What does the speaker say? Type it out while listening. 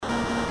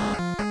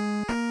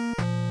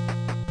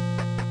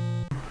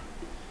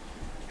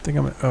think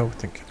I'm. Oh, I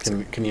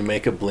think. Can you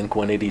make a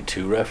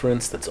Blink-182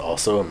 reference that's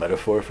also a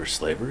metaphor for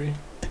slavery?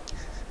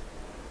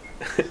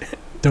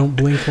 Don't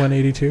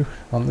Blink-182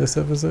 on this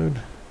episode.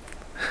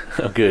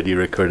 Oh, good. You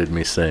recorded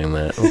me saying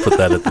that. We'll put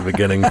that at the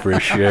beginning for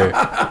sure.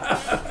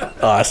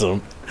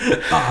 Awesome.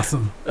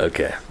 Awesome.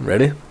 Okay.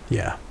 Ready?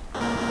 Yeah.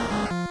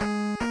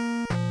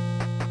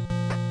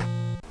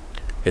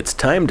 It's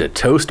time to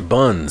toast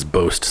buns,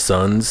 boast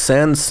sons.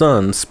 Sans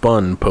sun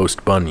spun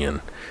post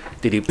bunion.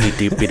 Today,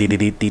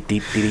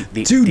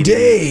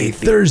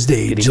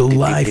 Thursday,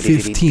 July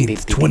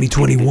 15th,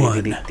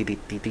 2021.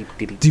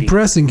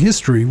 Depressing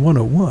History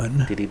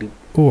 101.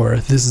 Or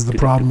This is the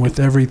Problem with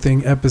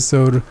Everything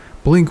episode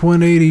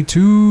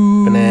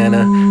Blink-182.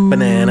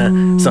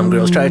 Banana. Some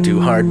girls try too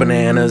hard.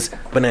 Bananas. I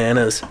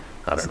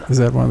don't know. Is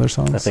that one of their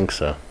songs? I think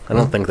so. I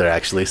don't think they're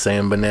actually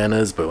saying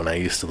bananas, but when I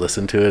used to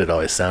listen to it, it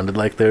always sounded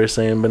like they were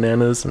saying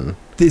bananas. And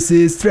this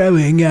is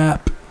throwing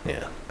up.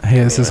 Yeah.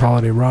 Hey, this is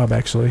Holiday Rob,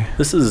 actually.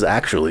 This is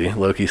actually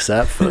Loki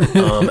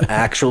Sapfoot.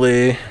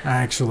 Actually.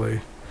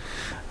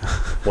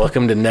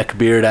 Welcome to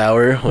Neckbeard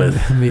Hour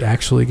with the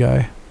actually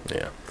guy.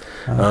 Yeah.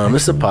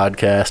 This is a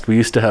podcast. We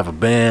used to have a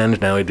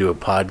band. Now we do a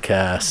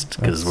podcast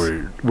because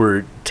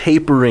we're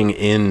tapering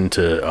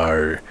into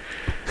our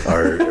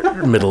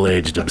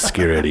middle-aged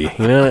obscurity.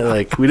 You know,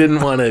 like we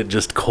didn't want to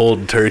just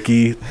cold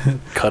turkey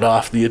cut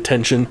off the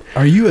attention.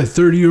 Are you a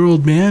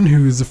 30-year-old man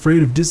who's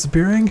afraid of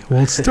disappearing?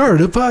 Well, start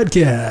a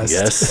podcast.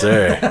 Yes,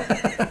 sir.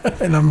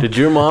 Did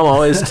your mom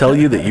always tell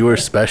you that you were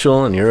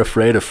special and you're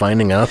afraid of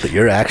finding out that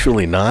you're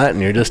actually not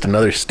and you're just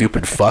another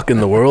stupid fuck in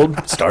the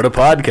world? Start a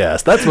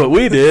podcast. That's what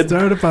we did.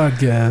 Start a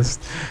podcast.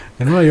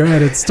 And while you're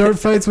at it, start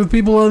fights with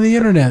people on the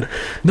internet.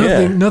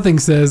 Nothing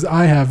says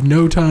I have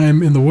no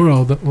time in the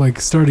world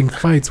like starting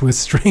fights with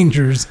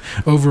strangers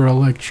over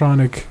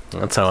electronic.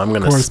 That's how I'm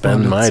going to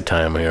spend my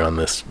time here on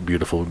this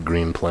beautiful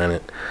green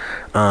planet.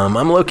 I'm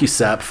Loki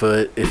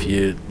Sapfoot. If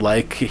you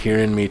like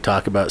hearing me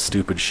talk about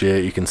stupid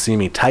shit, you can see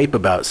me type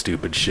about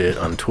stupid shit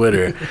on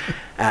Twitter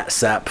at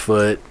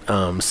Sapfoot.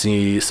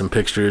 See some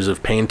pictures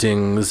of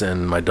paintings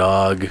and my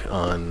dog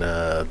on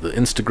the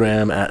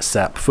Instagram at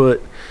Sapfoot.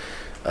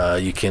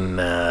 You can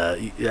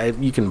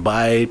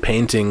buy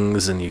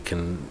paintings and you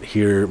can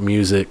hear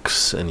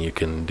musics and you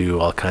can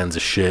do all kinds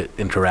of shit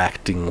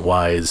interacting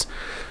wise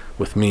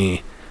with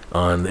me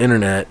on the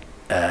internet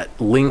at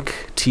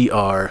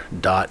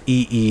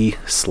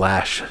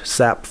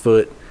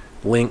linktr.ee/sapfoot,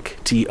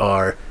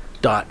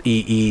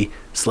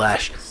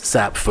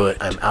 linktr.ee/sapfoot.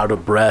 I'm out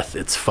of breath.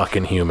 It's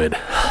fucking humid.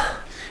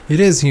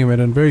 It is humid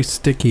and very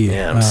sticky.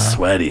 Yeah, I'm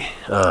sweaty.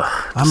 I'm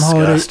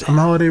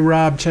Holiday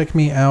Rob. Check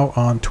me out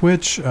on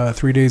Twitch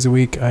 3 days a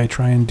week. I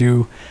try and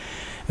do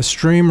a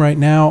stream. Right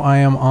now I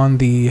am on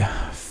the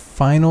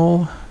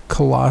Final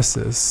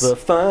Colossus. The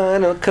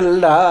Final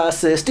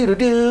Colossus.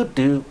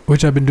 Do.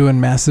 Which I've been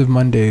doing Massive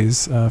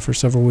Mondays for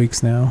several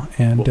weeks now.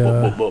 And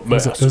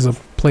there's a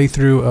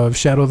playthrough of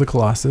Shadow of the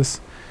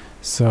Colossus.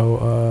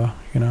 So,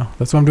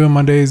 that's what I'm doing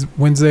Mondays.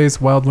 Wednesdays,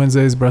 Wild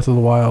Wednesdays, Breath of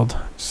the Wild.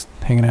 Just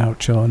hanging out,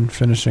 chilling,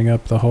 finishing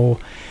up the whole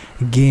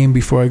game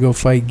before I go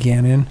fight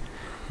Ganon.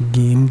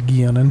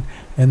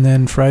 And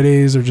then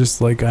Fridays are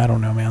just like, I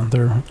don't know, man.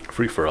 They're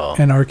free for all.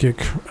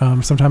 Anarchic.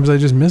 Sometimes I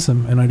just miss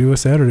them and I do a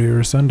Saturday or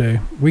a Sunday.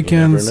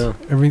 Weekends,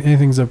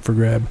 anything's up for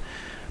grab.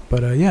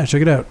 But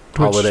check it out.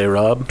 Holiday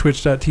Rob.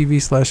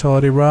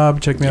 Twitch.tv/Holiday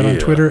Rob. Check me out on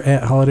Twitter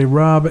at Holiday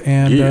Rob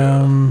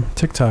and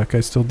TikTok.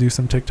 I still do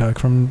some TikTok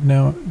from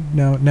now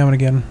and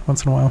again,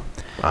 once in a while.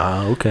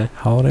 Okay.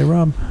 Holiday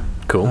Rob.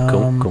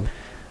 Cool.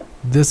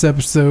 This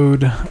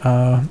episode,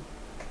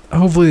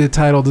 hopefully the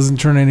title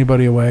doesn't turn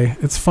anybody away.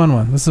 It's a fun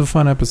one. This is a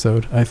fun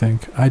episode, I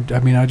think. I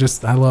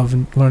love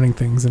learning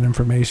things and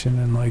information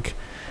and like.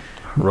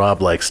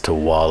 Rob likes to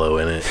wallow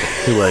in it.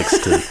 He likes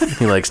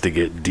to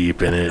get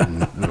deep in it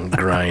and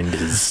grind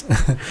his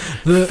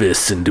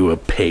fists into a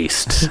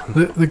paste.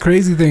 The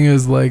crazy thing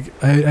is, like,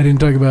 I didn't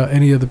talk about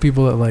any of the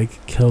people that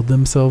like killed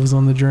themselves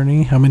on the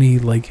journey. How many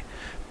like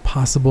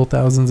possible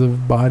thousands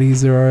of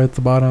bodies there are at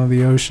the bottom of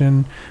the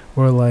ocean,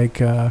 or like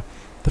the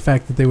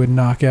fact that they would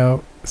knock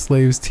out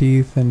slaves'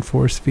 teeth and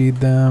force feed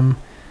them.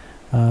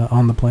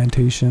 On the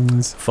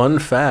plantations. Fun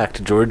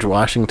fact, George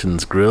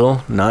Washington's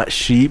grill, not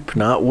sheep,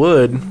 not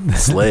wood,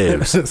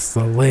 slaves.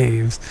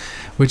 Slaves.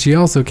 Which he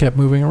also kept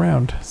moving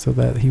around so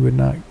that he would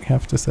not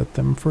have to set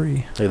them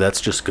free. Hey,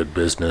 that's just good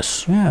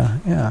business.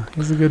 Yeah.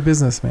 He's a good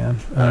businessman.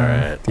 All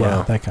right.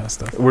 Yeah, that kind of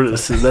stuff.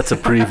 That's a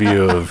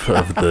preview of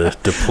the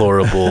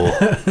deplorable...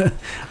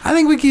 I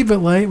think we keep it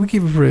light. We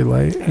keep it pretty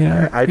light.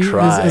 I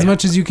try. As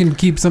much as you can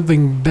keep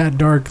something that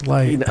dark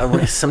light.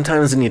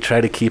 Sometimes when you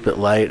try to keep it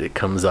light, it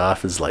comes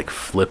off as like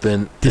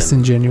flippant,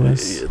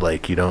 disingenuous,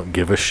 like you don't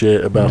give a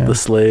shit about the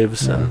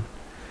slaves. And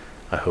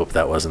I hope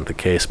that wasn't the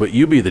case, but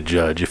you be the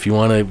judge. If you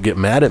want to get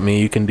mad at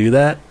me, you can do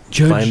that.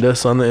 Find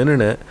us on the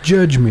internet.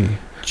 Judge me.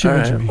 All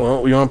right.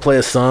 Well, you want to play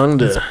a song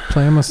to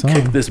play him a song.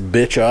 Kick this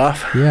bitch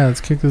off? Yeah,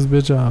 let's kick this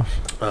bitch off.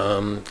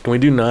 Can we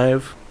do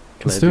Knife?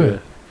 Let's do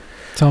it.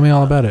 Tell me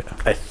all about it.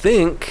 I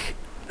think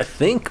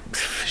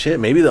shit,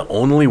 maybe the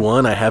only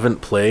one I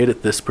haven't played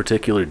at this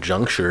particular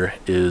juncture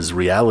is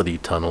Reality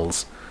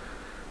Tunnels.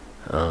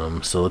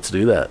 So let's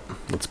do that.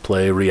 Let's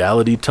play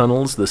Reality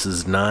Tunnels. This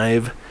is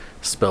Gnive,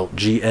 spelt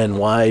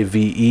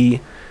Gnyve.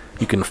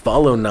 You can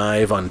follow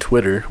Gnive on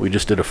Twitter. We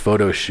just did a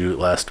photo shoot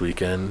last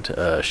weekend.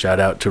 Shout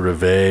out to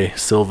Reve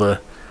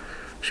Silva.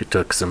 She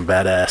took some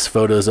badass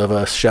photos of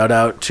us. Shout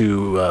out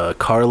to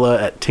Carla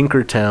at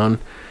Tinkertown,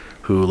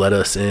 who let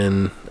us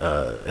in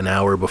an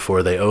hour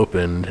before they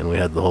opened, and we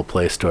had the whole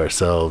place to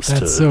ourselves.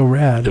 That's so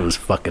rad. It was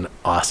fucking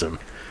awesome.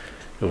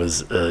 It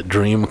was a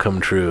dream come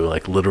true,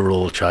 like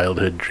literal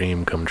childhood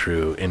dream come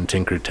true in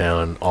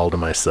Tinkertown, all to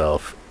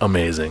myself.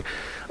 Amazing.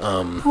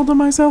 All to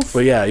myself.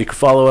 But yeah, you can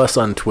follow us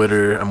on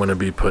Twitter. I'm going to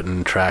be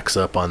putting tracks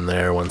up on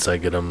there once I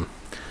get them,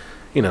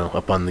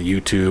 up on the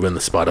YouTube and the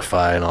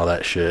Spotify and all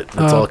that shit. It's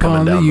all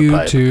coming down the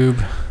YouTube.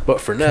 pipe.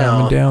 But for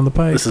now, down the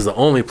pipe. This is the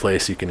only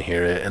place you can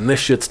hear it, and this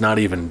shit's not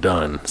even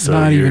done. So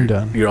not even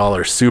done. You all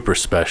are super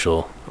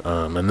special.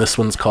 And this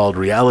one's called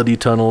Reality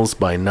Tunnels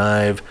by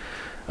Gnive.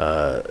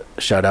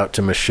 Shout out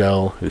to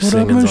Michelle, who's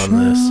singing on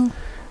this.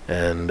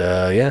 And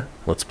yeah,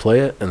 let's play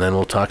it, and then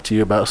we'll talk to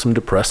you about some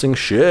depressing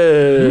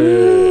shit.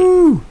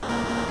 Woo!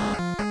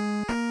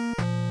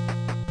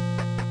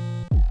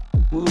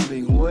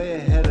 Moving way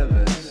ahead of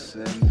us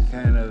and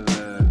kind of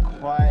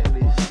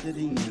quietly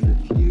sitting in the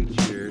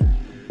future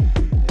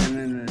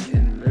and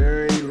in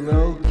very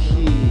low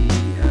key,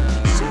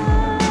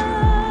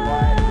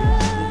 quietly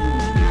sitting in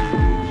the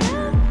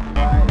future,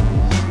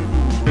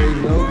 very low key, very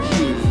low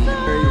key,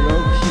 very low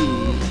key,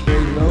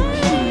 very low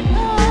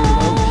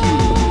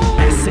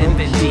key.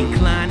 Ascending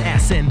decline,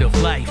 ascend of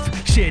life.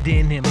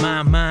 Shedding in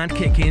my mind,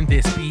 kicking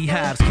this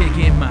beehives,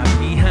 kicking my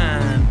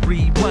behind.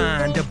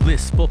 Rewind a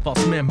blissful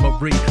false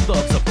memory.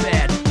 Thoughts of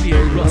bad,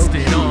 fear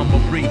rusted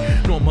armory.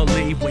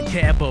 Normally when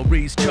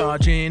cavalry's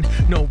charging,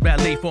 no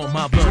rally for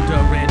my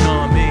blundering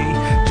army.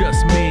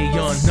 Just me,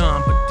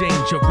 unarmed but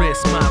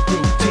dangerous. My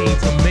routine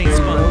remains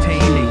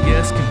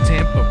spontaneous,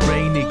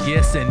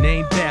 contemporaneous, and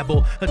ain't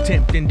babble.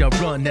 Attempting to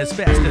run as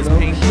fast as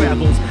pain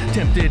travels.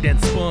 Tempted and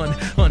spun,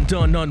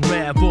 undone,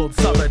 unraveled.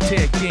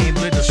 Solitaire game,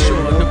 little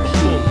short of a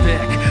full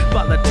deck.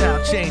 Volatile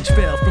change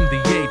fell from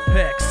the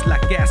apex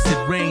like acid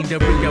rain to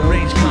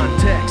rearrange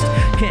context.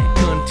 Can't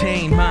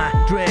contain my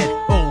dread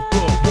over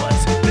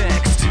what's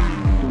next. To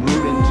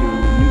move into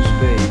new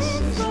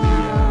space is the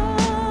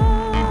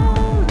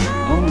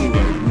only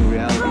way new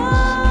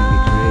realities can be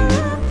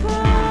created the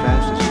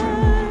fastest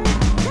way.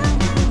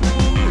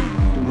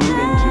 To move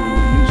into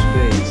new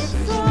space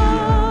is the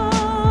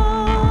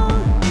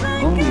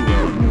only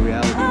way new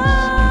realities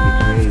can be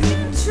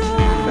created the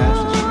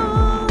fastest way.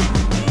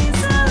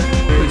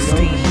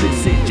 Pristine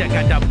visage, I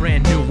got a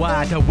brand new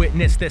eye to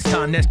witness this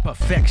honest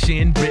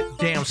perfection. Ripped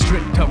down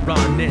strict to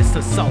rawness,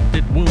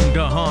 assaulted wound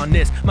to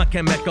harness. My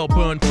chemical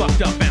burn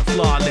fucked up and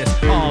flawless.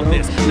 All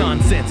this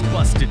nonsense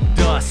busted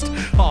dust.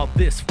 All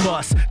this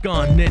fuss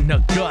gone in a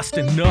gust.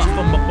 Enough,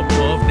 I'm up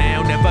above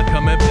now, never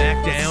coming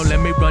back down. Let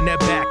me run it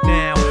back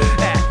now,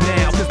 act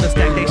now, cause the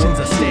stagnation's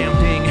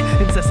astounding.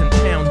 Incessant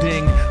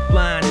pounding,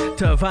 blind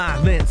to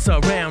violent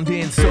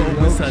surroundings. So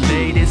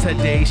insulated,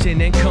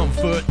 sedation and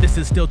comfort. This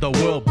is still the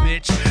world,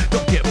 bitch.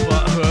 Don't get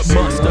butthurt,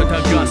 mustard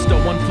to gusto.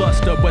 One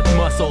fluster with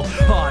muscle,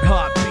 hard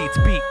heartbeats,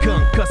 beat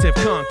concussive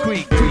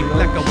concrete, creep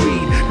like a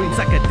weed. Green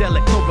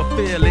psychedelic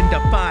chlorophyll in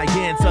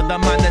defiance of the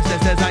mind that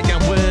says I can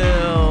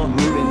will.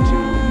 Move into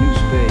new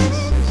space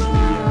is the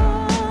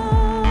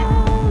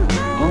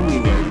only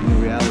way new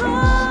realities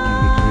can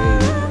be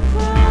created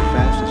the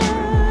fastest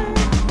way.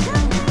 To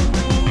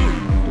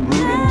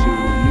move into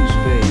new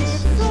space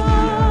is the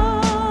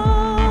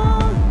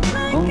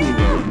only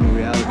way new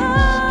realities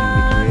can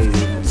be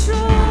created the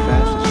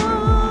fastest way.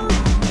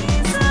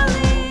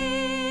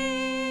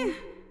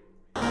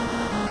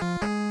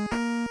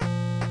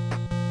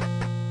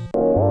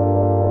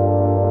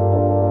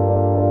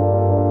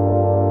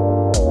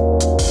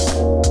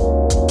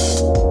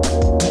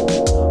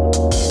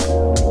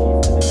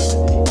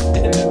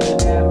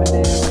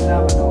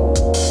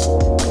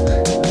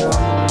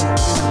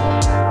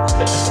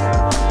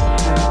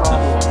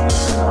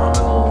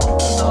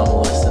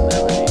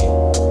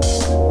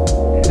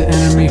 The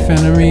enemy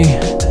Fenemy.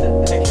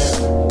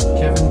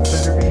 Kevin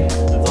Fenemy.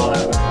 That's all I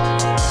have.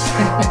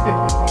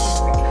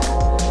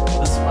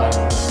 This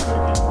spider is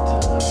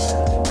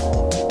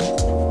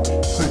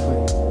Quickly.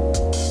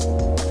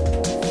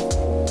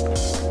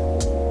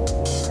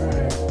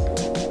 Alright.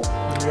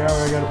 Every hour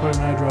I gotta put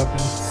an eye drop in.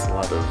 It's a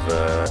lot of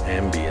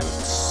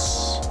ambience.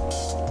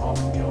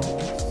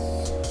 Ambiance.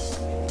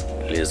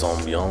 Les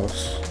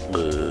ambiances.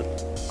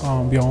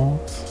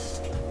 Ambiance.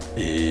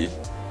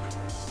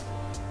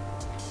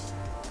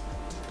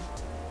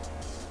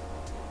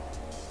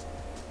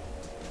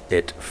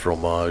 Et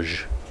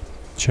fromage.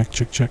 Check.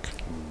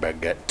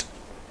 Baguette.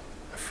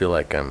 I feel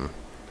like I'm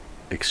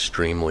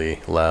extremely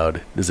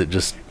loud. Is it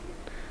just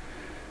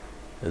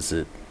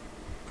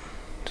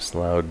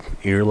loud,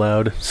 ear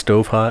loud,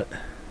 stove hot?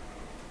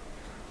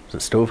 Is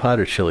it stove hot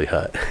or chili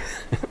hot?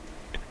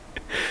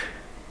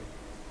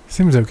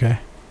 Seems okay.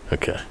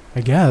 Okay.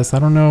 I guess. I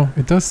don't know.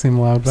 It does seem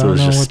loud, but I So don't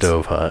it's know just what's...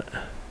 stove hot.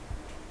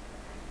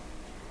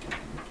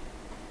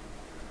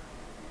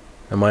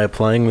 Am I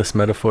applying this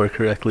metaphor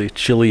correctly?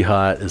 Chili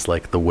hot is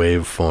like the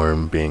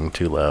waveform being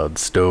too loud.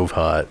 Stove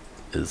hot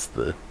is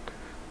the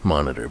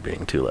monitor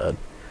being too loud.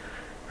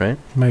 Right?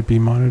 Might be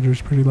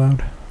monitors pretty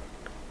loud.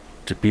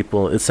 Do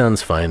people... It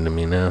sounds fine to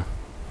me now.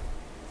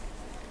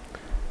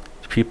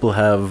 Do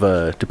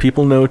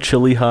people know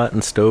chili hot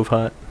and stove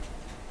hot?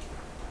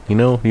 You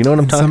know what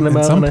I'm talking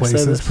about in some when I say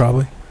places, this?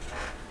 probably.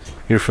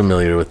 You're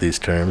familiar with these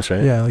terms,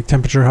 right? Yeah, like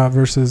temperature hot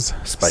versus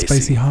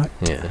spicy hot.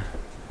 Yeah.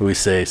 We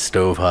say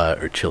stove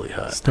hot or chili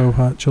hot. Stove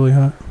hot, chili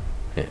hot.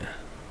 Yeah.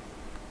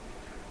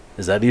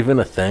 Is that even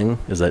a thing?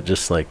 Is that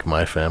just like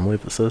my family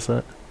that says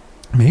that?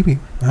 Maybe.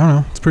 I don't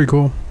know. It's pretty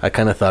cool. I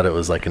kind of thought it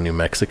was like a New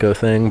Mexico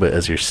thing, but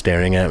as you're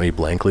staring at me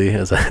blankly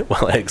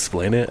while I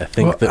explain it, I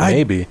think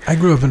maybe. I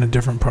grew up in a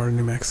different part of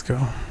New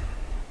Mexico,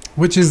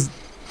 which is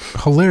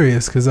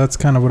hilarious because that's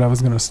kind of what I was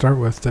going to start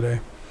with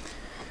today.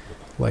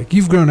 Like,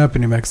 you've grown up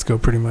in New Mexico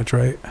pretty much,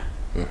 right?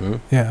 Mm-hmm.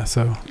 Yeah,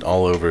 so...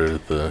 all over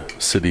the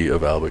city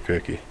of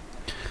Albuquerque.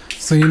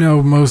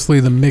 So, mostly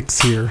the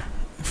mix here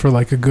for,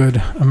 like, a good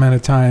amount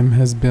of time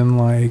has been,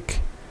 like...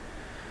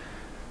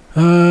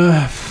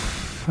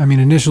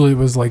 initially it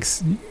was, like,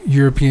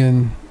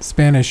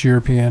 Spanish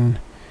European,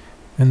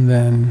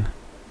 and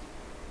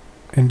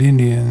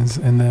Indians,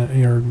 and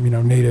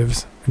then,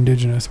 natives,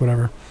 indigenous,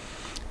 whatever.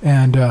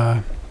 And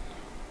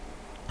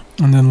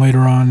then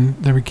later on,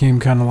 there became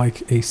kind of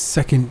like a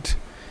second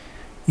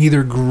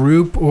either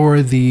group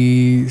or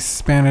the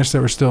Spanish that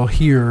were still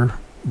here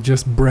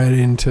just bred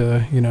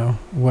into,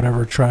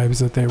 whatever tribes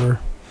that they were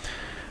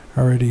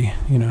already,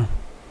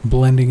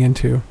 blending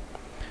into.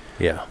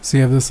 Yeah. So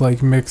you have this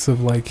like mix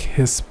of like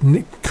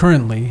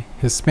currently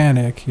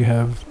Hispanic, you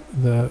have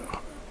the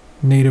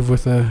native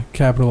with a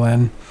capital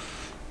N,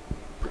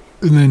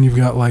 and then you've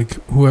got like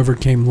whoever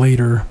came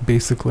later,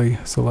 basically.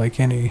 So like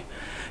any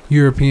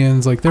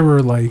Europeans, like there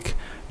were like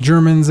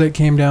Germans that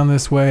came down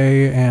this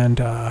way, and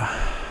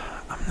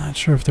I'm not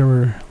sure if there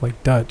were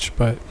like Dutch,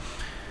 but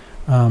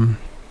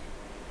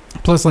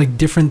plus like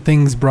different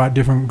things brought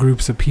different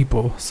groups of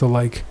people. So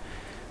like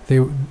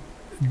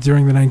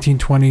during the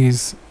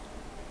 1920s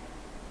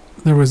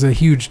there was a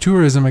huge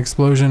tourism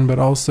explosion, but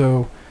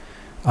also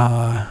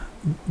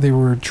they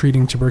were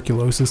treating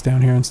tuberculosis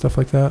down here and stuff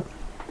like that.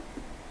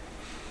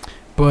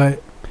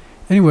 But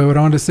anyway, what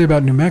I wanted to say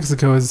about New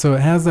Mexico is, so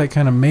it has that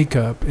kind of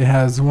makeup. It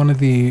has one of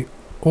the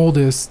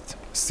oldest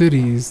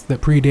cities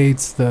that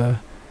predates the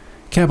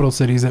capital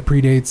cities, that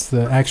predates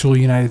the actual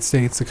United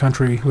States, the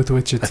country with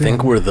which it's I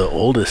think we're the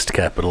oldest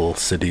capital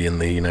city in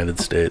the United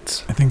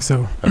States. I think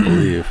so. I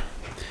believe.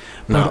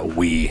 Not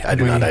we. I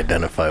do not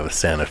identify with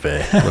Santa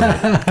Fe. Let me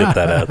get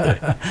that out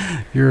there.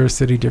 You're a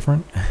city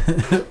different.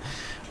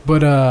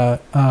 But, oh,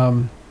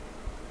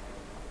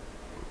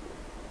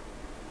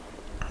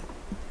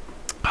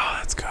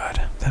 that's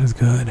good. That is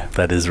good.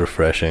 That is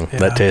refreshing. Yeah.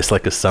 That tastes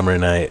like a summer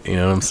night. You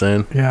know what I'm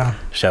saying? Yeah.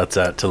 Shouts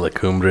out to La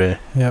Cumbre.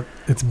 Yep.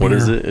 It's beer. What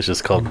is it? It's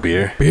just called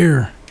beer?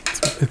 Beer.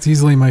 It's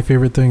easily my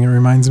favorite thing. It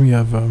reminds me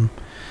of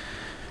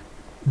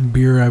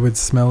beer I would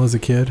smell as a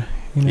kid.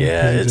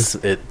 Yeah,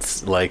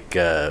 it's like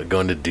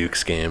going to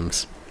Duke's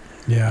games.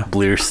 Yeah.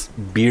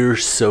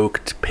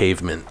 Beer-soaked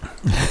pavement.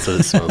 That's what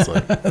it smells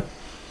like.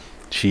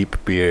 Cheap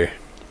beer,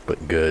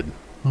 but good.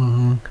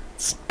 Mm-hmm.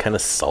 It's kind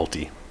of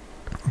salty.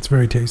 It's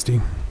very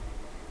tasty.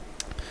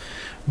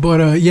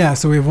 But yeah,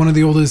 so we have one of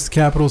the oldest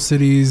capital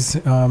cities,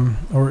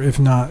 or if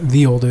not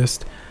the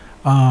oldest.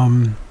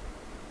 It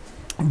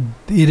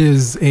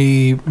is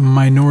a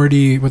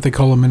minority, what they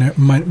call a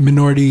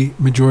minority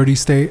majority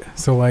state.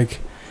 So like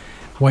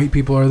white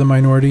people are the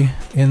minority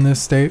in this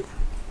state.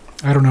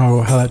 I don't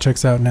know how that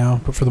checks out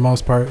now, but for the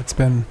most part, it's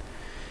been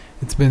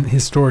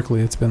historically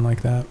it's been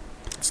like that.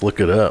 Let's look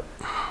it up.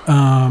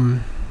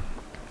 And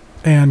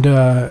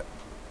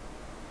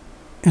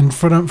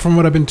from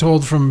what I've been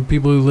told from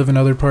people who live in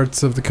other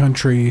parts of the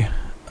country,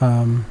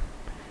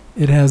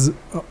 it has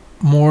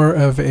more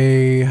of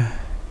a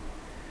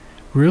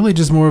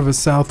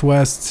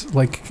Southwest,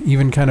 like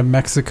even kind of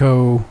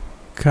Mexico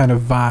kind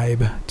of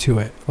vibe to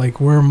it.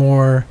 Like we're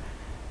more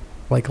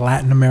like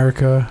Latin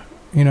America,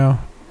 to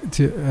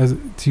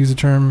use a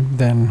term,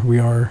 than we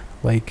are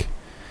like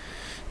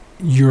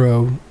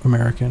Euro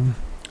American.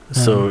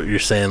 So you're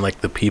saying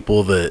like the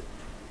people that,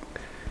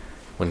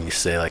 when you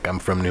say like I'm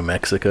from New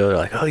Mexico, they're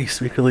like, oh, you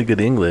speak really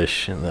good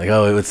English, and like,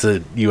 oh, it's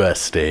a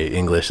U.S. state.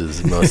 English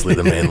is mostly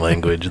the main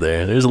language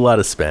there. There's a lot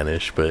of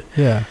Spanish, but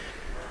yeah,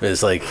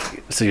 it's like,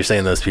 so you're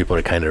saying those people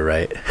are kind of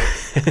right?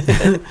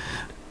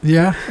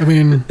 Yeah, I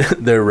mean,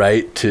 they're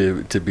right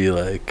to be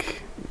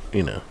like,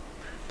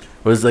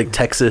 what was like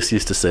Texas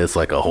used to say, it's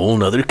like a whole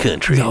nother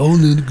country. It's a whole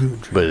nother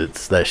country. But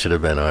that should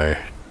have been our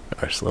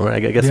slogan. I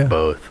guess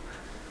both.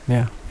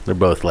 Yeah. They're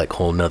both like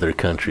whole nother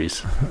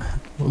countries.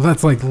 Well,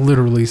 that's like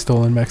literally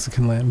stolen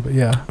Mexican land, but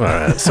yeah. All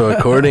right. So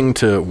according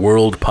to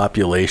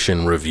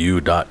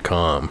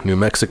worldpopulationreview.com, New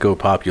Mexico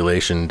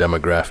population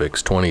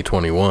demographics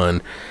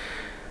 2021,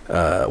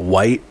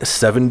 white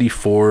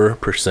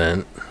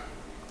 74%,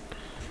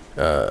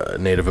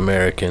 Native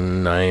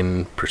American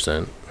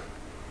 9%,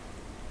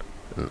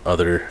 and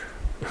other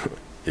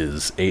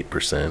is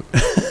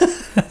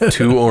 8%.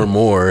 2 or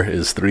more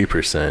is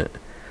 3%.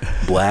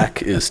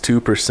 Black is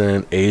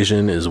 2%.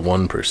 Asian is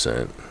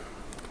 1%,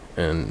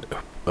 and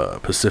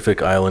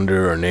Pacific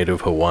Islander or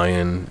Native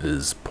Hawaiian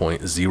is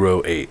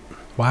 0.08.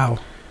 Wow.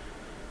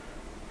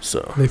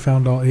 So they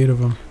found all 8 of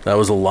them. That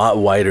was a lot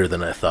wider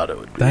than I thought it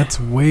would be. That's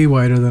way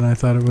wider than I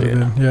thought it would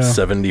have been. Yeah.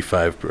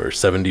 75 or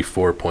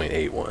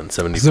 74.81.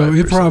 75%. So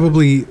it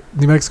probably,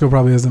 New Mexico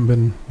probably hasn't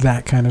been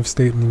that kind of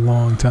state in a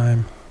long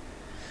time,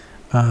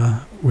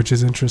 which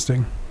is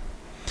interesting.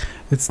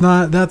 It's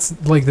not, that's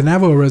like the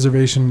Navajo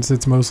reservation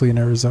sits mostly in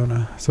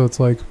Arizona. So it's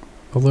like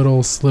a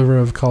little sliver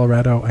of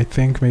Colorado, I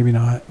think, maybe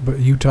not, but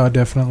Utah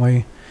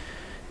definitely,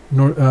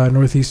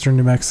 northeastern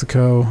New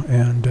Mexico,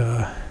 and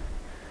a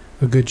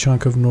good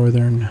chunk of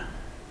northern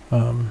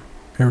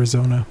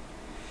Arizona.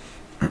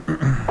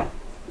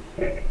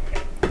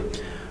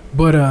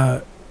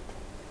 But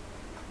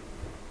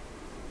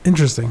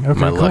interesting. Okay,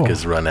 my cool. luck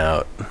has run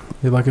out.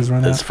 Your luck has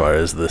run out as far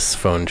as this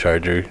phone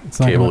charger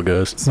cable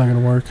goes. It's not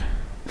gonna work.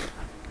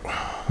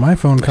 My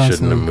phone I shouldn't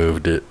constantly have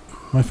moved it.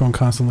 My phone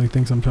constantly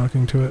thinks I'm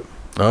talking to it.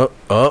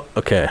 Oh,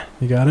 okay.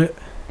 You got it?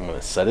 I'm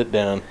gonna set it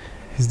down.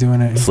 He's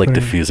doing it. It's like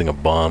defusing a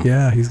bomb.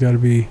 Yeah, he's got to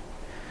be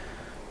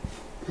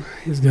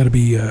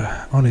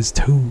on his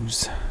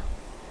toes.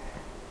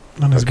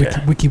 On his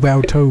wiki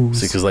wow toes.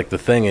 See, because like the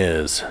thing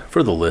is,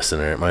 for the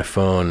listener, my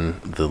phone,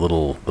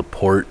 the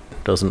port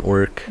doesn't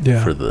work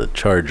for the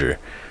charger.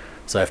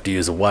 So I have to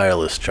use a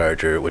wireless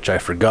charger, which I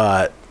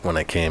forgot when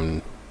I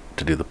came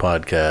to do the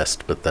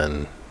podcast, but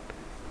then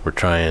we're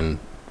trying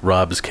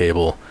Rob's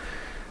cable,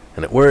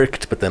 and it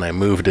worked, but then I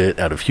moved it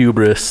out of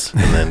hubris,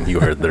 and then you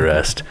heard the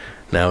rest.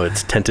 Now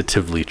it's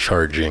tentatively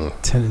charging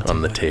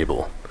on the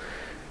table.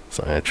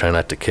 So I try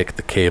not to kick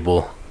the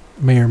cable.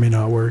 May or may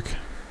not work.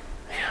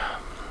 Yeah.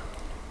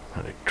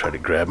 I try to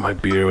grab my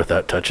beer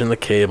without touching the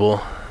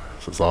cable.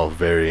 So it's all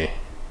very,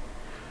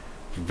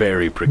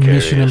 very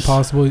precarious. Mission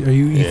Impossible. Are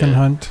you Ethan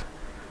Hunt?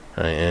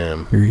 I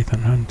am. You're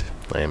Ethan Hunt.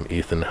 I am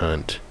Ethan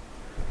Hunt.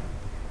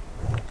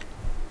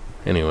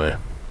 Anyway.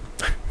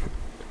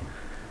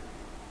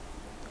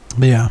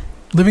 But yeah,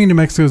 living in New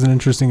Mexico is an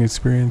interesting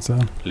experience,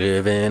 though.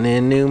 Living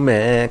in New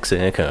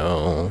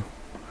Mexico.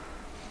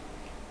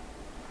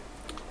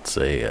 It's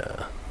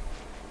a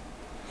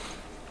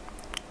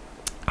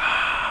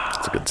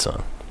good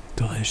song.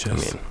 Delicious. I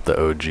mean,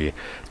 the OG.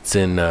 It's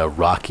in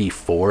Rocky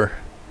 4.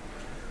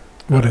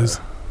 What is?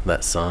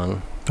 That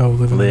song. Oh,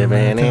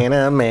 Living in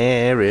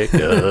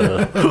America.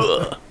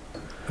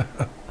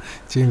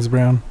 James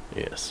Brown.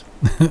 Yes.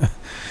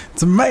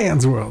 It's a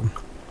man's world.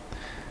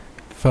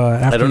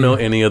 I don't know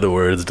any of the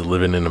words to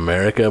living in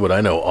America, but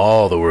I know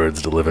all the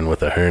words to living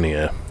with a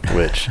hernia,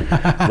 which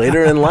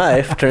later in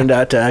life turned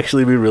out to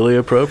actually be really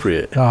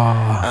appropriate.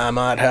 I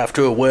might have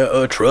to wear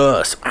a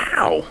truss.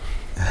 Ow.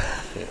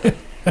 Yeah.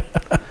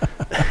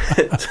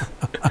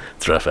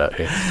 It's rough out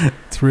here.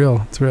 It's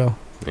real. It's real.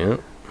 Yeah.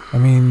 I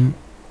mean,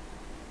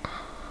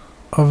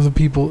 of the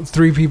people,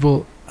 3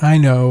 people I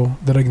know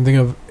that I can think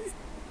of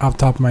off the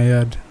top of my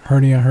head,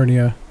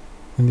 hernia,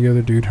 and the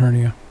other dude,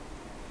 hernia.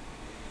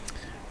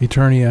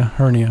 Eternia,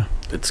 hernia.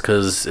 It's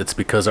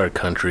because our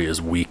country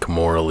is weak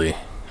morally.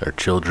 Our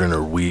children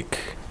are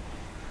weak.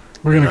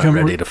 We're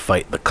ready to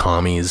fight the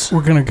commies.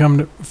 We're gonna come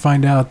to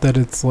find out that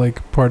it's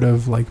like part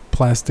of like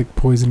plastic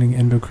poisoning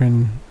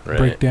endocrine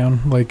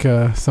breakdown, like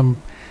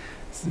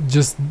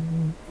just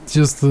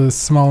the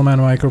small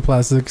amount of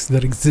microplastics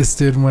that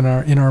existed when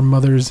in our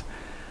mother's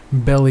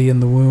belly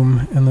in the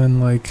womb, and then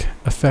like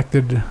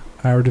affected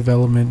our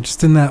development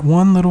just in that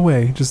one little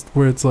way, just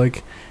where it's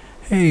like,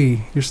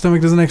 hey, your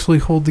stomach doesn't actually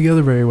hold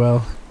together very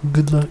well.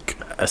 Good luck.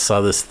 I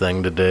saw this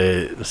thing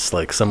today. It's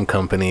like some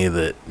company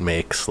that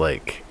makes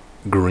like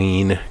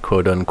green,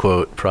 quote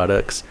unquote,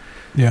 products.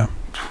 Yeah.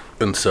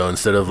 And so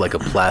instead of like a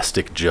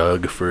plastic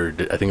jug for,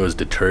 I think it was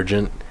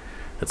detergent,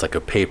 it's like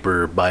a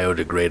paper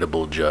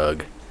biodegradable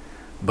jug.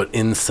 But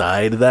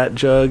inside that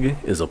jug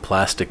is a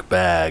plastic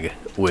bag,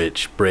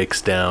 which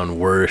breaks down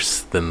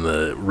worse than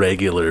the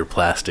regular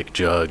plastic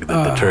jug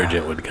that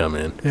detergent would come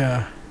in.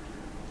 Yeah.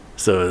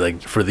 So,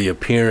 like, for the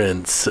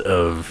appearance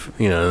of,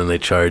 then they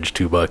charge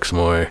 $2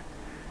 more.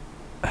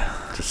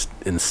 Just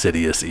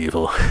insidious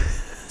evil.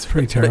 It's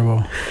pretty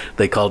terrible.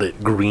 They called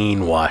it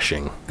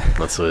greenwashing.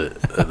 That's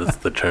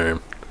the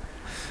term.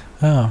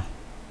 Oh,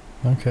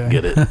 okay.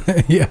 Get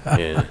it?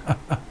 Yeah.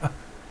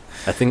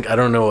 I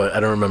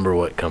don't remember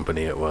what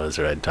company it was,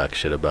 or I'd talk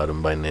shit about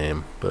them by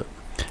name, but.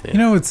 Yeah. You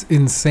know what's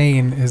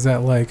insane is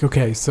that, like,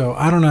 okay, so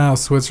I don't know how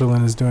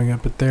Switzerland is doing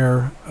it, but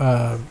they're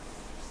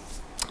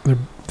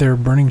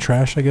burning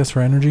trash, I guess,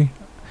 for energy,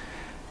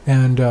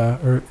 and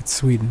or it's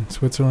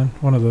Switzerland,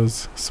 one of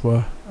those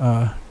or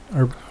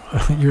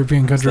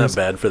European countries. It's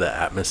not bad for the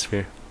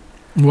atmosphere.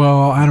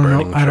 Well, I don't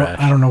know. Trash.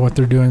 I don't know what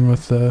they're doing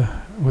with the.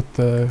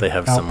 They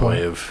have output. some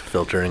way of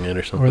filtering it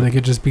or something. Or they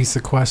could just be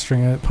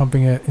sequestering it,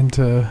 pumping it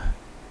into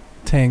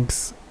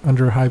tanks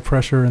under high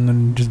pressure, and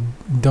then just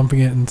dumping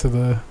it into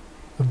the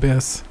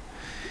abyss.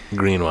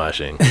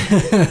 Greenwashing.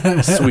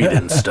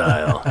 Sweden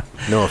style.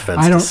 No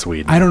offense to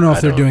Sweden. I don't know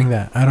if they're doing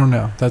that. I don't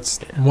know. That's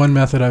one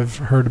method I've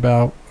heard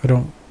about. I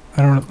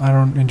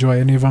don't enjoy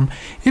any of them.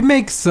 It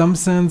makes some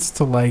sense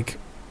to like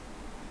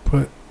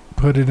put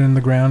it in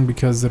the ground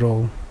because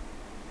it'll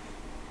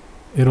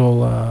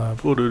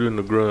put it in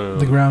the ground.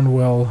 The ground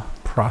will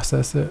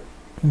process it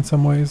in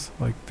some ways.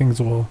 Like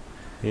things will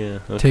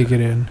take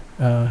it in.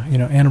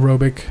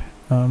 Anaerobic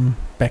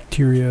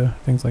bacteria,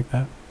 things like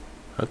that.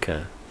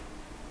 Okay.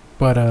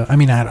 But I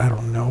mean, I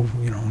don't know.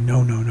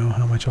 No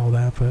how much all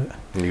that. But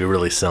you're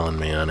really selling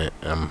me on it.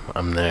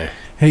 I'm there.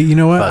 Hey, you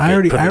know what?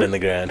 Put it in the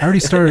ground. I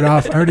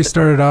already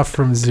started off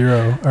from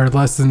 0 or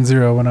less than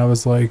 0 when I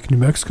was like, New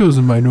Mexico's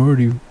a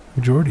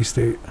majority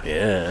state.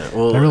 Yeah,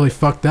 well, I really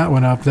fucked that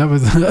one up. That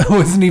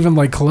wasn't even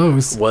like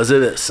close. Was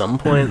it at some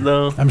point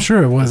though? I'm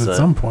sure it was at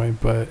some point,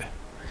 but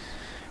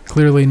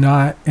clearly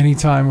not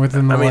anytime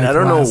within the. I mean, I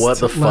don't know what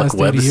the fuck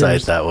website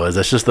years. that was.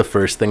 That's just the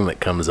first thing that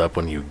comes up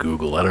when you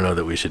Google. I don't know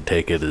that we should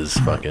take it as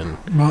fucking.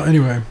 Well,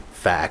 anyway.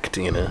 Fact,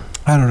 I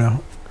don't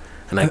know.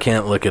 And I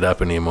can't look it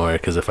up anymore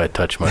because if I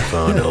touch my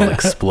phone, it'll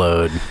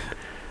explode.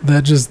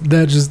 That just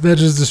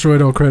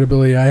destroyed all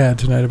credibility I had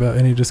tonight about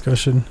any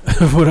discussion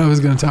of what I was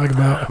going to talk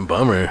about.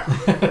 Bummer.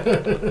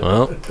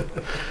 Well,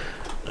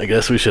 I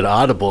guess we should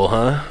audible,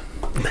 huh?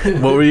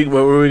 What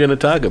were we going to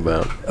talk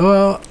about?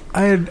 Well,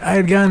 I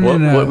had gotten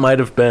what might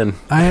have been.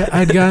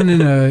 I'd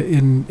gotten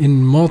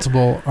in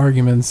multiple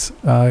arguments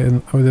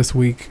over this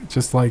week,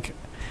 just like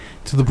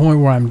to the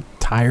point where I'm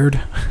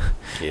tired.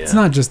 Yeah. It's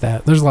not just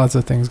that. There's lots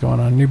of things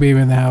going on. New baby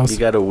in the house. You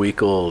got a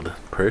week-old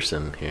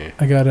person here.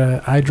 I got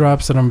eye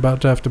drops that I'm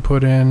about to have to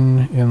put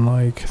in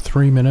like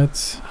 3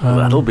 minutes.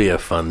 That'll be a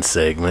fun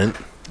segment.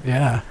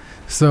 Yeah.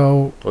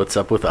 So what's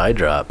up with eye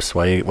drops?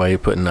 Why are you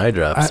putting eye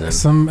drops in?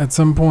 At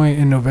some point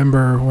in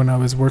November when I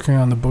was working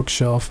on the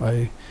bookshelf,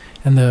 and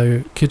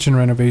the kitchen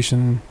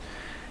renovation,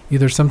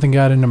 either something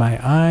got into my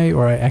eye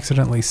or I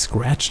accidentally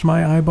scratched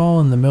my eyeball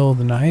in the middle of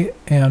the night,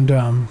 and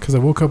because I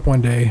woke up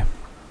one day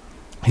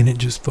and it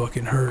just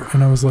fucking hurt,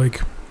 and I was like,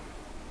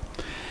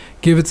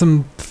 give it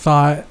some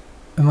thought,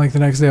 and like the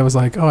next day I was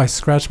like, oh, I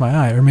scratched my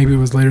eye, or maybe it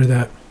was later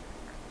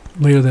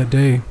that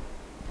day.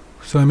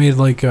 So I made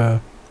like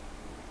a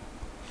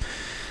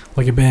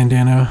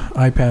bandana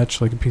eye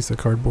patch, like a piece of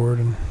cardboard,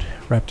 and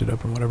wrapped it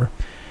up and whatever,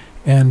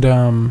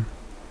 and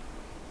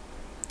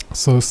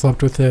so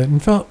slept with it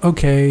and felt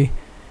okay,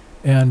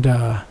 and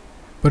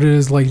but it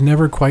is like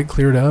never quite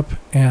cleared up,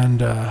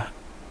 and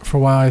for a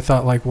while I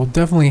thought like, well,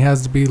 definitely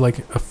has to be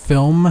like a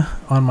film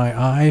on my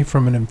eye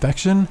from an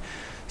infection.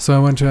 So I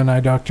went to an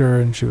eye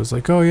doctor and she was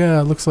like, oh yeah,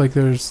 it looks like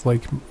there's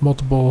like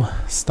multiple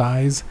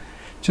styes,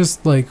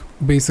 just like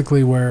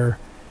basically where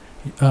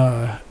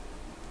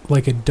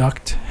like a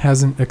duct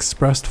hasn't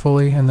expressed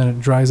fully and then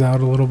it dries out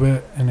a little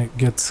bit and it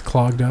gets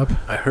clogged up.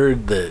 I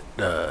heard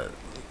that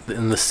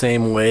in the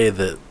same way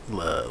that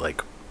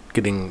like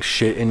getting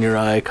shit in your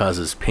eye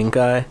causes pink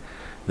eye,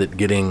 that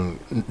getting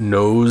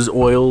nose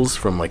oils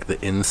from like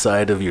the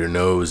inside of your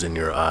nose in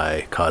your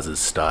eye causes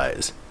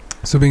styes.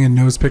 So being a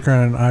nose picker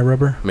and an eye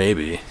rubber?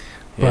 Maybe.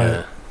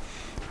 Yeah.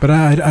 But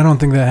I don't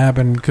think that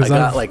happened because I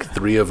got like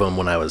 3 of them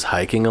when I was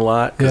hiking a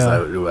lot because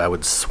I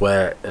would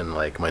sweat and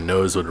like my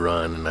nose would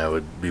run and I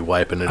would be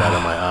wiping it out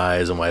of my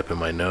eyes and wiping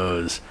my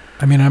nose.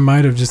 I mean, I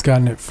might have just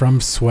gotten it from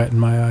sweat in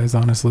my eyes,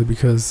 honestly,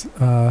 because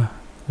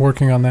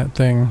working on that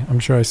thing, I'm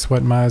sure I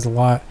sweat in my eyes a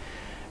lot.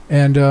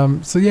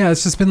 And so yeah,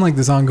 it's just been like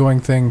this ongoing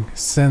thing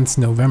since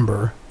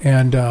November,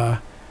 and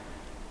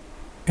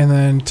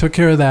then took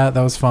care of that.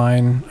 That was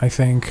fine. I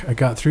think I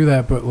got through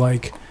that, but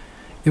like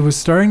it was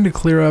starting to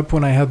clear up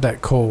when I had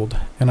that cold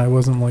and I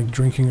wasn't like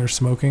drinking or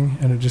smoking,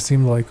 and it just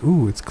seemed like,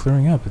 ooh, it's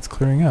clearing up.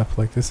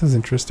 Like, this is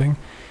interesting.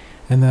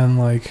 And then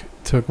like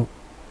took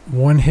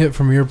one hit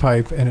from your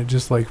pipe and it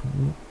just like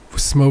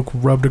smoke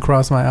rubbed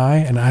across my eye,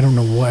 and I don't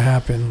know what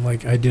happened.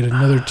 Like I did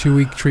another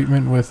 2-week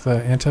treatment with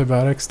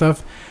antibiotic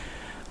stuff,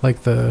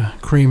 like the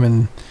cream,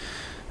 and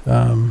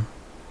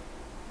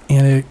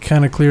it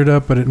kind of cleared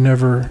up, but it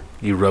never.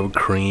 You rub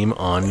cream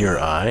on your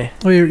eye?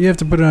 Well, you have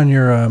to put it on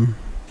your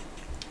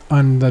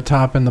on the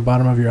top and the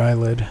bottom of your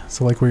eyelid,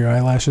 so like where your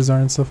eyelashes are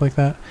and stuff like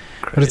that.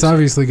 Crazy. But it's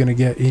obviously going to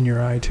get in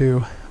your eye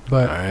too.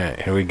 But all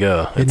right, here we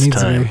go. It's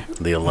time.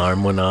 The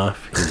alarm went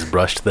off. He's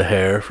brushed the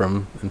hair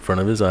from in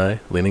front of his eye,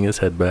 leaning his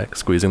head back,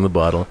 squeezing the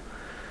bottle.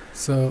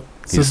 So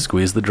he's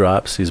squeezed the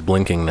drops. He's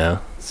blinking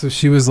now. So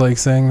she was like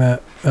saying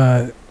that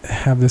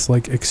have this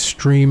like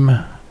extreme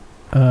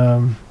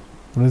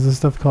what is this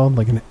stuff called,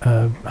 like an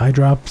eye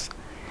drops,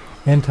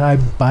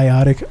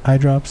 antibiotic eye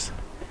drops.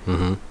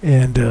 Mm-hmm.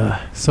 And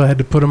so I had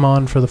to put them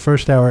on for the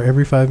first hour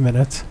every 5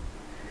 minutes.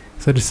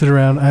 So I had to sit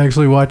around. I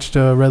actually watched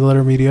Red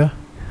Letter Media.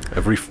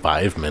 Every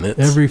 5 minutes?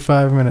 Every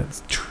 5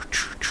 minutes.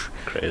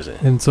 Crazy.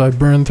 And so I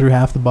burned through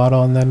half the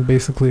bottle, and then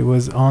basically it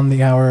was on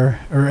the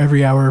hour, or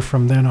every hour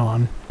from then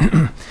on.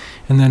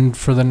 And then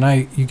for the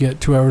night, you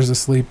get 2 hours of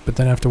sleep, but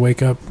then have to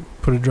wake up,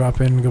 put a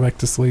drop in, go back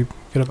to sleep,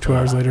 get up 2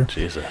 hours later.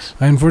 Jesus.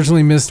 I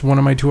unfortunately missed one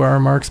of my 2 hour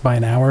marks by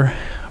an hour,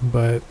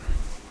 but...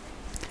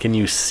 Can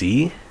you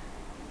see?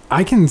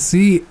 I can.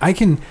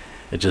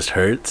 It just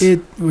hurts.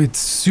 It's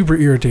super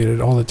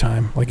irritated all the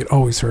time. Like, it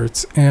always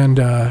hurts. And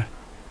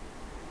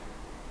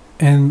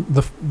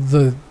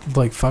the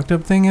like fucked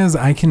up thing is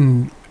I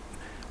can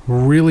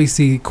really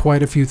see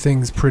quite a few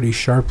things pretty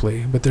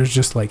sharply, but there's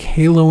just like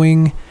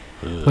haloing.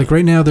 Ugh. Like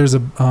right now there's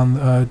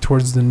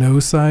towards the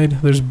nose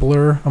side, there's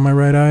blur on my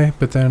right eye,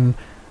 but then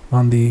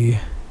on the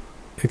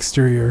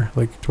exterior,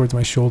 like towards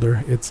my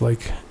shoulder, it's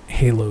like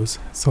halos.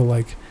 So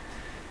like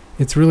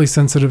it's really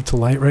sensitive to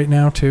light right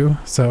now too.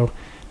 So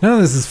none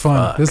of this is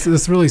fun. Fuck.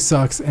 This really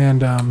sucks.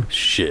 And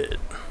Shit.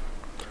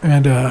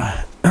 and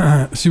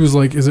she was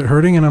like, "Is it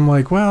hurting?" And I'm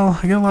like, "Well,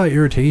 I get a lot of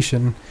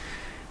irritation,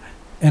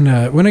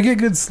 and when I get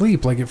good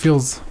sleep, like it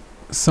feels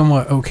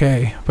somewhat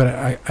okay, but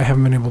I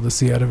haven't been able to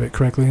see out of it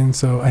correctly." And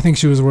so I think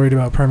she was worried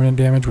about permanent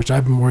damage, which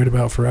I've been worried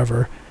about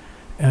forever.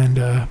 And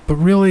but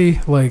really,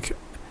 like,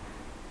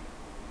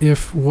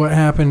 if what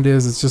happened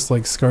is it's just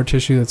like scar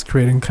tissue that's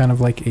creating kind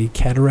of like a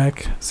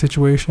cataract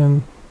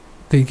situation,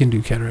 they can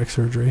do cataract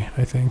surgery,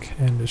 I think,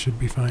 and it should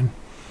be fine.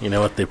 You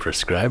know what they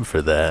prescribe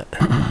for that?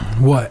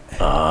 What?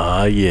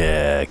 Ah,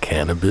 yeah,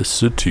 cannabis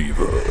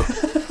sativa.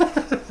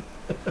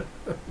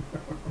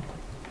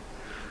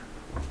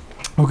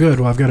 Oh, good.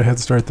 Well, I've got a head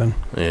start then.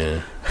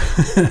 Yeah.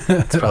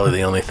 It's probably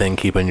the only thing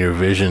keeping your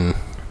vision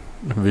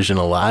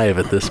alive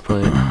at this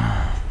point.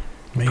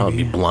 Maybe. I'll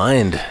be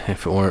blind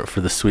if it weren't for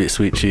the sweet,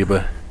 sweet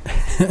Chiba.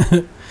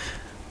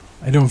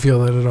 I don't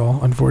feel that at all,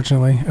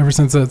 unfortunately. Ever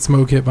since that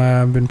smoke hit my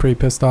eye, I've been pretty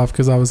pissed off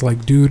because I was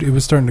like, dude, it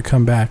was starting to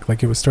come back.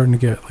 Like, it was starting to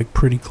get, like,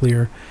 pretty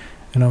clear.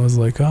 And I was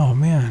like, oh,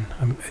 man.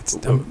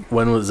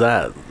 When was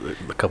that?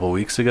 A couple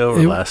weeks ago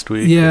or last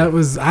week? Yeah, or? it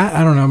was,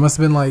 I don't know. It must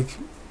have been like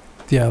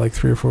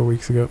 3 or 4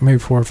 weeks ago. Maybe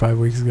 4 or 5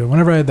 weeks ago.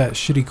 Whenever I had that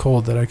shitty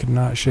cold that I could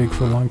not shake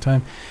for a long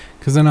time.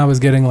 Because then I was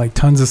getting, like,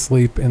 tons of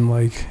sleep and,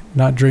 like,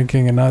 not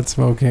drinking and not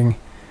smoking.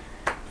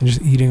 And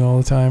just eating all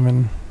the time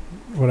and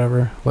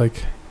whatever.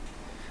 Like,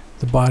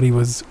 the body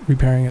was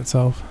repairing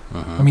itself.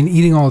 Mm-hmm. I mean,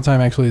 eating all the time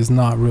actually is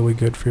not really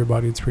good for your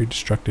body. It's pretty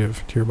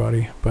destructive to your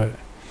body. But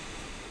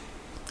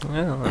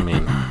well, I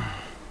mean,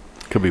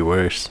 could be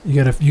worse.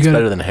 it's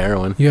better than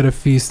heroin. You gotta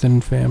feast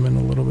and famine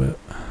a little bit.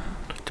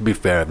 To be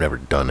fair, I've never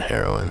done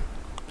heroin,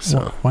 so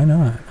Well, why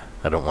not?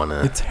 I don't want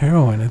to. It's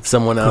heroin. It's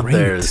someone out great.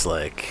 there is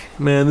like,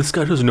 man, this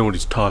guy doesn't know what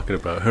he's talking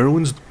about.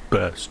 Heroin's the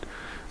best.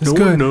 This no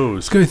guy, one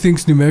knows. This guy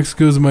thinks New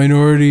Mexico's a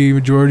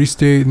majority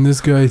state, and this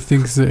guy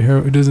thinks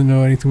that doesn't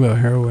know anything about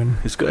heroin.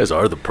 These guys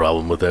are the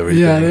problem with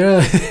everything.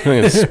 Yeah,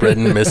 they're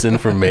spreading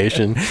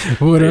misinformation.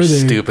 What They're are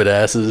they? stupid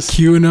asses.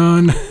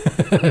 QAnon.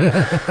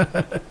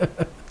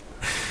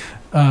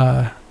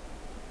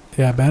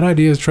 Yeah, bad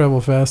ideas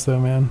travel fast,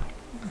 though, man.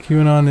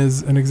 QAnon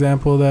is an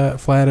example of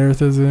that. Flat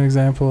Earth is an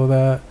example of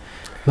that.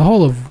 The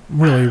whole of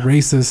really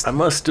racist. I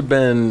must have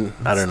been,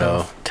 I don't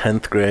stuff. know,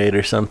 10th grade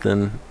or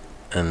something,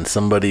 and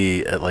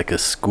somebody at like a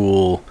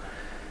school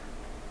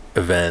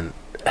event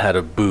had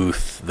a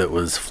booth that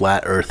was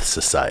Flat Earth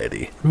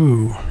Society.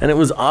 Ooh. And it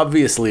was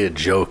obviously a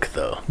joke,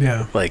 though.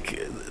 Yeah. Like,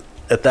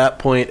 at that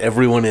point,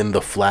 everyone in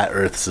the Flat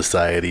Earth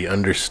Society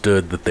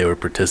understood that they were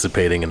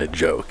participating in a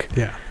joke.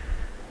 Yeah.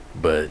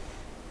 But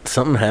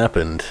something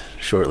happened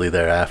shortly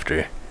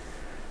thereafter.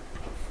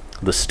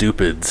 The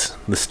stupids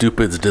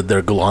did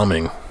their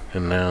glomming,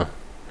 and now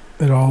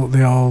They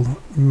all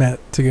met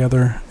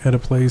together at a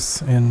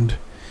place and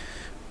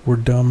were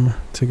dumb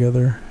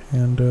together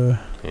and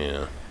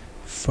yeah.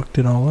 fucked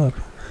it all up.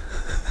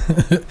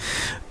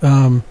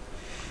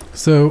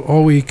 So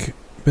all week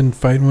been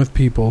fighting with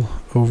people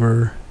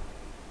over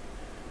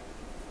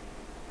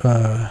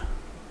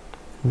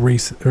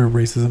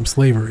racism,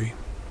 slavery.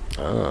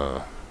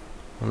 Oh,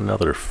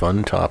 another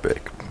fun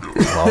topic.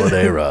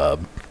 Holiday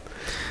Rob.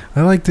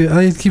 I like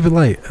to keep it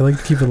light.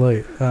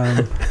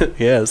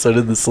 Yeah, so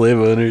did the slave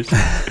owners.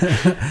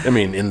 I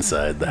mean,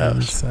 inside the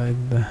house.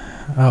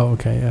 Oh,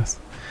 okay, yes.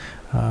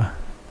 They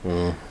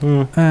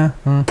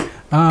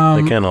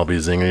can't all be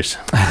zingers.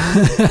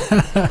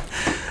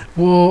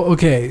 Well,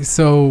 okay,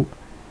 so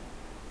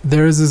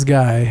there's this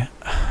guy.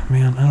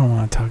 Man, I don't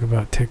want to talk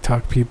about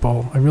TikTok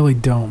people. I really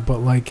don't. But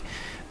like,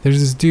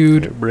 there's this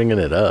dude. You're bringing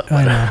it up.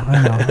 I know.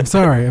 I'm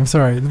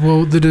sorry.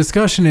 Well, the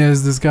discussion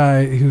is this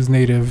guy who's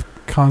native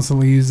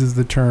constantly uses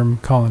the term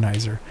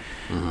colonizer.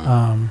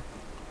 Mm-hmm.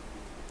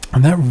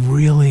 And that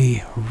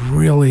really,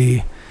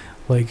 really,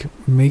 like,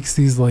 makes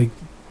these, like,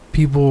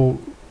 people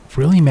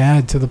really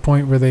mad to the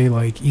point where they,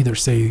 like, either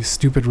say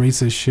stupid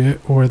racist shit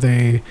or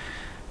they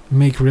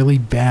make really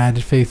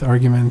bad faith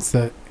arguments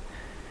that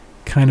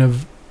kind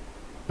of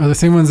are the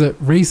same ones that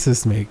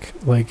racists make.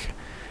 Like,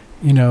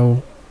 you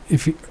know,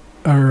 if you,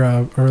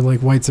 or like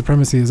white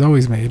supremacy is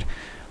always made.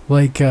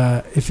 Like,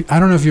 I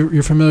don't know if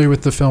you're familiar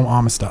with the film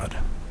Amistad.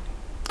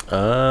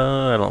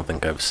 I don't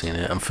think I've seen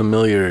it. I'm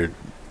familiar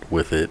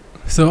with it.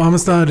 So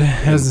Amistad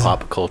has in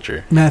pop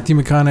culture. Matthew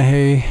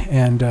McConaughey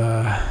and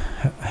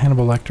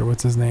Hannibal Lecter.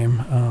 What's his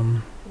name?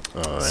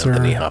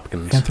 Anthony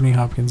Hopkins. Anthony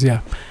Hopkins,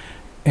 yeah.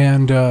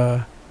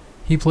 And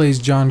he plays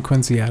John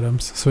Quincy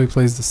Adams. So he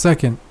plays the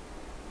second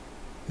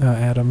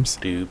Adams.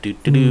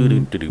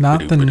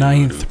 Not the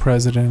ninth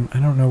president. I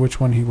don't know which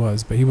one he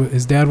was, but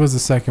his dad was the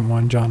second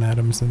one, John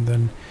Adams, and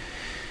then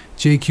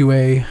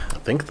JQA. I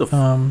think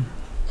well,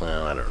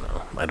 I don't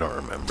know. I don't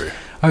remember.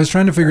 I was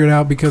trying to figure it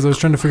out because I was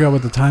trying to figure out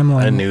what the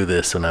timeline. I knew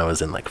this when I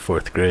was in like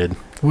 4th grade.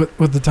 What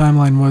the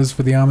timeline was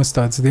for the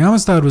Amistad. So the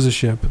Amistad was a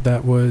ship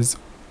that was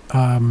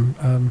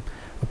a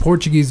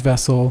Portuguese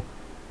vessel,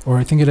 or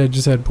I think it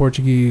just had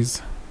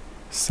Portuguese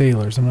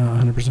sailors. I'm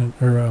not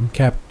 100%,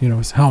 or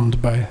was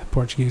helmed by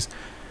Portuguese,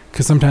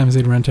 because sometimes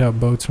they'd rent out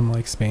boats from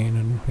like Spain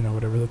and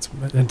whatever. That's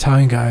an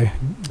Italian guy.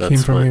 Came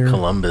from what here.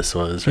 Columbus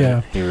was, right?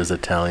 Yeah, he was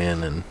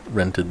Italian and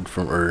rented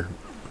from, or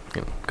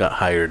got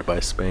hired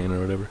by Spain or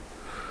whatever.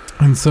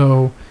 And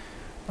so,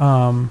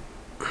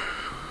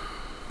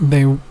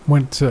 they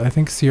went to, I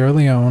think, Sierra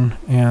Leone,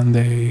 and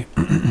they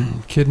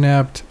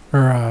kidnapped,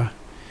 or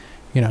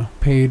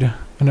paid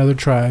another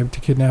tribe to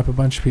kidnap a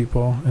bunch of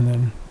people, and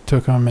then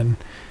took them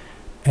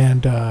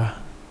and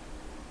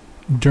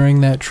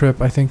during that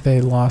trip, I think they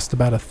lost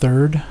about a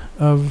third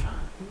of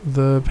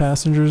the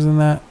passengers in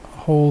that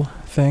whole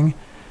thing.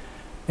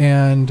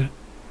 And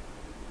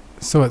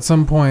so at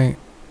some point,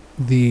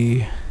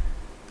 the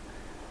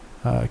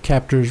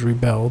captors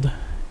rebelled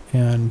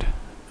and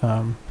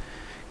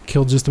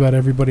killed just about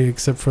everybody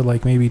except for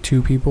like maybe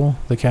 2 people,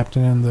 the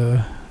captain and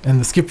the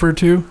skipper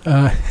too.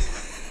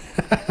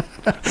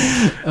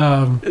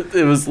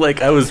 It was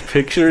like I was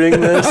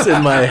picturing this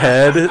in my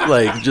head,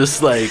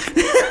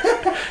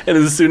 and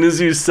as soon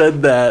as you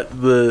said that,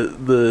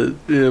 the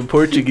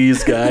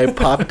Portuguese guy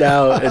popped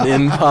out, and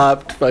in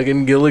popped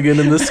fucking Gilligan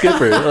and the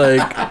skipper.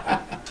 Like,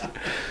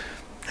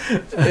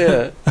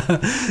 yeah.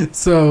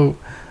 So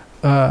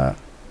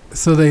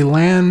they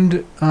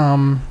land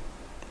in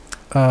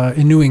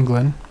New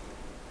England.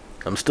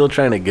 I'm still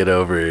trying to get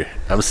over.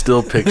 I'm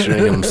still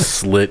picturing him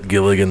slit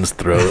Gilligan's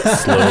throat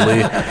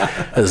slowly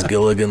as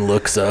Gilligan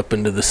looks up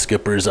into the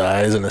skipper's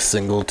eyes and a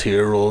single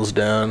tear rolls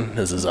down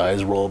as his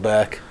eyes roll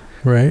back.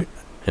 Right.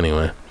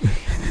 Anyway.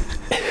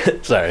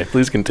 Sorry,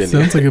 please continue.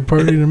 Sounds like a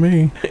party to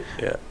me.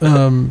 Yeah.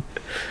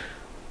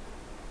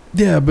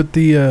 Yeah, but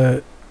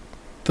the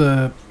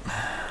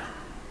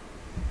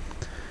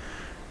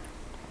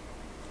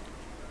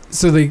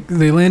so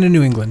they land in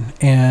New England,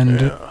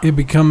 and it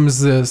becomes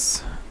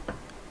this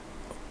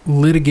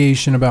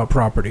litigation about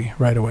property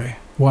right away.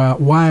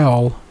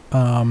 While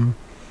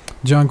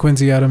John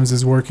Quincy Adams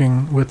is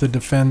working with the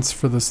defense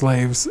for the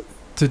slaves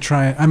to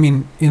try. I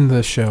mean, in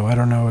the show, I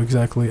don't know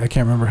exactly. I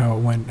can't remember how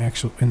it went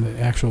in the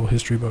actual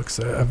history books.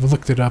 I've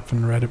looked it up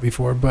and read it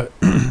before, but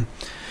in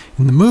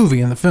the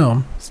movie, in the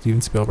film,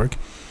 Steven Spielberg,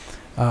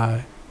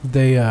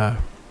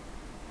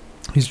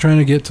 he's trying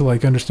to get to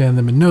like understand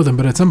them and know them.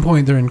 But at some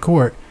point, they're in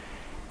court,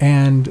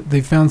 and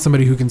they found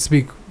somebody who can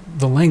speak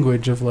the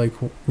language of like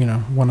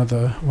one of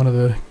the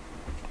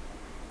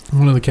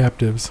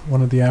captives,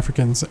 one of the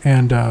Africans,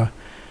 and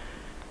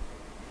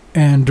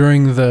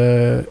during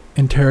the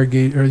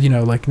interrogate, or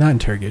like not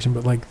interrogation,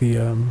 but like the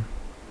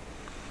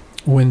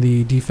when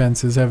the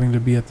defense is having to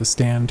be at the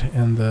stand,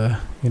 and the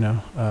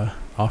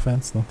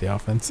offense, not the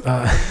offense,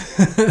 the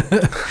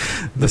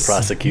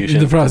prosecution,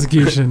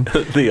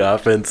 the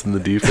offense and the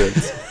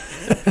defense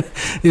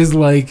is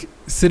like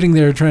sitting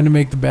there trying to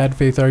make the bad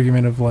faith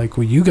argument of like,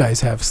 well, you guys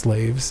have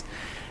slaves,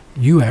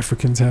 you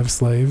Africans have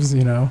slaves,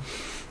 and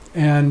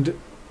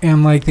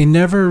like they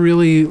never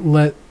really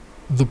let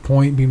the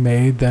point be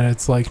made that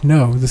it's like,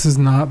 no, this is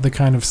not the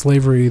kind of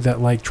slavery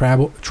that like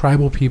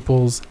tribal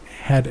peoples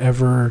had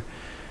ever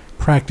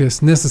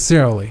practiced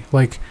necessarily.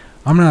 Like,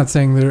 I'm not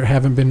saying there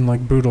haven't been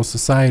like brutal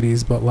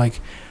societies, but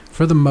like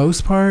for the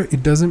most part,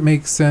 it doesn't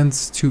make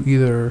sense to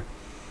either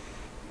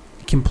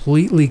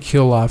completely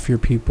kill off your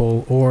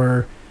people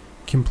or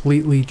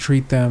completely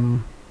treat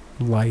them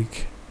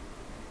like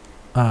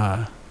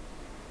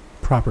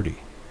property.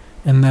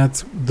 And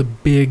that's the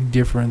big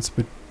difference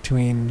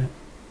between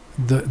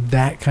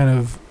that kind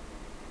of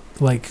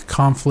like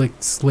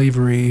conflict,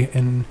 slavery,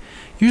 and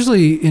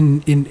usually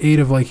in aid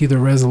of like either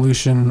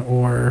resolution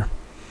or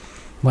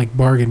like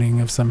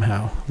bargaining of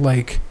somehow.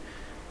 Like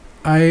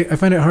I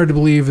find it hard to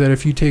believe that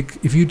if you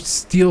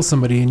steal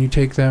somebody and you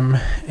take them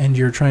and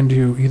you're trying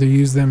to either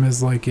use them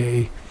as like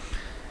a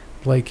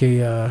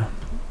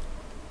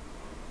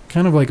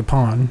kind of like a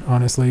pawn,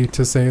 honestly,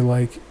 to say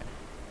like,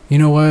 you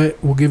know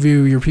what, we'll give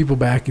you your people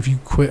back if you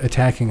quit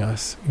attacking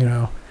us,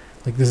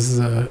 like this is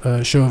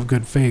a show of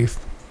good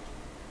faith,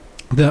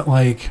 that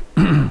like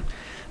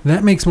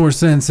that makes more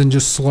sense than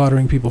just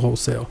slaughtering people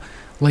wholesale.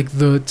 Like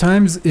the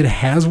times it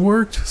has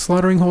worked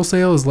slaughtering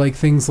wholesale is like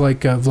things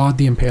like Vlad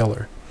the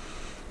Impaler,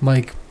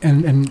 like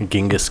and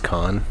Genghis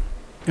Khan,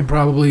 and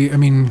probably, I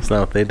mean, is that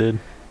what they did?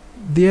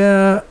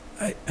 Yeah,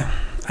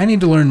 I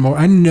need to learn more.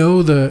 I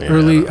know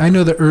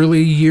the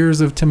early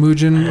years of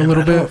Temujin a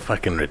little bit. I don't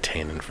fucking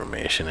retain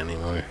information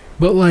anymore.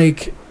 But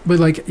like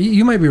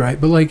you might be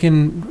right. But like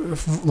in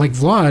like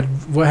Vlad,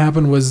 what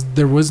happened was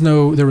there were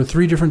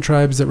 3 different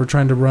tribes that were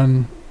trying to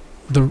run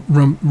the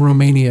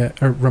Romania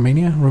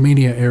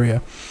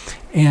area,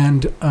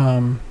 and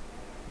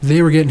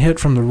they were getting hit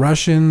from the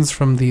Russians,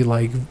 from the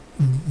like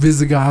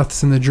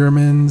Visigoths and the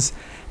Germans,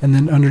 and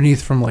then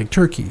underneath from like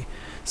Turkey.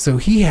 So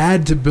he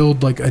had to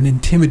build like an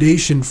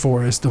intimidation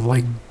forest of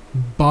like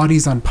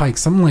bodies on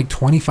pikes, something like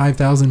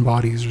 25,000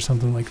 bodies or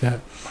something like that.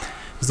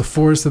 It was the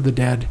forest of the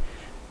dead.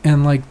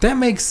 And like that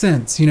makes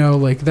sense, you know,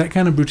 like that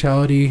kind of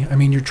brutality. I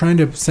mean, you're trying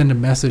to send a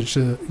message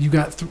to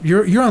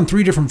you're on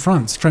 3 different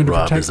fronts trying to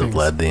protect things. Rob is a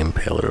Vlad the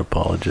Impaler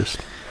apologist.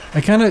 I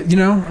kind of, you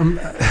know,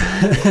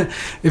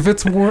 if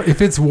it's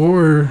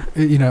war,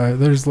 you know,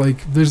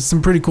 there's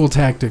some pretty cool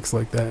tactics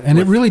like that, and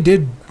it really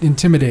did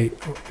intimidate.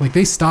 Like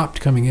they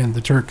stopped coming in. The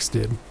Turks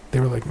did.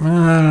 They were like, I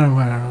don't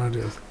know what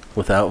it is.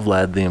 Without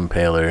Vlad the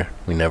Impaler,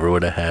 we never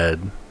would have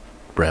had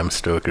Bram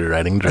Stoker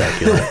writing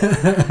Dracula,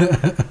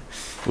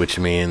 which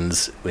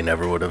means we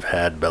never would have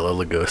had Bela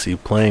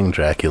Lugosi playing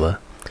Dracula,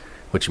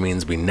 which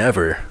means we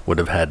never would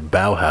have had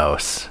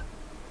Bauhaus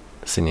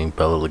singing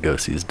Bela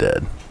Lugosi's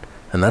Dead.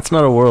 And that's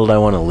not a world I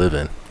want to live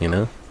in, you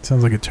know?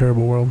 Sounds like a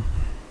terrible world.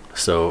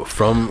 So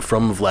from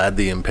Vlad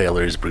the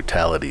Impaler's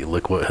brutality,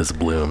 look what has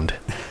bloomed,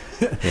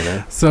 you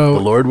know? So the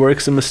Lord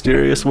works in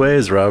mysterious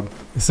ways, Rob.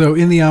 So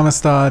in the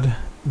Amistad,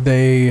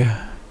 they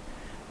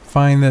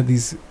find that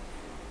these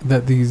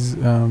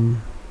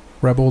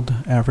rebelled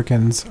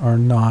Africans are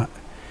not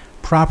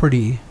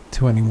property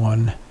to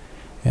anyone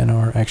and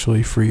are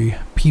actually free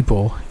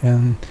people.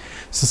 And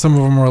so some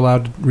of them were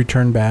allowed to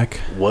return back.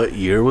 What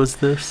year was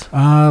this?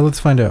 Let's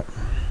find out.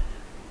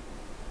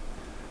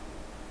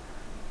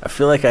 I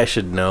feel like I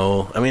should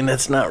know. I mean,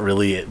 that's not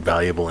really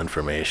valuable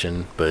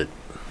information, but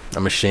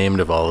I'm ashamed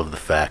of all of the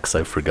facts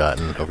I've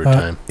forgotten over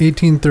time.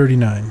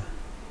 1839.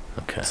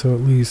 Okay. So at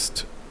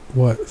least,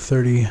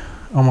 30,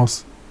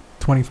 almost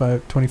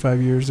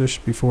 25 years-ish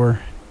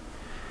before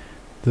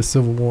the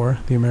Civil War,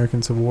 the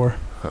American Civil War.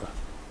 Huh.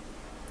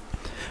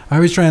 I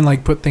always try and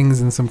like put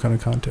things in some kind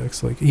of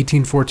context. Like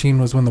 1814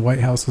 was when the White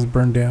House was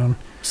burned down.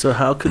 So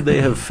how could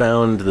they have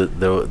found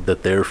that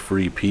they're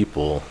free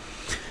people?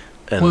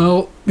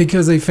 Well,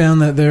 because they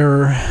found that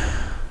their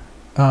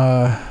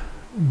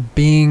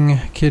being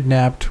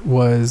kidnapped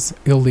was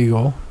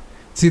illegal.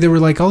 See, there were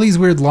like all these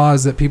weird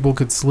laws that people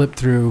could slip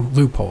through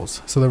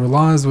loopholes. So there were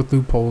laws with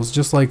loopholes,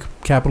 just like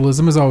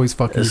capitalism is always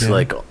fucking it's dead.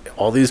 like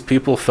all these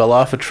people fell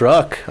off a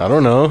truck. I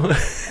don't know.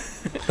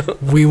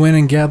 We went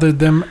and gathered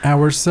them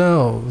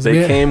ourselves.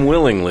 They came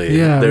willingly.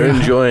 Yeah, they're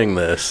enjoying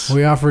this.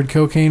 We offered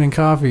cocaine and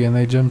coffee, and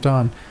they jumped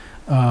on.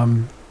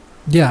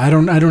 Yeah, I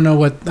don't know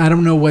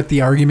what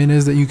the argument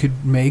is that you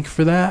could make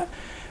for that.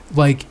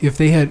 Like if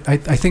they had, I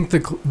think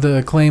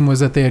the claim was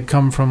that they had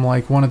come from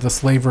like one of the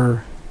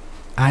slaver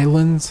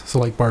islands, so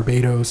like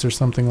Barbados or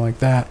something like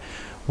that,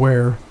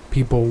 where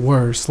people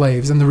were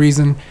slaves, and the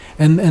reason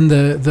and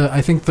the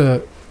I think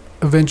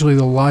eventually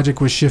the logic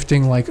was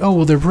shifting, like, oh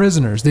well, they're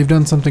prisoners, they've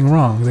done something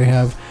wrong, they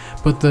have,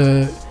 but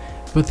the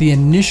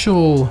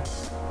initial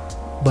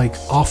like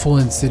awful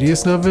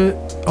insidious of it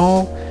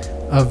all,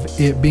 of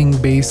it being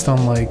based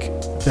on like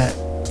that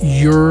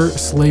your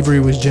slavery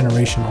was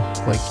generational,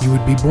 like you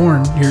would be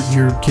born,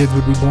 your kids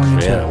would be born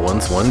into yeah, it.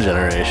 once one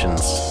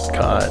generation's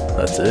caught,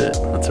 that's it,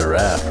 that's a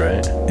wrap,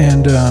 right?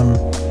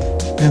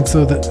 And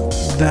so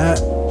that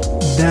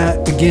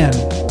again,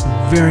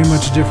 very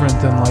much different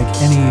than like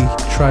any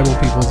tribal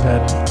peoples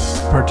had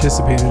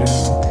participated in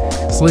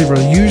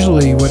slavery.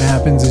 Usually what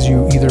happens is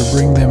you either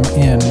bring them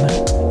in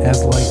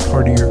as like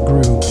part of your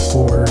group,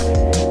 or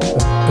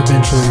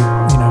eventually,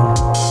 you know,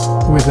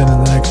 within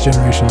the next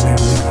generation they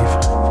leave,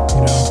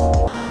 you know.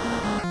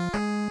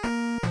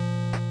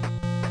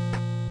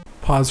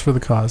 Pause for the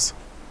cause.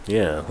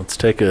 Yeah, let's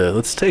take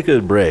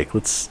a break.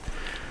 Let's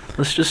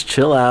just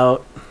chill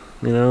out,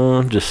 you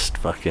know, just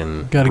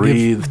fucking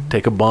breathe,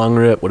 take a bong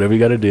rip, whatever you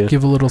got to do.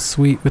 Give a little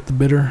sweet with the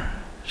bitter.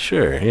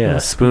 Sure, yeah. A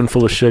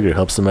spoonful of sugar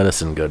helps the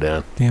medicine go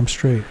down. Damn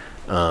straight.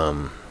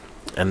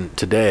 And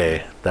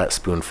today, that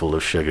spoonful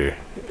of sugar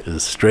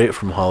is straight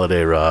from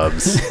Holiday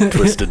Rob's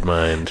Twisted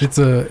Mind. It's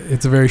a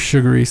very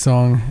sugary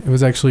song. It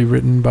was actually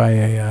written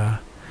by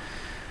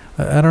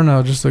I don't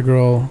know, just a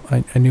girl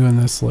I knew in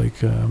this,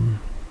 like,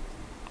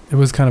 it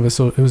was kind of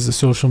it was a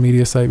social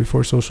media site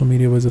before social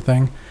media was a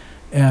thing,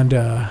 and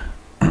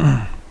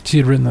she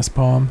had written this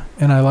poem,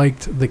 and I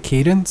liked the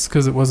cadence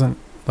because it wasn't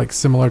like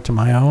similar to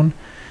my own,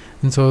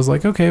 and so I was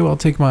like, okay, well, I'll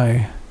take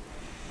my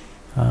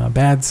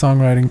bad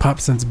songwriting pop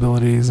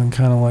sensibilities and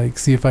kind of like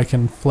see if I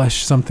can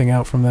flesh something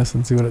out from this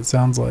and see what it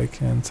sounds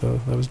like. And so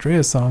that was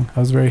Drea's song. I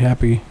was very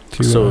happy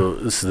to. So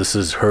this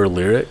is her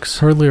lyrics.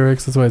 Her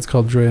lyrics. That's why it's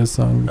called Drea's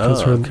song,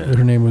 because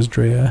her name was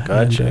Drea.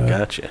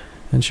 Gotcha.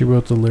 And she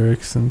wrote the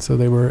lyrics, and so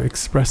they were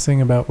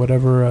expressing about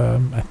whatever.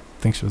 I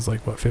think she was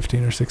like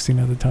 15 or 16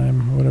 at the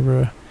time,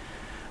 whatever.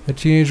 A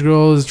teenage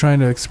girl is trying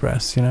to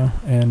express, you know,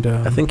 and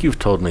I think you've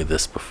told me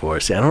this before.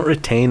 See, I don't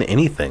retain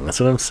anything. That's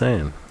what I'm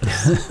saying.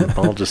 It's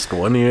all just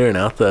one ear and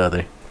out the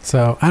other.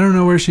 So I don't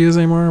know where she is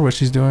anymore, what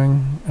she's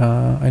doing.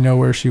 I know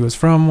where she was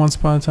from once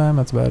upon a time.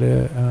 That's about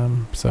it.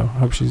 So I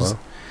hope she's. Well,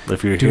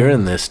 if you're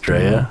hearing this,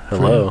 Drea,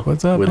 hello.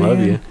 What's up? We man?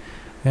 love you.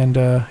 And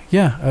it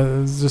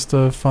was just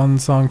a fun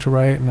song to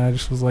write, and I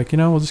just was like, you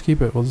know, we'll just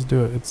keep it. We'll just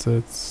do it.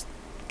 It's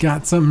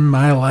got something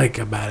I like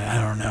about it.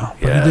 I don't know.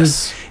 But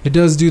Yes. it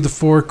does do the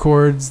 4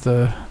 chords,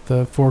 the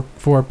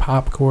four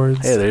pop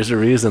chords. Hey, there's a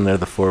reason they're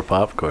the 4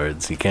 pop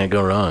chords. You can't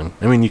go wrong.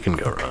 I mean, you can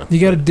go wrong. You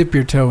got to dip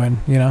your toe in,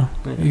 you know?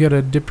 Yeah. You got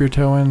to dip your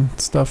toe in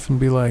stuff and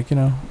be like, you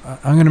know,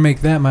 I'm going to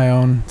make that my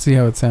own, see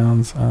how it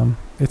sounds.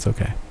 It's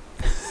okay.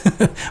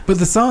 But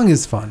the song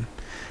is fun.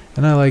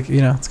 And I like,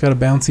 you know, it's got a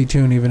bouncy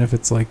tune, even if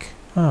it's like,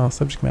 oh,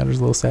 subject matter's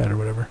a little sad or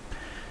whatever.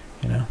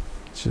 You know,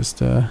 it's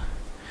just,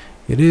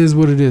 it is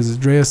what it is. It's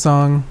Drea's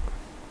song,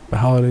 the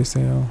holiday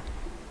sale.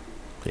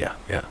 Yeah.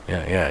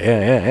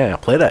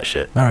 Play that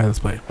shit. All right, let's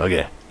play it.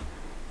 Okay.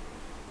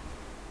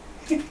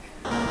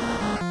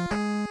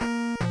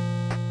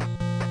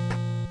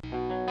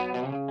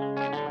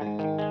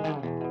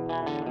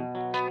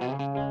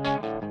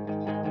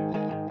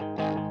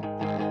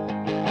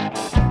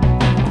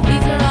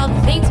 These are all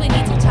the things we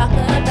need to talk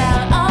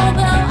about.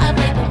 Although I've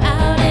laid them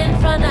out in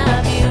front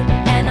of you,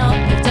 and all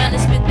you've done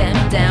is spit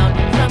them down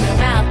from your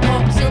mouth.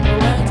 Pour silver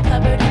words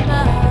covered in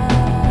mud.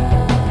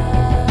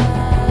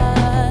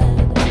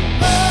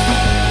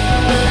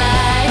 But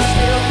I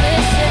still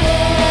listen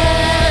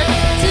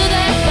to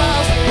their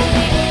false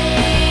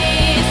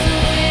beliefs,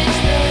 which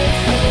they say.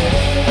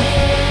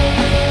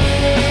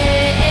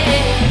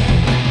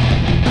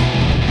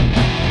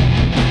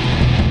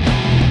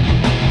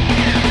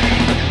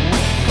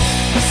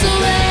 So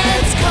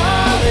let's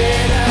call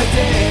it a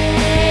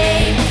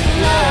day,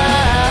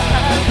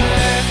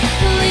 lover.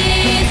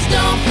 Please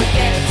don't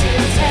forget to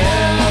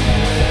tell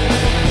her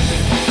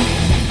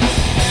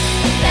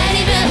that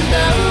even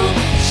though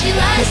she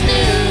lies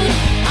nude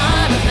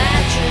on a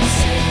mattress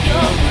in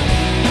your room,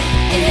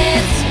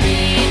 it's me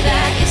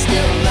that you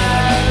still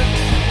love.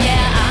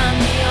 Yeah, I'm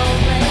the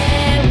only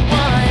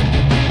one.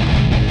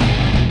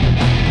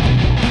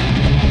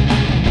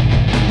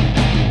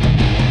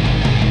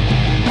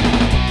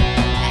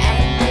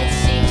 And it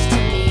seems to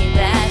me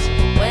that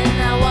when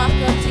I walk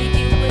up to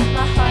you with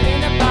my heart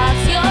in a box,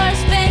 yours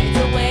fades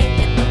away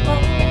in the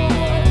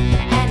more,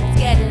 and it's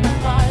getting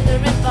farther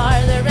and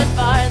farther and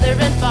farther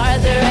and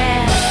farther,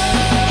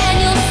 and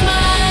you'll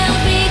smile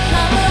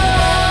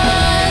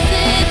because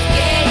it's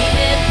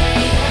gaining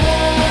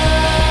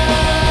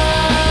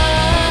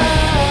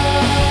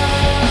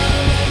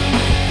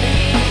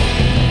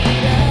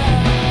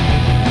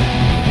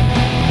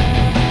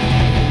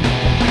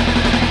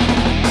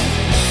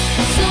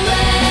So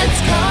let's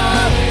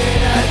call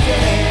it a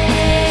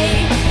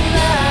day,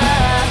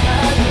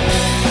 lover.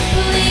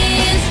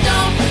 Please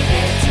don't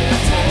forget to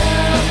tell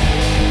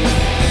her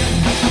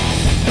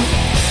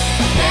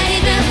that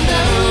even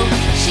though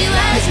she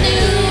lies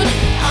nude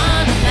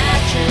on a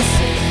mattress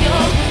in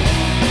your room,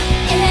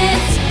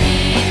 it's me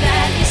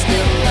that you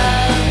still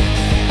love.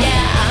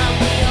 Yeah, I'm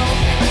the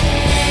only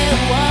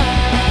one.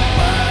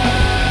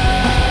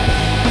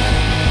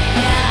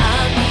 Yeah,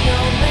 I'm the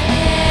only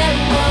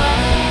one.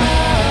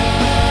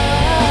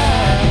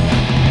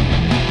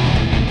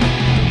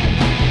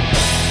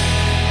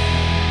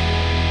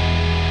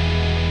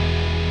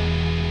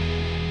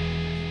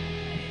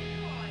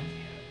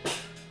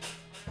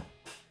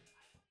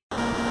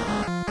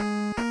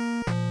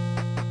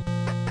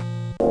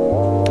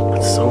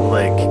 It's so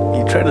like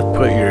you try to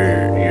put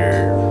your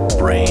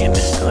brain,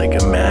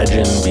 like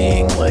imagine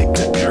being like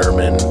a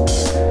German,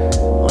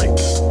 like,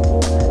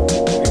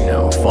 you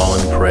know,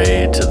 fallen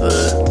prey to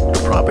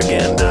the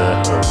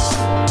propaganda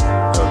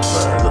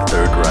of the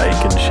Third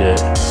Reich and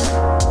shit.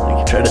 Like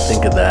you try to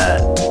think of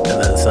that,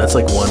 and that's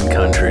like one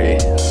country,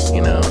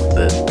 you know,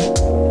 that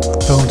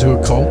Fell into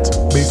a cult,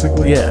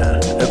 basically. yeah,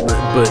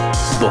 but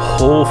the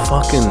whole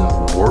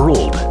fucking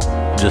world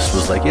just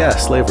was like, yeah,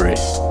 slavery,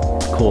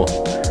 cool.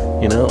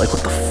 You know, like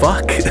what the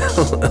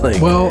fuck?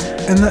 Like, Well,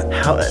 and that,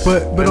 how?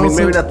 but I mean, also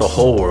maybe not the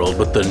whole world,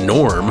 but the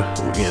norm,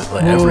 you know,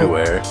 like Well,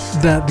 everywhere.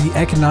 that the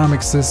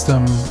economic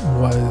system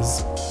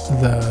was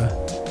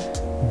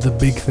the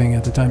big thing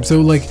at the time.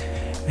 So like,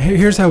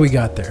 here's how we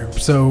got there.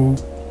 So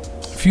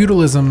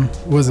feudalism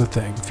was a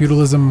thing.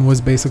 Feudalism was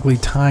basically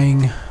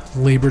tying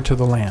labor to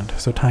the land,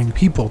 so tying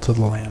people to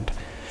the land.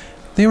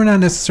 They were not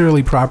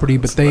necessarily property,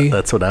 but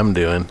That's what I'm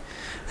doing.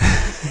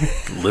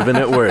 Living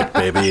at work,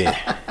 baby.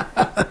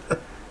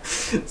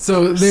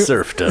 so they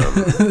Serfdom.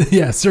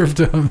 yeah,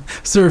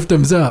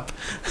 serfdom's up.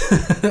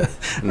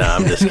 No,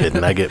 I'm just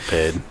kidding. I get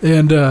paid.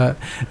 And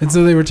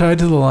so they were tied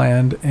to the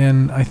land,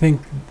 and I think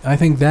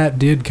that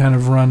did kind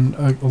of run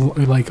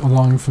like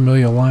along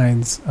familial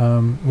lines,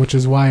 which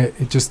is why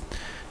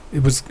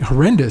it was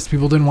horrendous.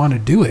 People didn't want to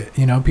do it.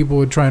 You know, people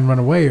would try and run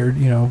away or,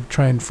 you know,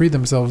 try and free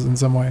themselves in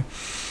some way.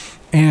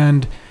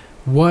 And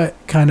what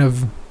kind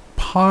of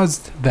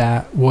paused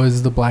that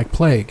was the Black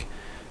Plague.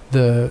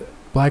 The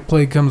Black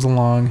Plague comes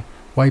along,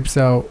 wipes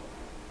out.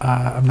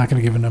 I'm not going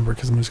to give a number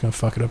because I'm just going to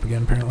fuck it up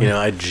again, apparently. You know,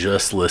 I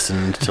just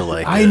listened to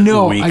like I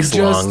know, I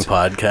weeks-long just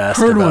podcast.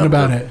 heard one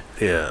about it.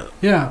 Yeah.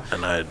 Yeah.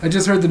 And I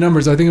just heard the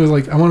numbers. I think it was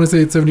like, I want to say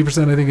it's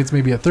 70%. I think it's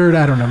maybe a third.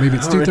 I don't know. Maybe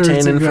it's don't 2/3.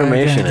 retain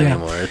information Yeah.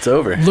 anymore. It's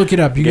over. Look it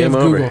up. You Game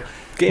can over. Google.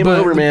 Game But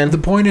over, man. The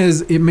point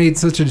is, it made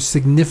such a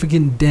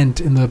significant dent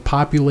in the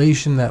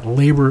population that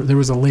there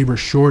was a labor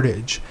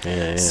shortage.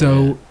 Yeah,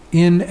 So,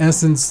 in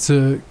essence,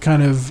 to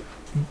kind of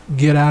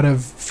get out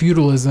of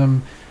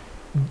feudalism,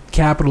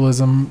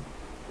 capitalism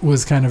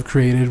was kind of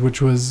created,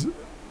 which was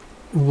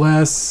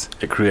less.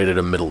 It created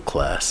a middle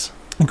class.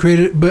 But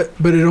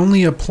it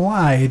only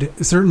applied,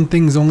 certain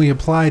things only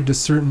applied to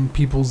certain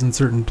peoples in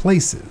certain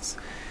places.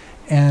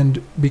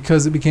 And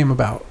because it became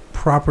about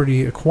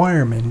property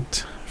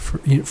acquirement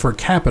for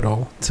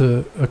capital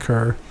to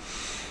occur,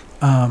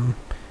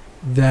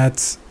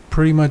 that's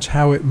pretty much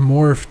how it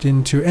morphed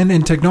into,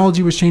 and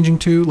technology was changing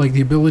too, like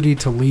the ability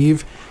to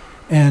leave.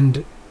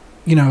 And,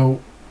 you know,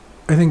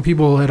 I think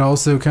people had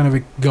also kind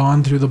of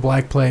gone through the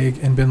Black Plague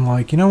and been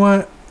like, you know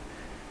what?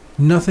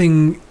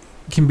 Nothing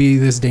can be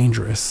this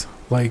dangerous.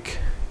 Like,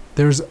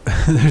 there's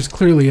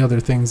clearly other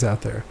things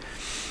out there.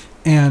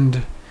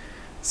 And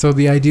so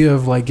the idea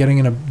of like getting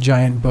in a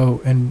giant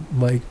boat and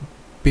like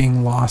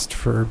being lost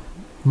for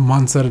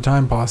months at a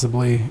time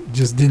possibly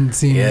just didn't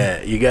seem.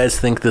 Yeah, you guys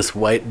think this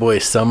white boy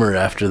summer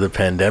after the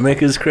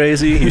pandemic is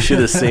crazy? You should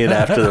have seen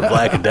after the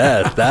Black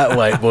Death. That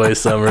white boy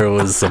summer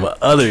was some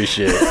other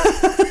shit.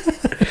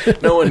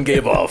 No one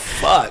gave a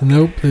fuck.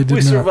 Nope, they did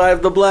We not.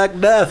 survived the Black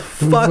Death.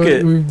 Fuck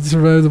it. We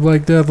survived the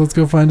Black Death. Let's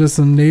go find us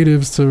some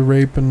natives to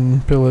rape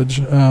and pillage.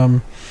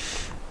 So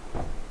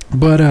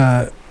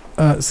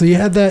you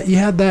had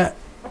that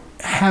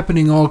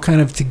happening all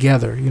kind of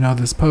together. You know,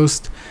 this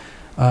post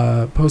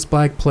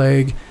Black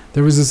Plague.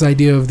 There was this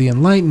idea of the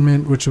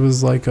Enlightenment, which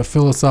was like a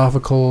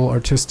philosophical,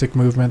 artistic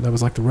movement that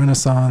was like the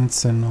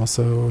Renaissance, and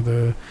also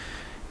the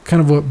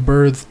kind of what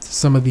birthed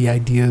some of the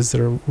ideas that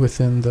are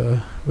within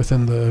the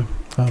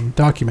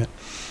document,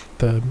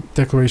 the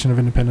Declaration of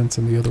Independence,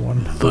 and the other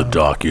one, The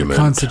document.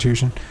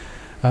 Constitution.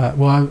 I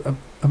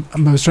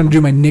was trying to do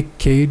my Nick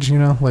Cage, you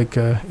know, like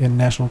in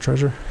National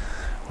Treasure.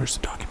 Where's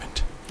the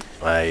document?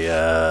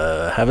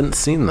 I haven't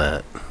seen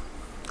that.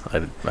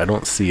 I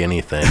don't see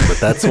anything, but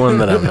that's one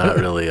that I'm not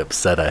really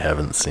upset I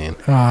haven't seen.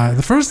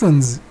 The first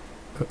one's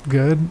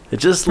good. It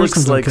just First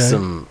looks one's like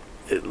okay.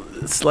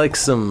 it's like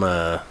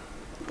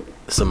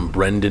some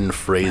Brendan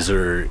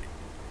Fraser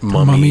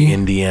mummy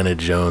Indiana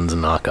Jones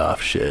knockoff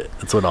shit.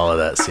 That's what all of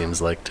that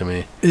seems like to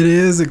me. It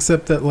is,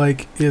 except that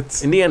like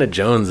it's Indiana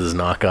Jones is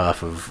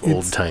knockoff of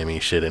old timey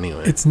shit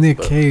anyway. It's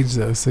Nick Cage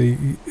though, so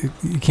you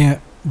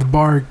can't. The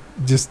bar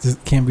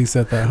just can't be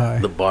set that high.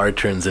 The bar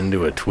turns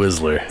into a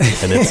Twizzler,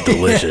 and it's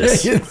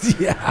delicious.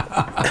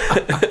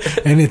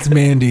 And it's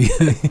Mandy.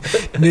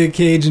 Nick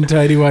Cage and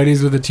tidy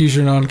whities with a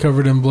t-shirt on,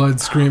 covered in blood,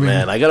 screaming.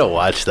 Man, I gotta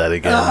watch that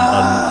again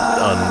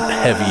on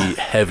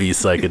heavy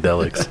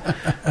psychedelics.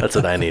 That's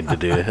what I need to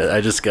do.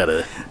 I just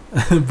gotta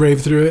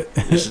brave through it.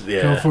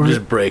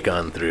 Just break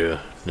on through.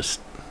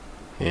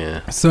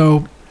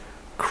 So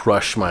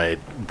crush my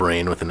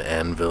brain with an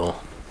anvil.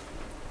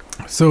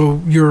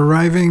 So you're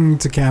arriving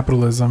to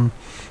capitalism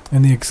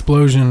and the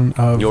explosion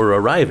of... You're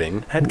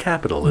arriving at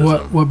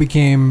capitalism. What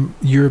became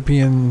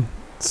European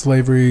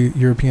slavery,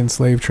 European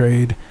slave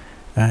trade,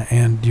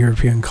 and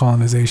European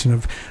colonization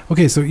of...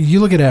 Okay, so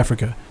you look at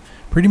Africa.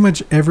 Pretty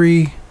much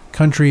every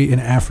country in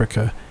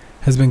Africa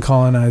has been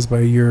colonized by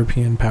a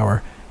European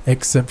power,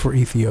 except for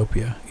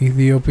Ethiopia.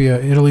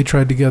 Italy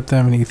tried to get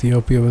them, and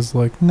Ethiopia was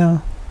like,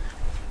 no.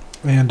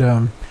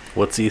 And...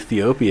 what's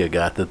Ethiopia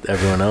got that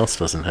everyone else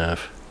doesn't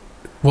have?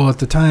 Well, at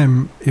the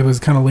time, it was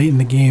kind of late in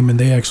the game, and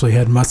they actually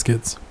had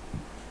muskets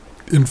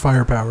and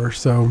firepower,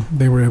 so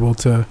they were able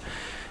to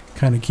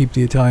kind of keep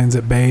the Italians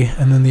at bay.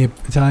 And then the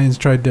Italians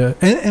tried to,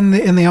 and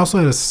they also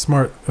had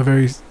a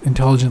very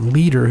intelligent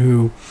leader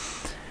who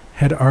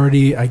had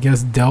already, I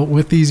guess, dealt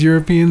with these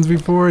Europeans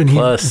before, and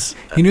Plus,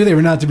 he knew they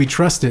were not to be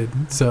trusted.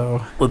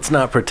 So let's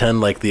not pretend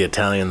like the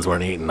Italians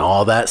weren't eating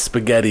all that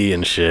spaghetti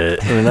and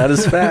shit. They're not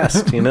as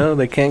fast, you know.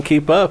 They can't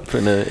keep up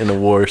in a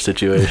war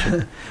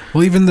situation.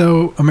 Well, even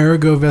though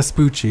Amerigo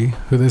Vespucci,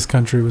 who this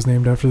country was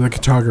named after, the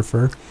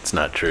cartographer, it's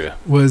not true.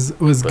 Was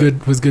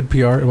good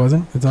PR. It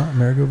wasn't. It's not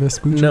Amerigo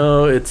Vespucci.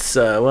 No, it's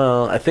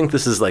I think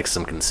this is like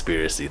some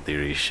conspiracy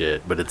theory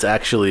shit, but it's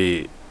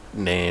actually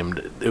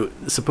named.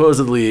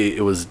 Supposedly,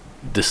 it was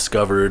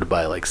discovered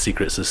by like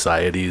secret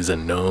societies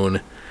and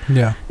known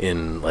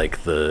in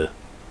like the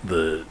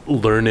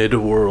learned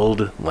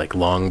world, like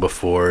long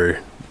before,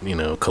 you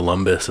know,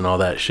 Columbus and all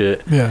that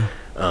shit.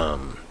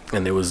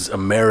 And it was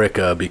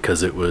America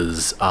because it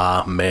was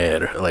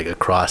mer, like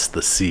across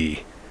the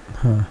sea.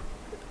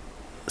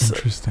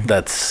 Interesting.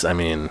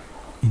 So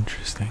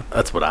interesting.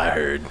 That's what I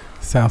heard.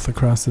 South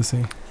across the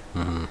sea.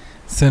 Mm-hmm.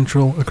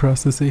 Central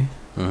across the sea.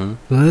 Mm-hmm.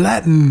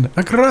 Latin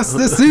across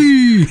the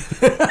sea.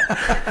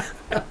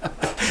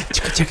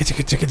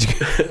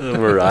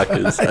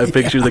 Maracas. I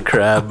picture the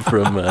crab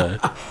from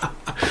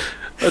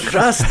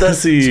across the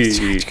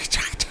sea,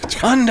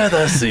 under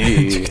the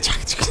sea,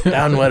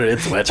 down where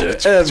it's wetter.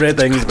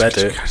 Everything's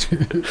better.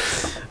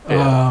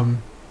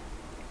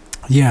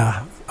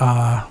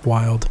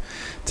 Wild.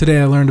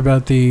 Today I learned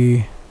about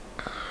the.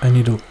 I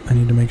need to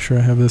make sure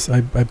I have this.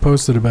 I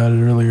posted about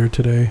it earlier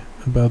today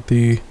about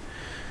the.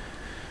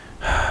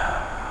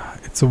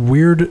 It's a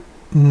weird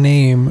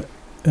name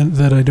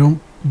that I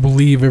don't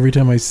believe every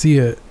time I see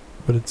it,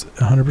 but it's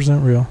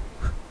 100% real.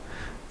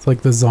 It's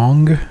like the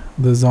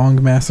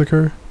Zong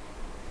massacre.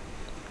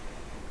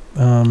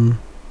 Oh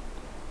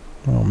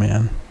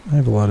man, I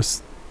have a lot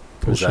of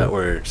bullshit. Was that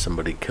where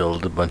somebody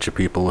killed a bunch of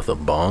people with a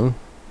bong?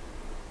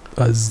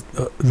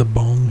 The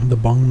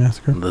Bong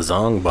massacre. The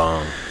Zong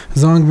bong.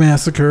 Zong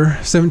massacre,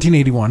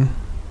 1781.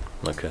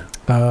 Okay.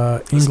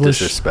 That's English.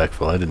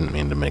 disrespectful. I didn't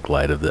mean to make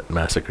light of that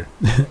massacre.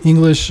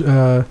 English.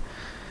 It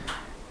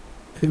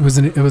was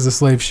a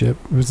slave ship.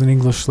 It was an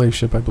English slave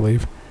ship, I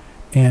believe,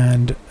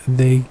 and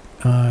they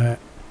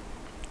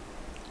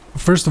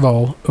first of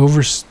all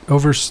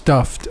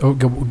overstuffed.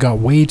 Got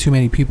way too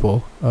many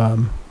people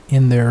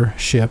in their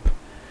ship,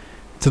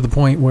 to the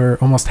point where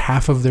almost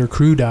half of their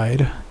crew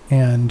died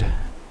and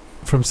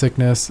from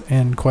sickness,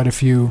 and quite a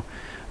few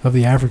of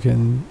the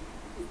African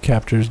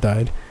captors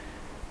died.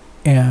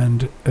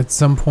 And at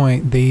some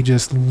point, they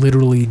just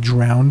literally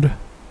drowned,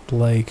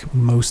 like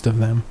most of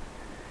them,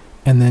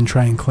 and then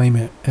try and claim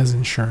it as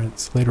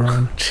insurance later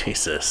on.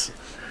 Jesus.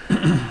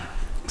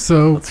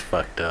 So that's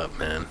fucked up,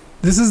 man.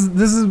 This is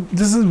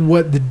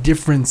what the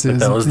difference is.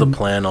 But that was the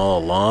plan all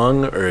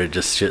along, or it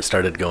just shit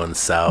started going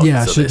south?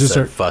 Yeah, so shit they just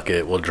said, fuck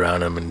it, we'll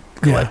drown them and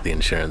collect the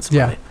insurance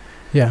money.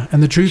 Yeah,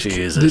 and the truth,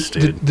 Jesus,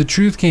 dude. The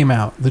truth came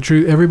out. The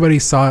truth, everybody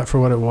saw it for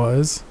what it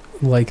was.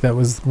 Like, that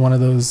was one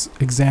of those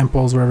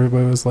examples where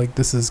everybody was like,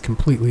 this is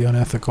completely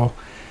unethical.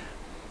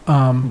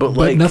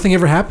 But nothing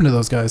ever happened to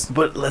those guys.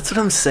 But that's what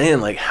I'm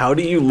saying. Like, how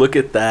do you look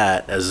at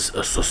that as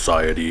a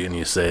society and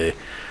you say,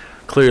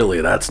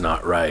 clearly that's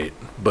not right?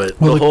 But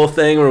the whole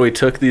thing where we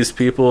took these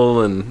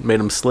people and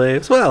made them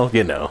slaves, well,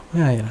 you know.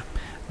 Yeah.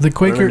 The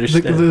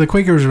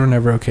Quakers were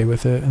never okay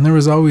with it, and there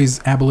was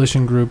always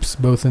abolition groups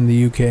both in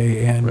the UK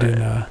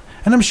and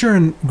and I'm sure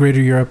in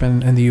Greater Europe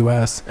and the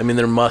US. I mean,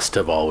 there must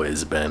have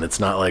always been. It's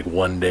not like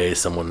one day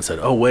someone said,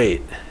 "Oh,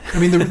 wait." I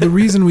mean, the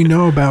reason we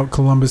know about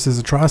Columbus's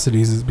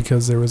atrocities is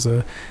because there was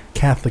a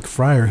Catholic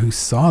friar who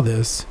saw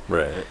this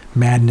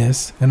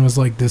madness and was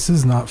like, "This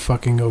is not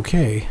fucking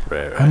okay.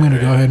 I'm going to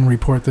go ahead and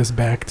report this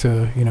back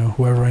to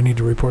whoever I need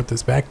to report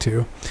this back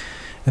to."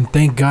 And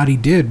thank God he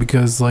did,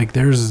 because like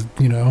there's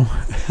the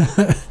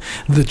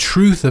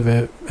truth of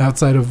it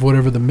outside of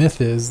whatever the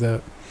myth is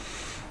that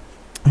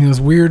it's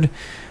weird.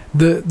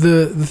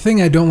 The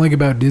thing I don't like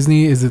about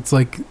Disney is it's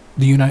like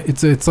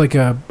it's like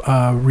a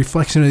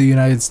reflection of the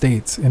United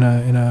States in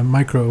a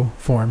micro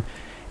form.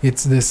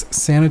 It's this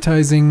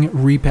sanitizing,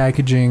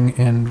 repackaging,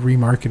 and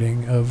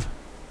remarketing of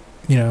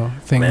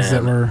things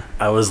that were.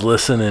 I was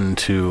listening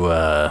to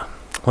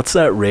what's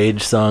that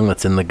Rage song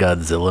that's in the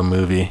Godzilla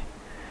movie?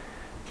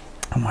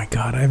 Oh my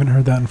God, I haven't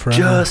heard that in forever.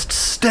 Just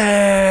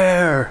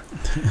stare.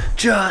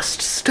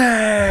 Just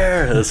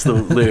stare. That's the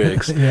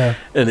lyrics. Yeah.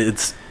 And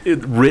it's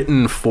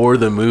written for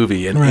the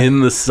movie. And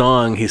in the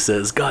song, he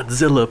says,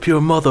 Godzilla,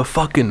 pure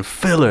motherfucking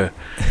filler.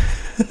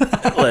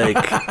 Like,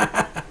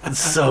 it's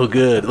so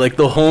good. Like,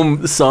 the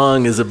whole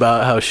song is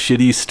about how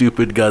shitty,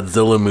 stupid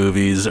Godzilla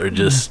movies are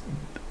just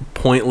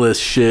pointless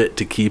shit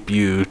to keep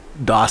you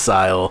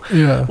docile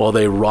while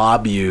they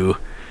rob you.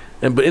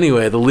 But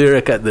anyway, the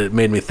lyric that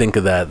made me think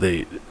of that,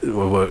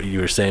 what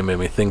you were saying made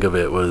me think of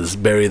it, was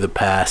bury the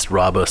past,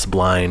 rob us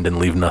blind, and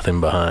leave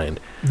nothing behind.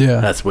 Yeah.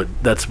 That's what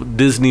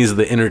Disney's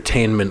the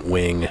entertainment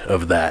wing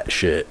of that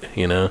shit,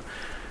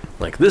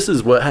 Like, this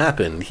is what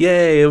happened.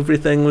 Yay,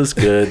 everything was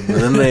good.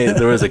 And then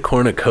there was a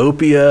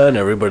cornucopia and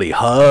everybody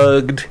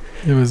hugged.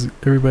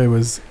 Everybody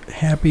was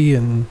happy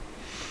and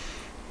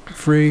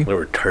free. There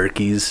were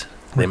turkeys.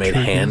 They made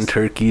hand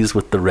turkeys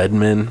with the red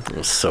men. It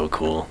was so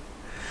cool.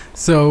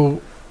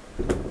 So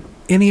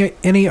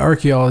any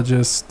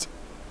archaeologist,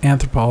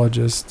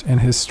 anthropologist,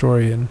 and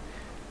historian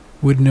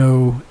would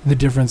know the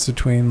difference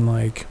between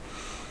like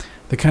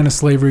the kind of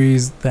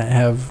slaveries that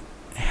have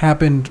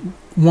happened,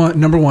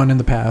 number one, in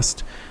the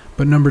past,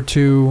 but number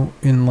two,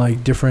 in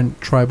like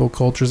different tribal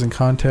cultures and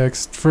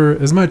contexts, for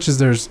as much as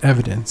there's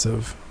evidence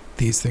of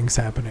these things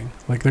happening.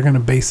 Like, they're going to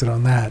base it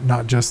on that,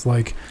 not just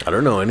like I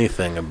don't know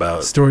anything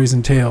about stories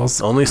and tales.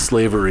 The only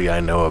slavery I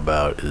know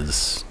about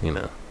is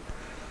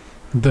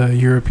the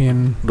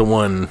European... The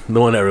one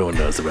everyone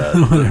knows about.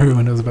 The one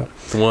everyone knows about.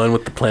 The one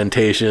with the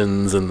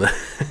plantations and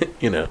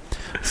the,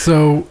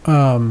 So,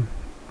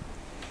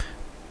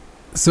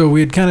 so we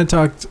had kind of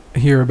talked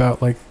here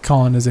about, like,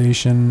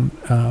 colonization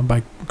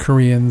by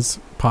Koreans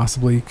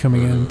possibly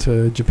coming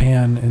into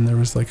Japan, and there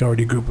was, like,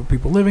 already a group of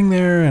people living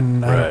there,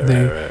 and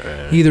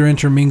they either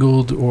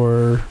intermingled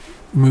or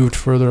moved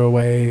further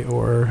away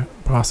or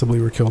possibly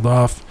were killed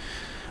off.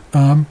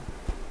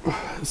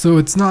 So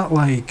it's not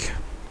like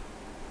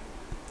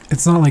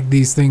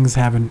these things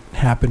haven't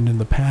happened in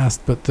the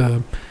past, but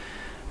the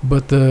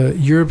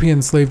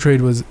European slave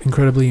trade was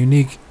incredibly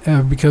unique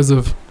because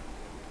of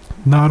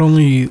not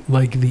only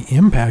like the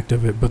impact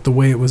of it, but the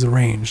way it was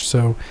arranged.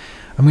 So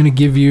I'm going to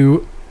give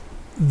you,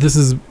 this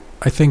is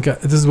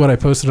what I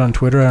posted on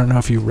Twitter. I don't know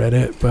if you read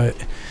it, but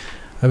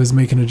I was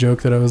making a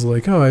joke that I was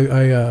like,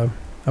 I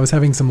was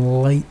having some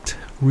light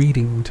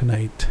reading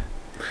tonight.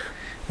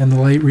 And the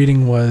light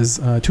reading was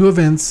 2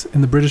 events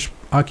in the British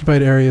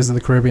occupied areas of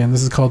the Caribbean.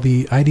 This is called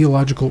the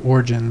ideological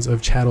origins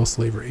of chattel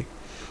slavery.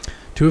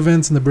 2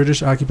 events in the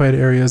British occupied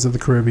areas of the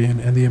Caribbean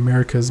and the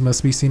Americas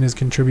must be seen as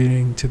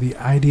contributing to the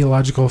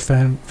ideological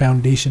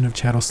foundation of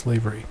chattel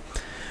slavery.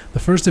 The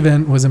first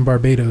event was in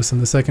Barbados,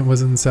 and the second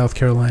was in South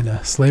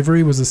Carolina.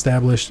 Slavery was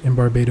established in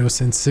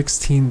Barbados in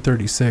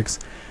 1636,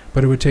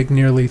 but it would take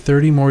nearly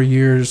 30 more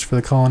years for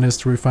the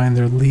colonists to refine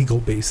their legal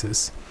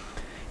basis.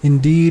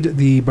 Indeed,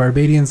 the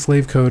Barbadian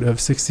Slave Code of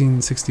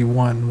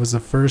 1661 was the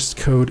first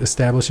code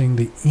establishing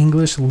the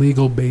English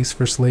legal base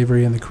for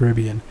slavery in the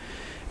Caribbean.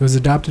 It was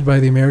adopted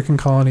by the American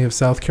colony of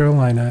South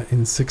Carolina in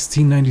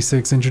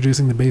 1696,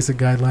 introducing the basic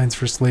guidelines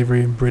for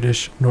slavery in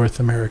British North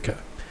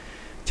America.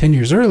 10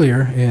 years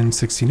earlier, in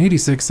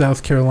 1686,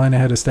 South Carolina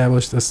had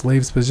established a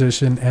slave's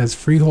position as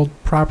freehold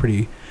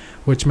property,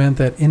 which meant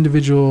that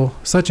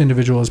such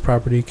individual as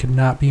property could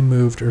not be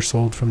moved or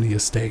sold from the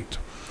estate.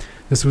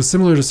 This was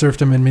similar to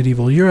serfdom in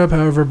medieval Europe.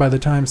 However, by the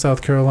time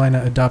South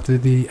Carolina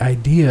adopted the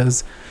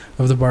ideas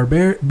of the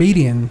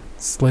Barbadian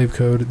slave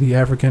code, the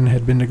African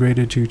had been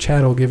degraded to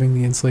chattel, giving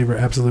the enslaver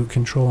absolute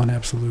control and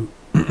absolute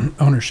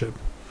ownership.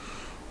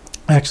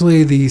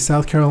 Actually, the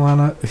South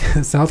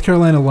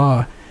Carolina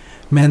law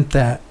meant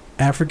that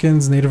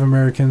Africans, Native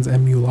Americans,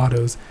 and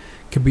mulattoes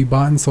could be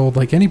bought and sold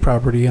like any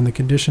property, and the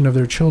condition of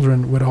their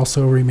children would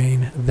also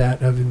remain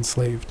that of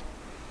enslaved.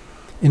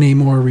 In a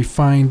more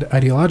refined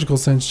ideological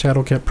sense,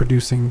 chattel kept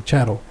producing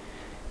chattel,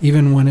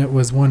 even when it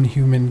was one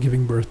human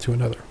giving birth to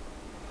another.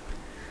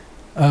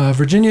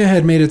 Virginia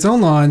had made its own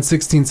law in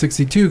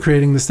 1662,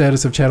 creating the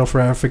status of chattel for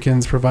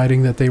Africans,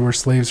 providing that they were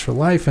slaves for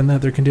life and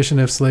that their condition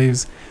of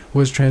slaves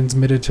was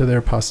transmitted to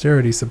their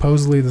posterity.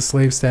 Supposedly, the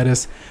slave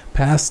status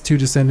passed to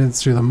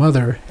descendants through the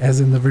mother, as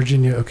in the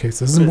Virginia. Okay,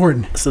 so this is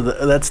important. So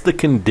that's the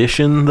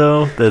condition,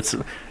 though? That's...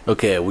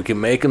 Okay, we can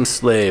make them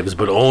slaves,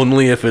 but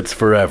only if it's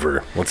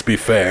forever. Let's be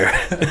fair.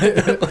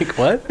 Like,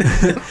 what?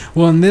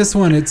 Well, in this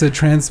one, it's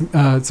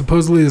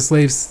supposedly the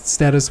slave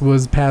status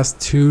was passed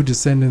to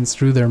descendants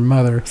through their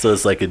mother. So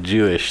it's like a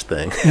Jewish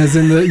thing. As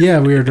in the... Yeah,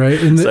 weird, right?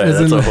 Sorry,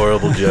 that's a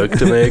horrible joke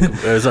to make.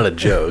 It's not a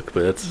joke,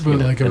 but it's...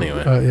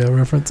 anyway.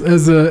 Reference.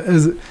 As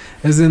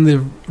in the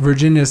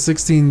Virginia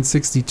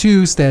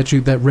 1662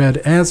 statute that read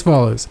as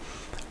follows: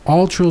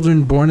 all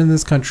children born in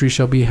this country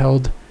shall be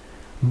held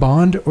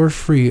bond or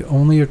free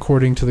only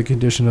according to the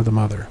condition of the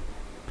mother.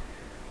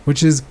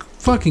 Which is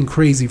fucking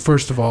crazy,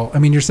 first of all. I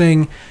mean, you're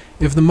saying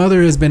if the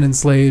mother has been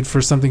enslaved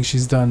for something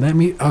she's done, that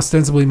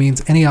ostensibly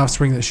means any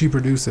offspring that she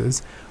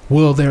produces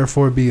will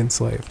therefore be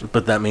enslaved.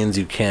 But that means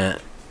you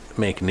can't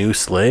make new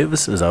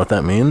slaves? Is that what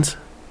that means?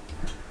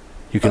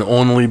 You can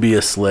only be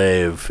a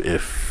slave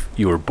if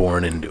you were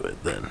born into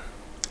it, then.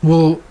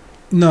 Well,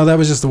 no, that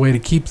was just a way to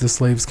keep the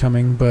slaves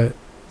coming, but...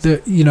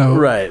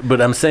 Right,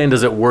 but I'm saying,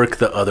 does it work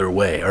the other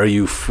way? Are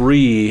you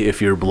free if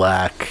you're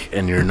black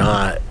and you're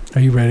not?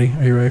 Are you ready?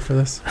 Are you ready for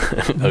this?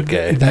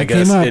 Okay, I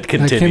guess it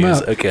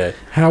continues. Okay.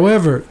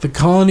 However, the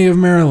colony of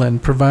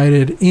Maryland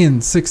provided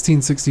in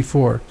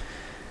 1664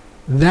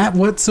 that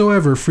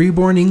whatsoever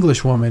freeborn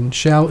Englishwoman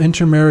shall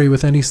intermarry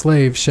with any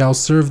slave shall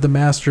serve the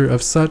master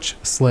of such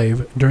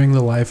slave during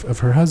the life of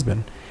her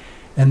husband,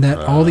 and that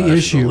all the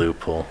issue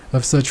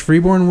of such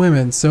freeborn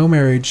women so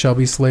married shall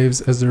be slaves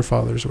as their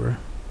fathers were.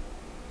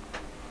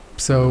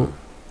 So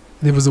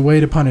it was a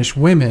way to punish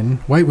women,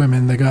 white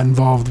women, that got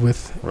involved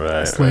with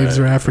slaves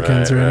or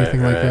Africans or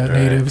anything like that,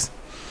 natives.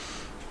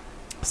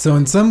 So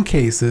in some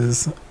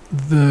cases,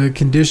 the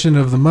condition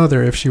of the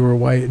mother, if she were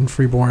white and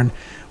freeborn,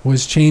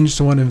 was changed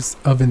to one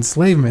of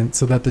enslavement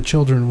so that the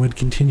children would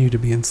continue to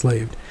be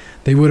enslaved.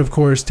 They would, of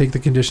course, take the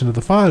condition of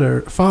the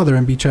father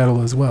and be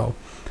chattel as well.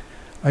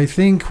 I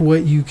think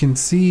what you can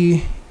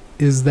see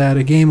is that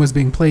a game was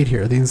being played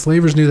here. The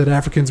enslavers knew that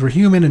Africans were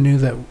human and knew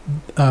that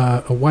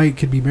a white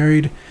could be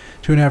married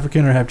to an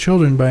African or have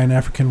children by an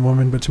African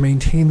woman, but to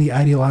maintain the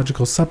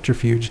ideological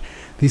subterfuge,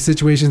 these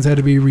situations had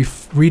to be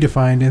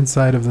redefined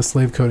inside of the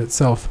slave code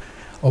itself.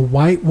 A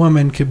white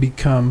woman could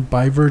become,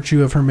 by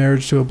virtue of her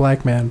marriage to a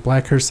black man,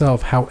 black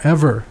herself.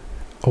 However,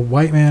 a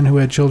white man who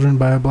had children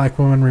by a black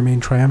woman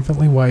remained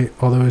triumphantly white,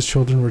 although his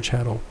children were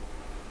chattel.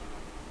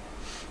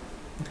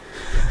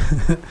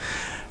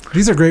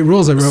 These are great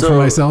rules I wrote for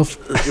myself.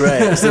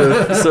 Right.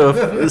 So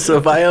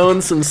if I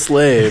own some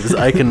slaves,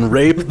 I can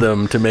rape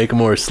them to make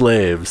more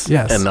slaves.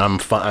 Yes. And I'm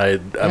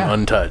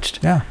untouched.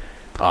 Yeah.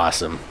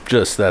 Awesome.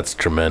 That's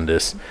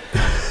tremendous.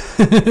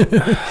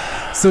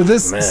 So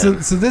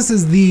this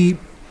is these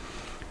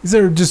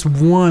are just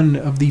one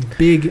of the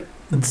big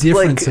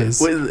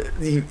differences. Like,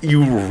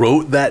 you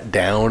wrote that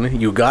down.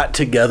 You got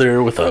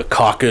together with a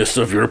caucus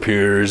of your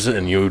peers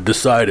and you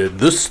decided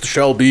this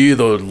shall be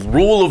the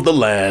rule of the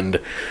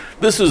land.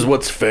 This is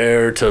what's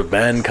fair to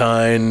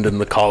mankind and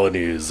the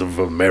colonies of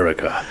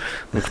America.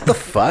 What the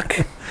fuck?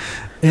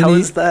 How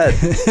is that?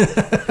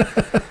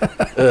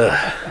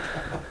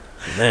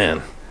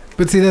 Man.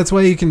 But see, that's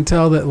why you can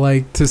tell that,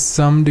 like, to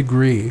some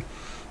degree,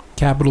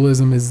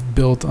 capitalism is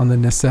built on the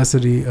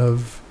necessity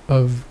of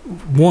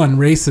one,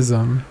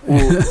 racism.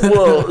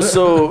 Well,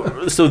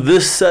 so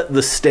this set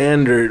the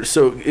standard.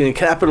 So in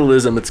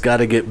capitalism, it's got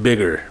to get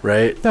bigger,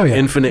 right? Oh, yeah.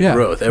 Infinite Yeah.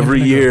 growth. Every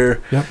Infinite year,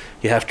 growth. Yep.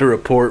 you have to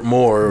report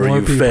more, or More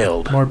you people.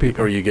 failed, More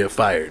people. or you get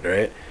fired,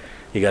 right?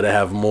 You got to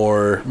have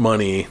more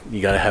money.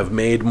 You got to have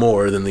made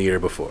more than the year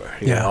before.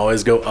 You gotta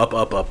always go up,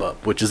 up, up,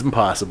 up, which is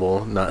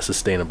impossible, not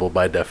sustainable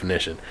by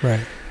definition. Right.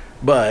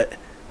 But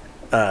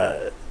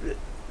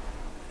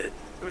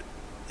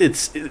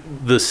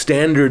the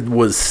standard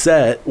was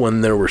set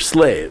when there were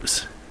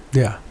slaves.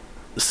 Yeah.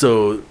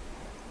 So,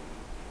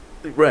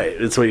 right,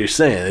 it's what you're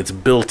saying. It's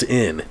built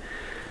in.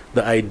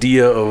 The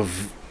idea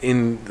of,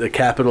 in the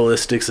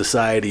capitalistic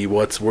society,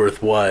 what's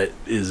worth what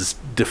is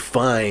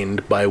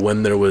defined by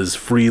when there was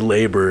free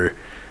labor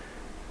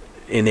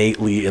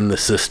innately in the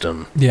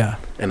system. Yeah.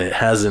 And it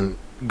hasn't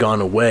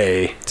gone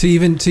away. To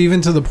even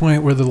to the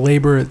point where the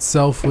labor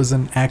itself was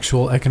an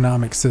actual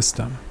economic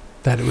system,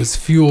 that it was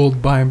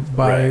fueled by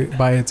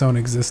its own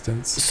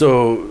existence.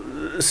 So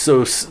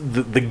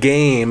the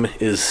game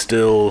is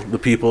still the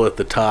people at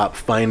the top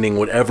finding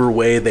whatever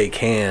way they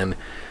can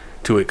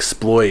to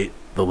exploit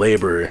the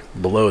labor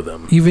below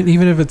them. Even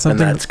if it's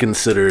something, and that's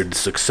considered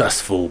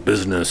successful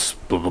business,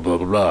 blah blah blah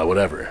blah blah,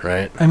 whatever,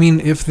 right? I mean,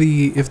 if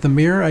the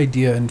mere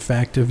idea, in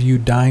fact, of you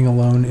dying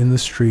alone in the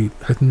street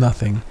with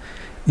nothing,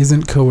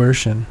 isn't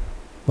coercion,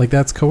 like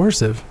that's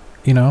coercive.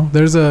 You know,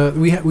 there's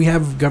we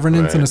have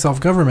governance and a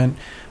self-government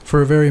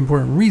for a very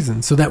important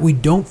reason, so that we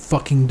don't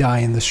fucking die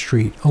in the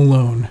street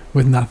alone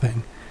with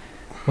nothing.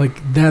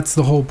 Like that's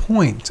the whole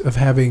point of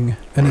having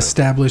an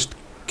established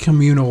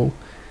communal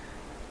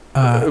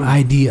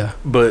idea.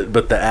 But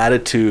the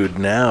attitude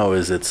now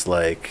is it's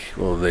like,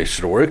 well, they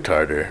should have worked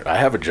harder. I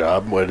have a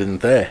job. Why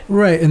didn't they?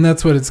 Right, and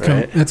that's what it's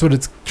Right. that's what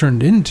it's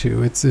turned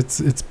into. That's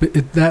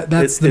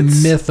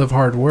the myth of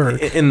hard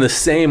work. In the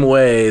same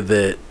way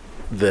that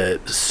that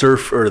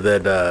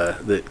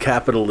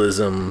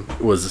capitalism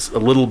was a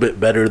little bit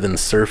better than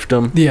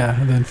serfdom. Yeah,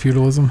 and then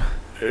feudalism.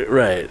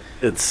 Right.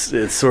 It's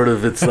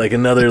like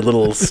another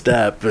little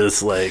step.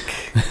 It's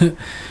like,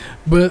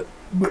 but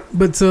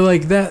so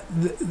like that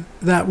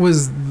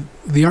was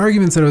the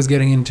arguments that I was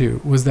getting into,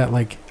 was that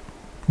like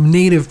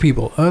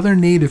other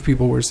native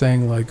people were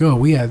saying like, oh,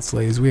 we had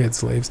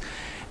slaves,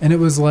 and it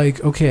was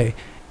like, okay,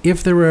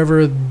 if there were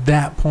ever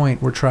that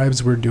point where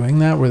tribes were doing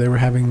that, where they were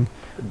having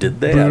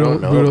did they? brutal, I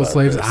don't know brutal about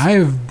slaves. this. I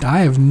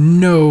have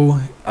no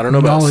I don't know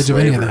about knowledge of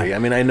slavery. any of that. I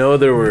mean, I know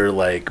there were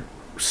like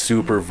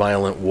super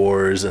violent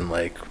wars and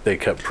like they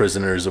kept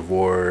prisoners of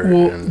war.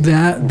 Well, and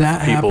that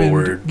people happened.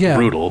 were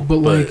brutal, but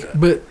but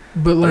like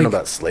I don't know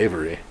about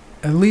slavery.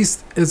 At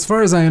least as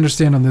far as I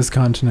understand on this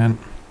continent,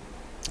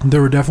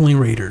 there were definitely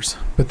raiders,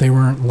 but they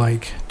weren't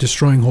like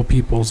destroying whole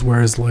peoples.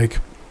 Whereas like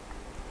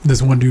this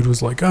one dude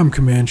was like, I'm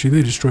Comanche,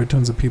 they destroyed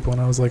tons of people,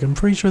 and I was like, I'm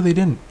pretty sure they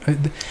didn't.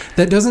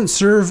 That doesn't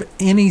serve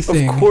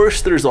anything. Of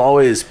course, there's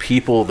always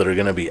people that are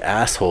going to be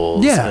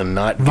assholes and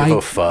not give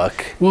a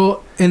fuck.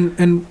 Well,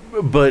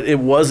 but it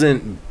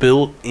wasn't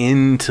built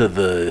into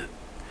the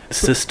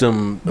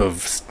system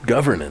of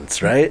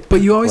governance, right?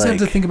 But you always have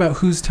to think about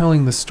who's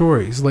telling the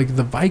stories. Like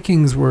the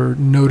Vikings were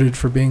noted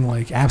for being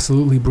like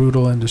absolutely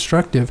brutal and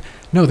destructive.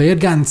 No, they had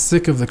gotten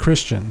sick of the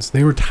Christians.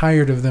 They were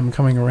tired of them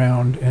coming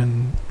around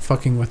and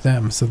fucking with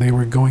them, so they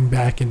were going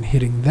back and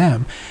hitting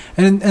them.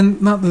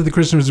 And not that the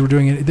Christians were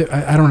doing it.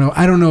 I don't know.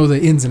 I don't know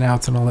the ins and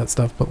outs and all that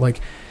stuff, but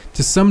like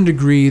to some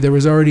degree there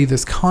was already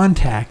this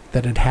contact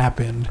that had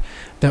happened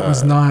that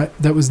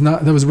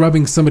was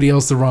rubbing somebody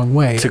else the wrong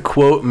way. To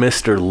quote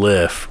Mr.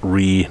 Liff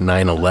re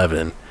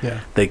 9/11,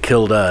 they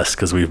killed us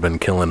because we've been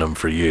killing them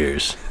for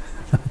years.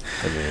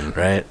 I mean,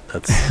 right?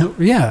 That's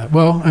yeah.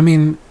 Well, I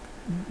mean,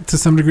 to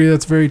some degree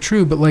that's very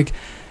true, but like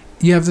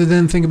you have to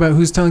then think about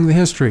who's telling the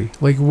history.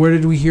 Like, where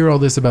did we hear all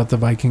this about the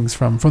Vikings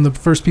from? From the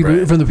first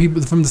people,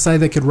 from the side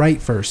that could write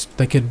first,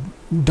 that could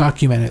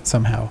document it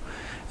somehow.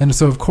 And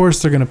so, of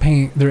course, they're going to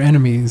paint their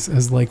enemies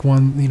as like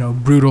one,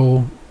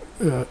 brutal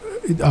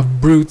of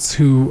brutes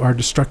who are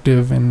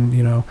destructive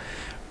and,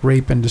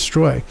 rape and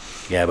destroy.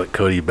 Yeah, but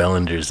Cody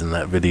Bellinger's in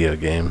that video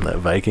game, that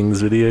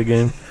Vikings video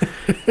game.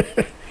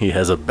 He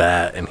has a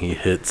bat and he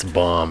hits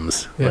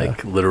bombs,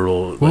 like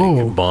literal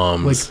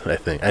bombs.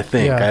 Like, I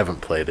think I haven't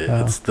played it.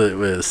 It's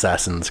the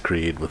Assassin's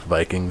Creed with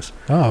Vikings.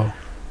 Oh,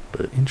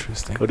 but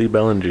interesting. Cody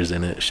Bellinger's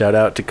in it. Shout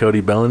out to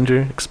Cody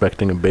Bellinger,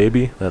 expecting a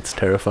baby. That's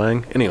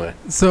terrifying. Anyway,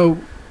 so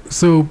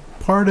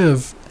part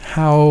of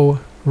how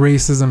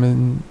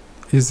racism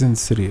is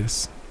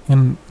insidious.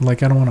 And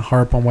like I don't want to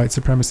harp on white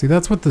supremacy.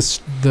 That's what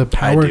the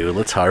power. I do.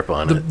 Let's harp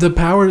on it. The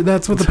power.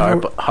 That's what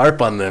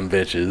harp on them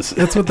bitches.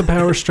 That's what the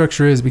power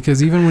structure is.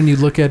 Because even when you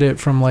look at it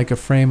from like a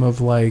frame of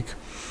like,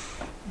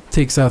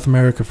 take South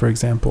America for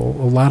example,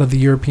 a lot of the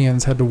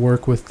Europeans had to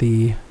work with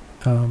the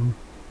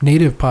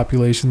native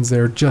populations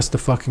there just to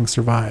fucking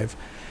survive.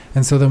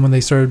 And so then when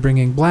they started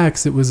bringing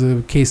blacks, it was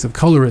a case of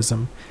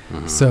colorism.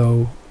 Mm-hmm.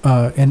 So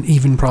and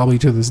even probably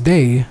to this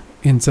day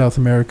in South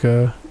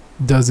America,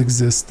 does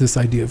exist this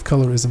idea of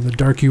colorism. The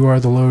darker you are,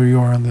 the lower you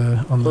are on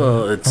the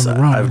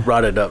rung. I've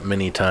brought it up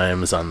many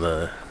times on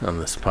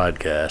this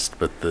podcast,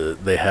 but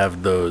they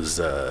have those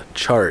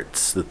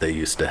charts that they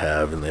used to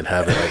have, and they'd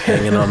have it like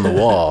hanging on the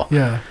wall.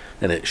 Yeah.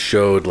 And it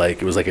showed like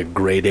it was like a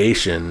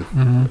gradation.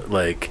 Mm-hmm.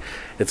 Like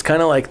it's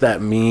kind of like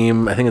that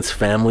meme. I think it's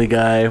Family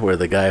Guy where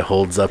the guy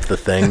holds up the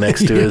thing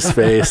next to his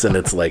face, and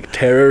it's like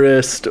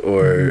terrorist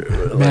or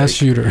mass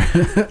shooter,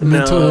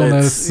 mental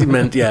illness.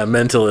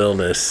 Mental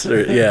illness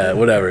or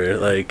whatever.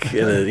 Like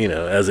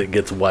as it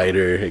gets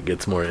wider, it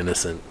gets more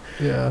innocent.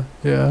 Yeah,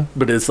 yeah.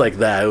 But it's like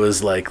that. It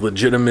was like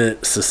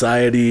legitimate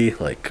society,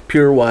 like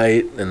pure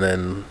white, and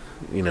then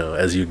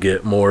as you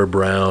get more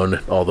brown,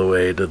 all the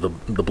way to the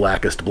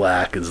blackest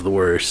black is the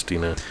worst.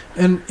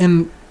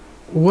 And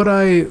what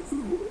I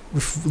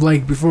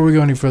like, before we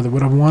go any further,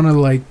 what I want to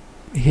like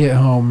hit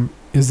home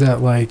is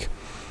that like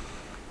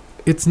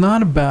it's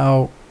not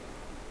about,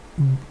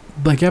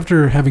 like,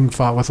 after having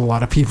fought with a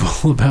lot of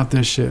people about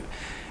this shit,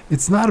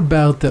 it's not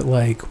about that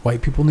like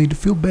white people need to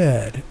feel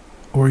bad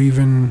or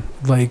even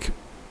like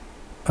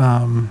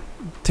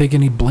take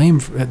any blame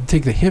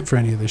take the hit for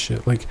any of this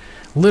shit. Like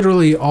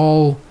literally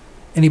all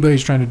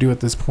anybody's trying to do at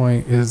this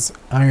point is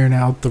iron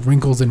out the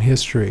wrinkles in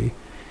history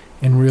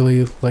and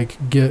really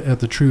like get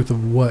at the truth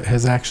of what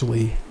has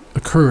actually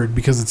occurred,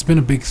 because it's been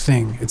a big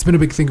thing. It's been a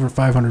big thing for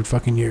 500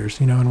 fucking years,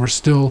 and we're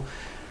still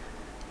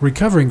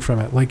recovering from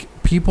it. Like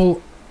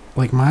people,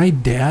 like my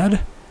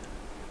dad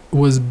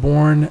was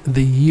born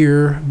the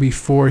year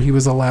before he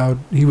would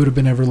have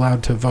been ever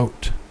allowed to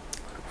vote.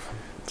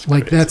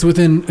 Like crazy. That's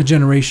within a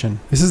generation.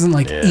 This isn't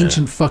like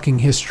ancient fucking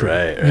history,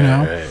 Right.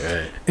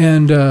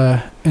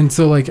 And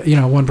so like,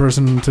 one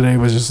person today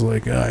was just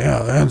like,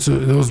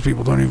 those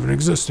people don't even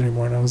exist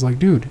anymore. And I was like,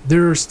 dude,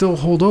 there are still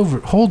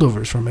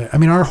holdovers from it. I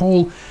mean, our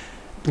whole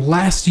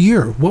last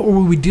year, what were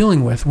we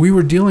dealing with? We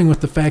were dealing with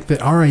the fact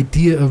that our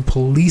idea of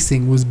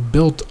policing was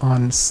built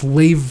on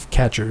slave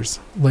catchers.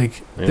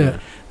 Like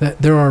that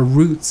there are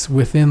roots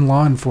within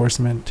law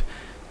enforcement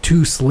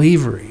to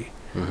slavery.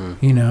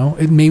 Mm-hmm.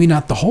 It maybe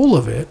not the whole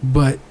of it,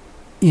 but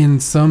in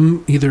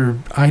some either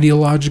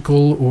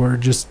ideological or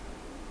just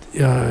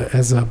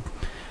as a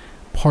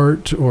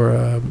part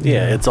or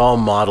it's all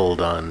modeled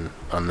on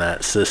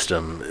that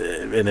system,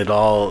 and it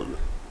all,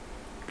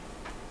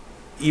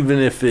 even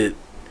if it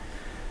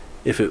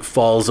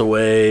falls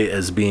away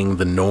as being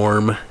the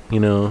norm,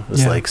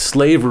 it's like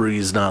slavery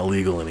is not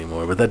legal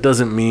anymore, but that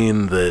doesn't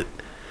mean that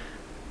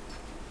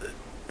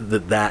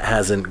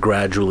hasn't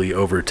gradually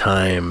over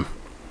time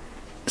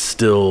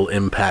still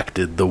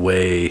impacted the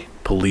way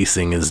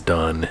policing is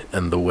done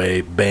and the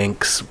way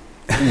banks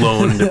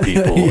loan to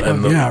people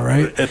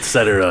et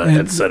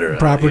cetera.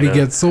 Property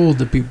gets sold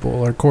to people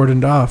or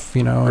cordoned off,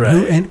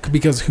 and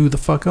because who the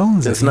fuck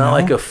owns it? It's not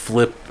like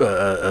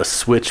a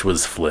switch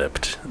was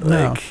flipped.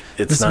 Like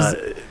it's not.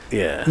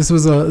 This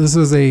was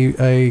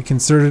a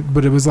concerted,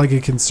 but it was like a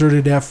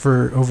concerted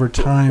effort over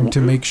time to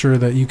make sure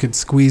that you could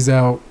squeeze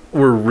out.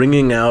 We're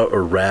wringing out a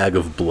rag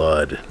of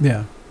blood.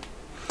 Yeah.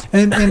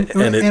 And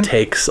it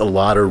takes a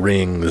lot of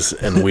rings,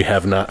 and we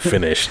have not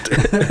finished.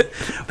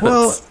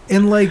 Well,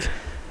 and like,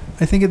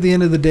 I think at the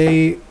end of the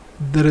day,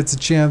 that it's a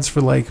chance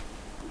for like,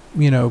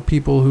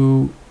 people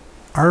who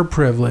are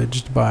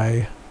privileged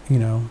by,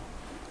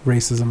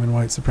 racism and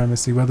white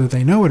supremacy, whether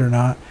they know it or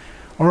not,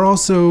 are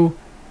also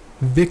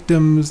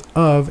victims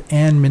of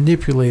and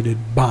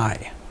manipulated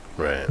by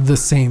the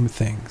same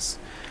things.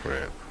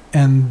 Right.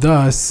 And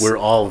thus, we're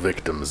all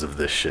victims of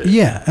this shit.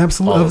 Yeah,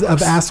 absolutely.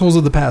 Of assholes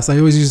of the past. I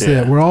always used to say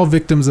that. We're all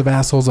victims of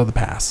assholes of the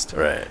past.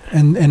 Right.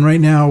 And right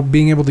now,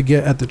 being able to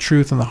get at the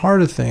truth and the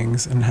heart of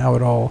things and how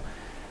it all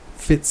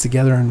fits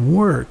together and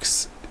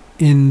works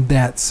in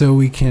that, so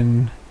we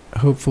can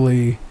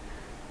hopefully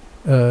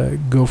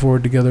go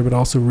forward together, but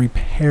also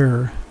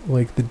repair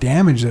like the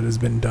damage that has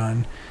been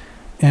done.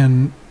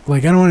 And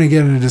like, I don't want to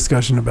get into a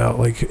discussion about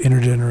like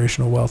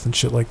intergenerational wealth and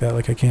shit like that.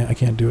 Like I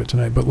can't do it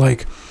tonight, but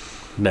like,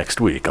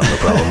 next week on The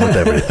Problem with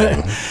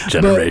Everything,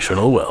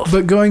 generational wealth.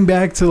 But going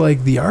back to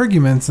like the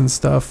arguments and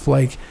stuff,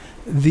 like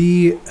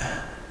the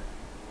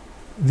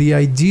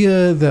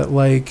idea that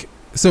like,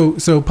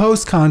 so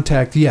post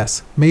contact,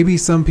 yes, maybe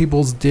some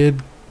people's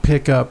did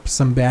pick up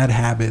some bad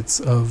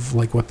habits of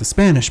like what the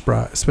Spanish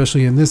brought,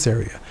 especially in this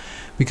area,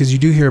 because you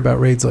do hear about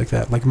raids like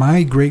that. Like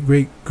my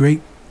great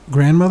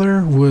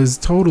grandmother was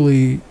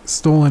totally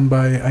stolen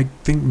by, I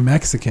think,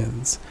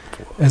 Mexicans,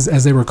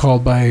 as they were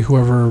called by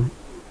whoever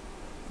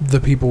the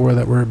people were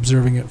that were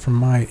observing it from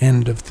my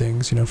end of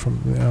things, and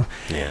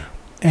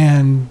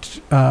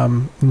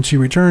she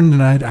returned,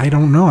 and I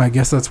don't know, I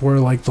guess that's where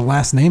like the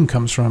last name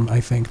comes from, I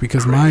think,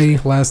 because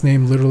my last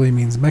name literally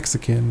means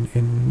Mexican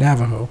in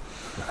Navajo.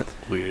 That's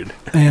weird.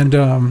 And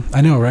I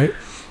know, right?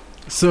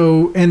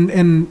 So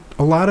and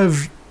a lot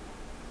of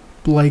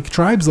like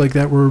tribes like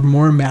that were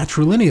more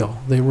matrilineal.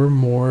 They were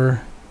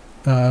more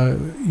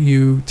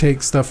you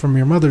take stuff from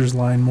your mother's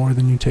line more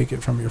than you take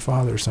it from your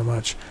father so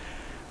much.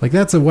 Like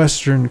that's a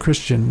Western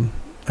Christian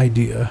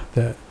idea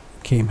that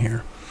came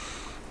here.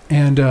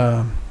 And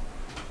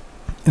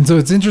And so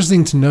it's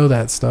interesting to know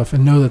that stuff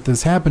and know that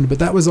this happened, but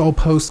that was all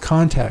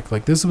post-contact.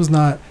 Like, this was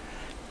not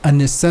a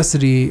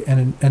necessity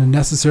and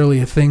necessarily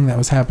a thing that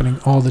was happening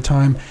all the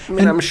time. I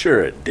mean, I'm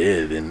sure it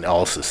did in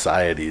all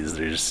societies.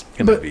 There's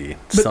going to be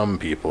some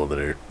people that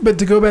are... But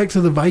to go back to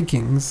the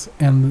Vikings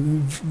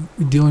and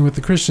dealing with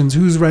the Christians,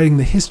 who's writing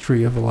the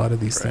history of a lot of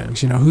these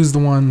things? You know, who's the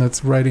one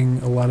that's writing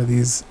a lot of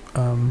these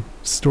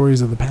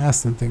stories of the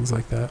past and things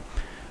like that?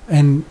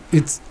 And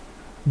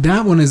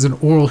that one is an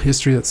oral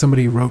history that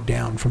somebody wrote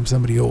down from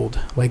somebody old.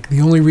 Like,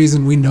 the only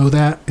reason we know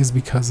that is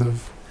because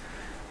of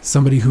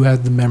somebody who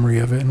had the memory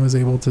of it and was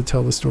able to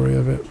tell the story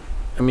of it.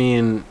 I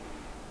mean,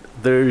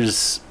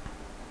 there's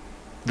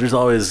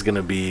always going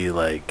to be,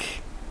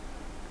 like,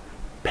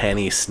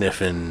 penny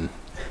sniffing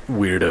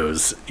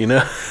weirdos, you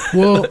know?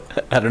 Well,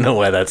 I don't know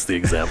why that's the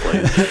example.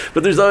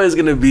 But there's always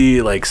going to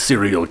be, like,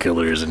 serial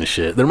killers and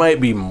shit. There might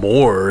be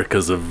more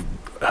because of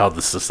how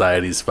the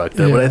society's fucked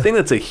up, but I think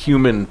that's a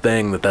human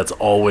thing that's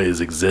always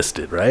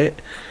existed, right?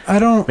 I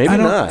don't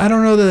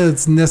know that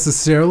it's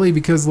necessarily,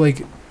 because,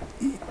 like,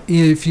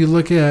 if you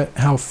look at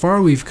how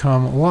far we've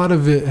come, a lot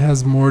of it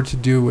has more to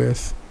do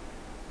with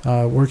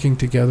working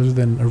together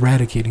than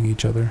eradicating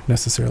each other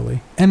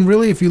necessarily. And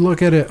really, if you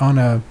look at it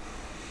on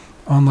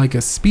like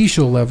a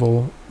special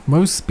level,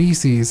 most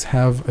species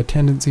have a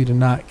tendency to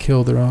not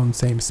kill their own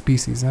same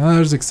species. Now,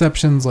 there's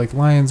exceptions, like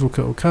lions will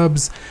kill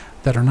cubs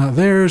that are not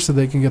theirs so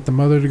they can get the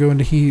mother to go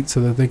into heat so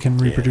that they can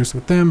reproduce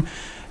with them,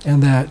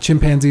 and that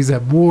chimpanzees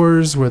have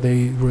wars where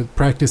they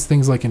practice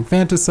things like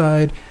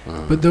infanticide,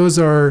 but those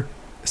are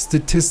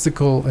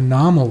statistical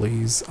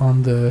anomalies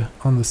on the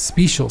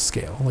special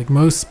scale. Like,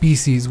 most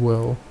species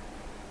will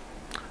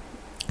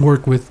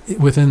work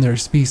within their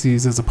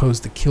species as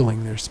opposed to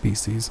killing their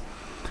species,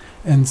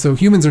 and so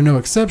humans are no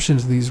exception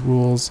to these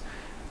rules.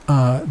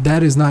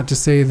 That is not to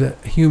say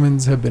that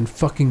humans have been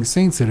fucking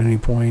saints at any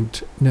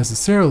point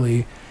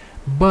necessarily,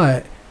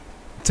 but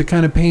to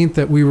kind of paint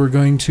that we were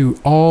going to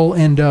all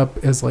end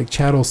up as like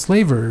chattel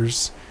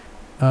slavers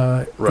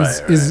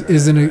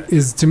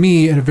is to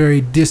me a very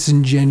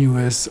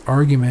disingenuous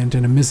argument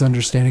and a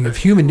misunderstanding of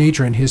human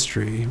nature and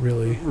history,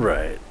 really.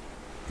 Right.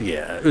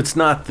 Yeah. It's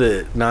not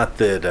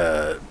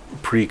that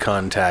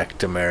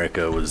pre-contact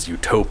America was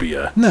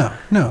utopia. No,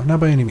 not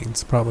by any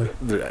means, probably.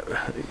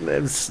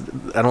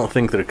 I don't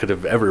think there could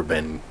have ever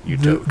been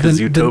utopia, because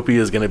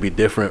utopia is going to be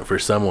different for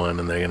someone,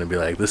 and they're going to be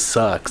like, this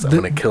sucks, I'm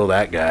going to kill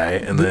that guy,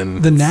 and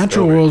then... The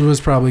natural world was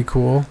probably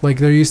cool. Like,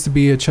 there used to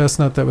be a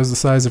chestnut that was the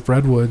size of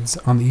redwoods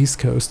on the East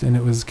Coast, and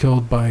it was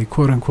killed by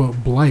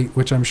quote-unquote blight,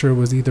 which I'm sure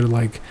was either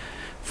like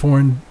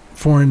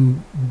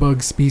foreign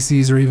bug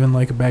species or even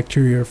like a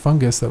bacteria or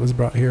fungus that was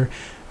brought here,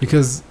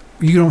 because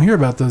you don't hear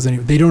about those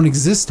anymore. They don't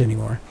exist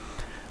anymore.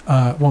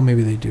 Well,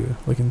 maybe they do,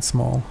 like in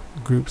small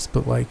groups,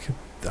 but like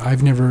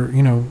I've never,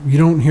 you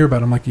don't hear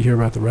about them like you hear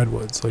about the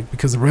redwoods, like,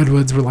 because the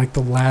redwoods were like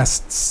the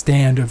last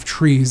stand of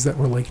trees that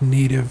were like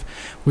native.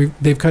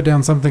 They've cut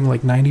down something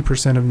like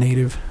 90% of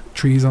native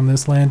trees on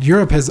this land.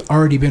 Europe has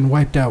already been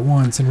wiped out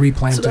once and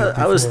replanted. So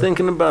I was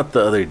thinking about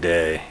the other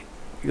day,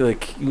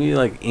 like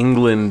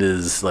England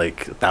is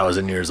like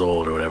 1,000 years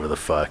old or whatever the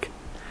fuck,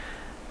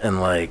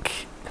 and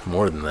like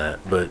more than that,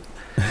 but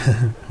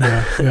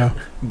yeah.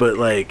 But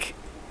like,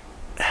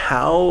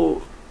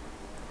 how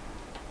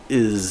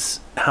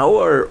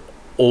are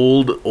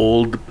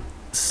old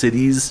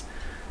cities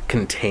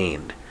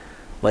contained?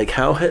 Like,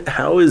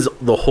 how is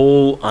the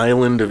whole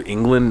island of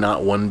England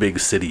not one big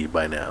city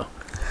by now?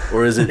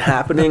 Or is it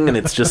happening and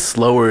it's just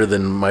slower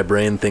than my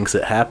brain thinks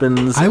it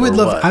happens? I would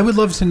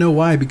love to know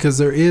why, because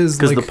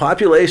the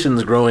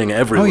population's growing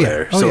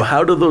everywhere.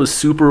 How do those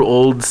super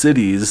old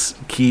cities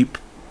keep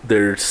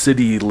their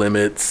city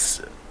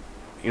limits?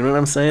 You know what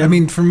I'm saying? I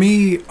mean, for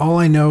me, all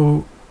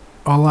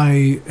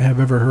I have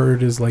ever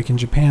heard is, like, in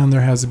Japan there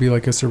has to be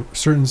like a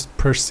certain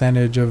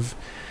percentage of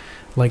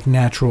like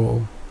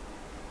natural.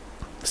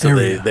 So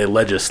area. they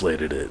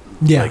legislated it.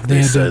 Yeah, like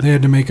they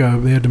had to make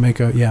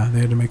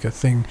a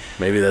thing.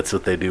 Maybe that's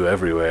what they do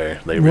everywhere.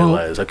 They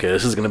realize, okay,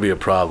 this is going to be a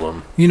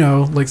problem.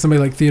 Like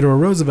somebody like Theodore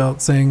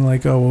Roosevelt saying,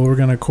 like, oh, well, we're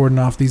going to cordon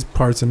off these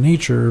parts of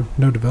nature,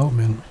 no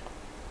development.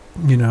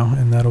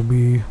 And that'll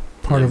be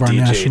part of our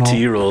national.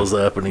 DJT rolls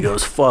up and he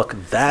goes, "Fuck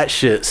that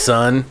shit,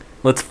 son.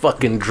 Let's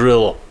fucking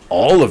drill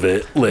all of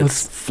it.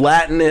 Let's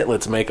flatten it.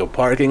 Let's make a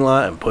parking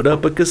lot and put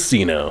up a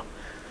casino."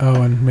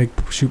 Oh, and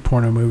shoot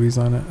porno movies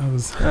on it.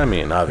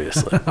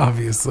 Obviously.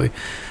 Obviously.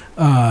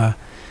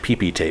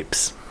 PP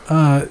tapes.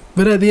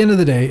 But at the end of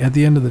the day,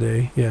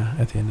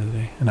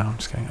 no, I'm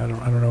just kidding. I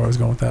don't know where I was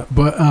going with that.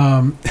 But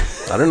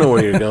I don't know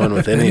where you're going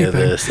with any of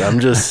this.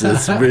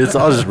 It's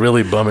all just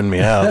really bumming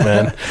me out,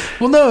 man.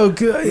 Well, no,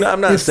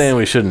 I'm not saying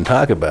we shouldn't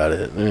talk about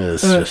it.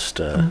 It's just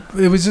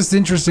it was just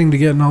interesting to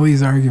get in all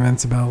these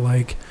arguments about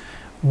like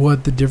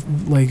what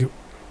the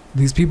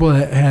these people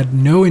that had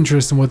no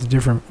interest in what the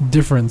different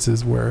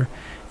differences were,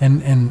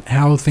 and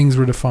how things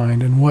were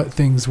defined, and what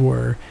things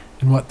were,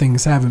 and what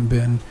things haven't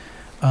been.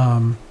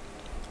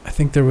 I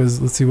think there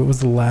was, let's see, what was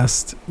the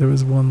last, there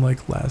was one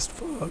like last,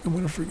 fuck, I'm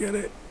going to forget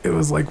it. It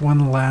was like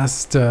one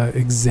last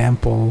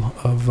example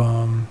of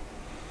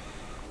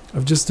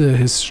just a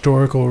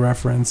historical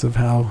reference of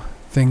how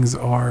things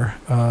are.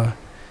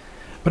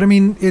 But I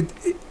mean,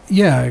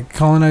 yeah,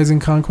 colonizing,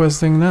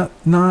 conquesting,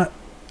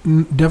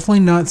 definitely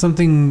not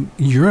something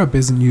Europe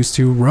isn't used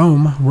to.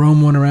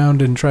 Rome went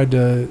around and tried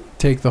to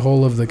take the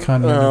whole of the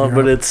continent. Well, of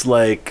but Europe.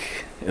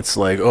 it's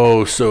like,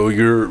 oh, so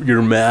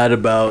you're mad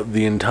about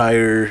the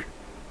entire,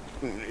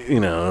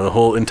 the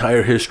whole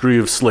entire history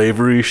of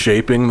slavery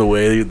shaping the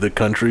way the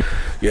country.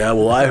 Yeah,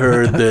 well, I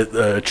heard that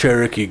a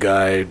Cherokee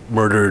guy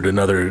murdered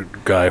another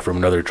guy from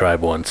another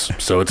tribe once,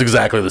 so it's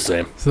exactly the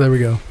same. So there we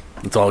go.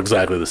 It's all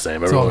exactly the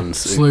same. It's all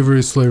slavery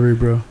is slavery,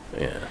 bro.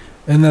 Yeah.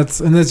 And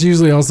that's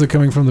usually also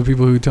coming from the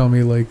people who tell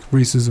me like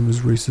racism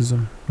is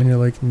racism, and you're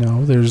like,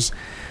 no, there's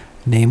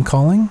name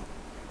calling,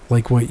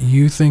 like what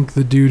you think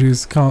the dude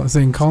who's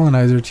saying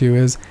colonizer to you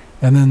is,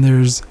 and then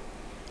there's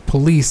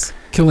police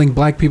killing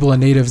black people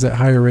and natives at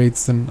higher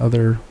rates than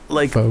other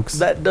folks.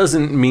 That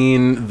doesn't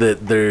mean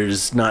that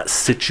there's not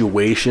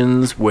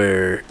situations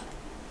where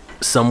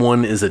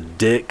someone is a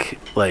dick,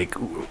 like,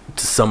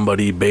 to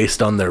somebody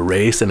based on their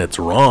race, and it's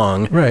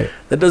wrong. Right.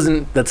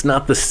 That's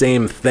not the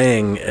same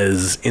thing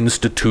as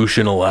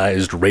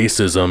institutionalized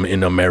racism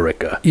in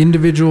America.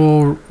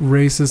 Individual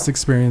racist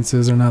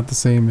experiences are not the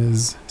same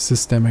as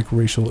systemic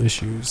racial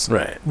issues.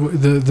 Right.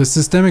 The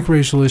systemic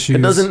racial issues.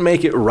 It doesn't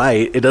make it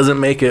right. It doesn't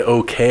make it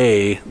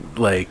okay,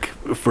 like,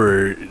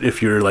 for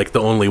if you're like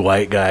the only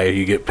white guy,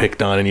 you get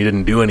picked on and you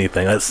didn't do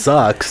anything. That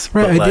sucks.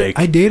 Right. But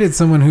I dated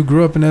someone who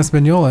grew up in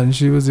Espanola, and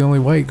she was the only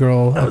white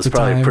girl that at was the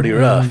probably time. pretty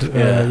rough.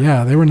 And,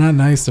 yeah, they were not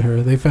nice to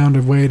her. They found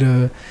a way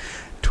to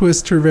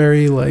twist her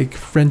very like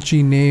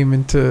Frenchy name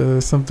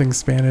into something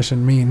Spanish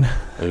and mean.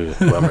 Ooh,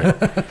 bummer.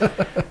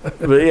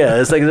 But yeah,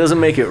 it's like it doesn't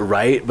make it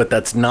right, but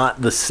that's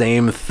not the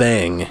same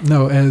thing.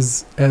 No,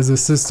 as a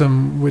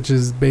system which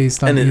is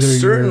based on, and it either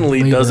certainly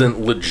your labor.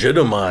 doesn't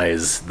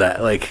legitimize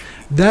that. Like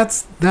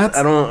that's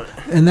I don't.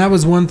 And that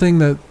was one thing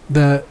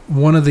that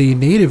one of the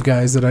native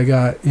guys that I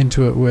got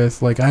into it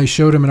with, like I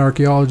showed him an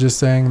archaeologist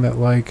saying that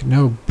like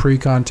no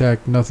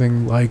pre-contact,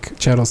 nothing like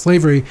chattel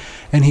slavery,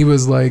 and he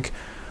was like,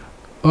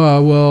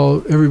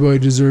 well, everybody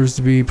deserves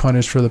to be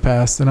punished for the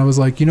past. And I was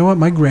like, you know what?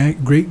 My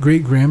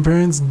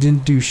great-great-grandparents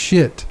didn't do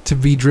shit to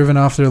be driven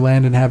off their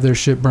land and have their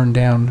shit burned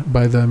down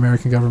by the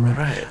American government.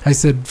 Right. I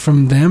said,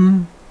 from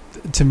them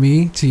to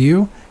me to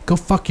you, go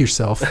fuck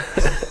yourself.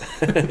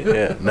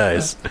 Yeah,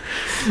 nice.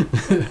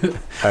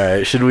 All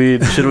right, should we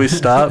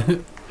stop?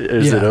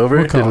 Is it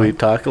over? Did we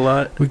talk a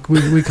lot? We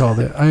called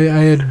it.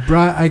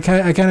 I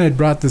kind of had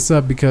brought this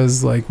up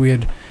because like we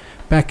had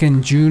back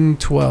in June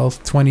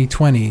 12th,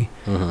 2020,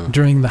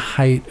 during the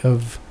height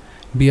of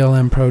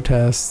BLM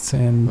protests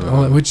and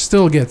all that, which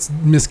still gets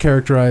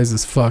mischaracterized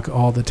as fuck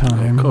all the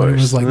time. Of course. It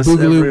was like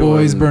Boogaloo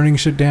Boys burning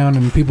shit down,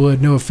 and people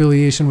had no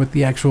affiliation with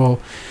the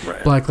actual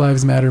Black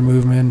Lives Matter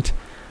movement.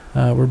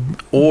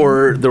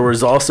 Or there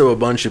was also a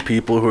bunch of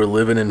people who were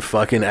living in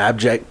fucking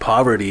abject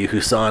poverty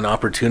who saw an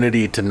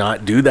opportunity to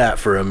not do that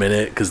for a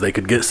minute because they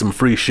could get some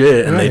free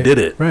shit, and they did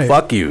it. Right.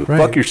 Fuck you. Right.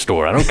 Fuck your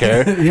store. I don't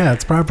care. Yeah,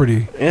 it's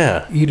property.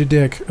 Yeah. Eat a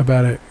dick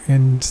about it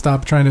and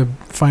stop trying to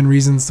find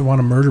reasons to want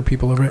to murder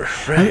people over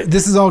it. Right.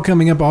 This is all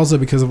coming up also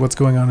because of what's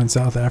going on in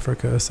South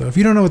Africa. So if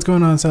you don't know what's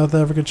going on in South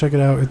Africa, check it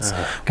out. It's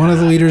one of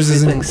the leaders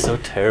is so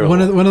terrible.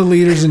 One of the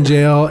leaders in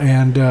jail,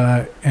 and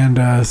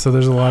so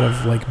there's a lot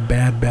of like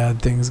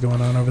bad things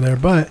going on over there.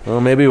 But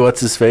well, maybe what's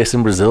his face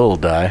in Brazil will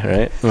die,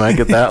 right? We might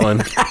get that one.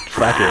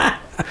 Fuck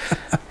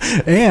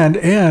it.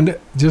 And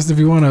just if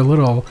you want a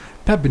little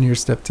pep in your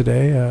step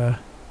today,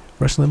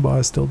 Rush Limbaugh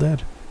is still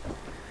dead.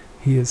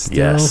 He is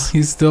still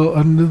he's still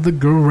under the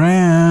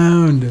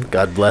ground.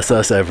 God bless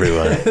us,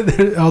 everyone.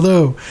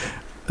 Although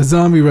a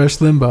zombie Rush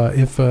Limbaugh,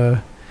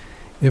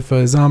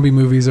 if zombie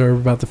movies are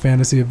about the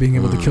fantasy of being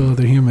able to kill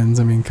other humans,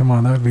 I mean, come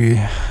on,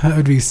 that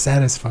would be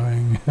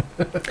satisfying.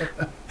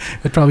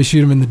 I'd probably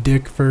shoot him in the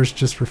dick first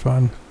just for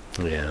fun.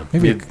 Yeah,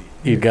 maybe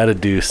you got to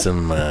do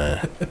some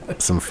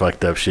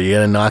fucked up shit. You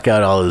got to knock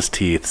out all his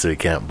teeth so he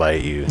can't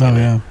bite you. Oh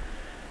yeah.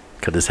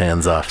 Cut his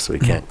hands off so he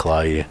can't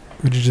claw you.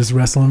 Would you just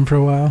wrestle him for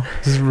a while?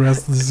 Just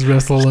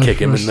wrestle him. Kick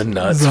him in the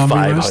nuts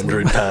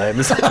 500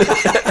 times.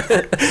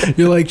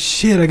 You're like,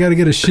 shit, I got to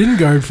get a shin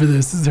guard for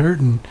this. This is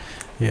hurting.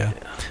 Yeah.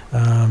 All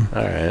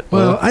right.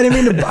 Well, I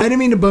didn't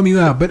mean to bum you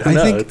out, but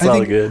I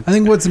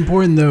think what's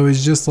important though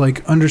is just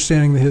like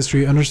understanding the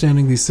history,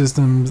 understanding these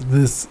systems,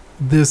 this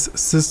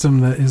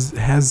system that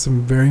has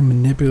some very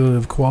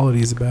manipulative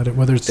qualities about it,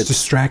 whether it's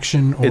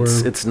distraction or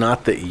it's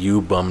not that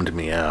you bummed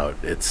me out,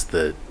 it's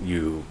that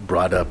you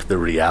brought up the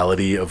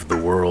reality of the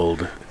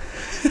world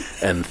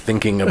and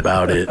thinking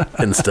about it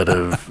instead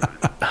of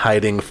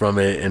hiding from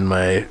it in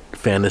my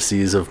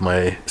fantasies of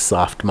my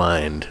soft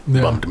mind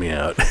bummed me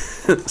out.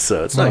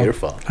 So it's not your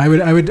fault. I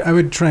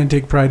would try and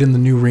take pride in the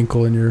new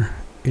wrinkle in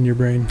your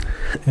brain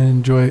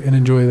and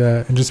enjoy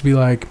that, and just be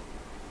like,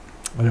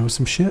 I know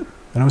some shit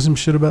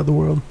about the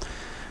world.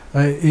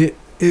 I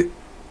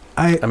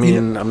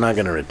mean, I'm not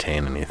gonna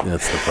retain anything.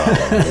 That's the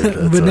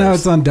problem. But now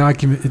it's on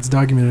document. It's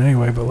documented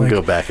anyway. But like,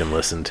 go back and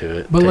listen to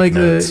it. But like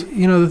notes.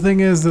 the thing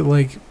is that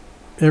like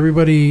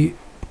everybody,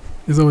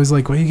 is always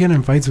like, why are you getting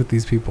in fights with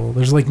these people?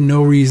 There's like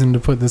no reason to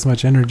put this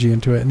much energy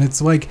into it. And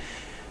it's like,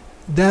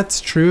 that's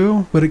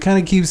true, but it kind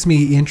of keeps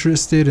me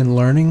interested in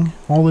learning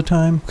all the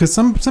time. Because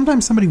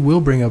sometimes somebody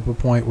will bring up a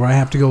point where I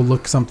have to go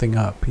look something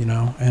up, you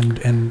know,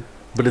 and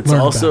But it's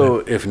also,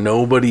 if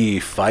nobody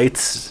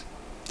fights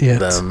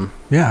them,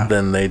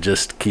 then they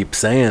just keep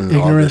saying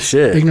all this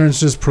shit. Ignorance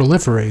just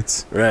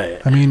proliferates.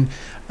 Right. I mean,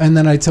 and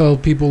then I tell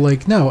people,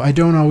 like, no, I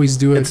don't always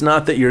do it. It's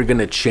not that you're going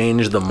to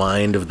change the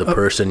mind of the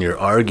person you're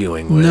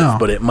arguing with,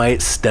 but it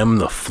might stem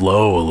the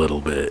flow a little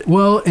bit.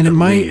 Well, and it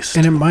might,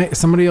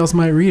 somebody else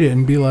might read it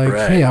and be like,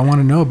 hey, I want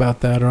to know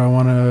about that, or I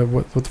want to,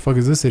 what the fuck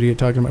is this idiot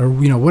talking about, or,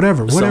 you know,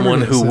 whatever.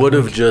 Someone who would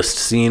have just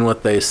seen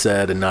what they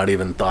said and not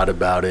even thought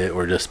about it,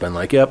 or just been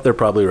like, yep, they're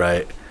probably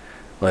right.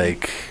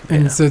 Like,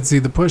 and instead see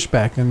the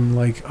pushback and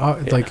like I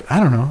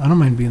don't know, I don't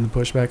mind being the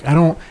pushback.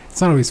 It's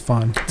not always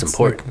fun. It's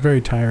important. Like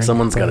very tiring.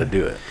 Someone's got to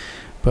do it.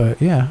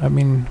 But yeah, I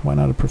mean, why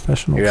not a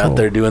professional? You're out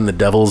there doing the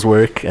devil's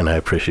work, and I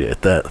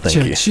appreciate that. Thank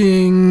you.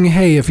 Cha-ching.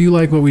 Hey, if you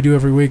like what we do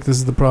every week, this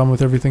is The Problem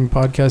with Everything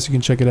podcast. You can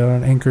check it out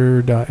on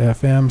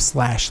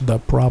anchor.fm/The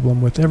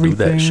Problem with Everything.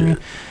 Do that shit.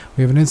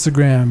 We have an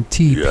Instagram,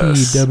 tpwe.pod,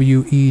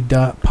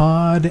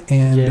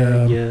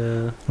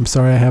 and I'm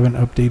sorry I haven't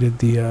updated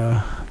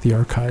the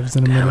archives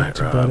in a minute,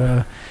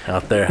 but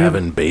out there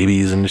having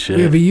babies and shit.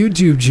 We have a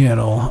YouTube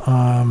channel.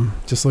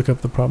 Just look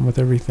up The Problem with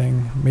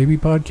Everything. Maybe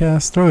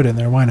podcast. Throw it in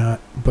there. Why not?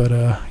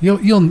 But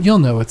you'll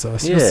know it's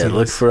us. Yeah,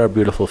 look for our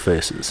beautiful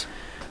faces.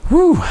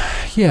 Woo.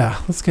 Yeah.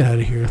 Let's get out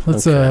of here.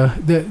 Let's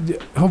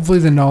hopefully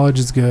the knowledge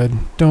is good.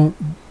 Don't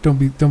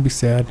be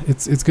sad.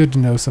 It's good to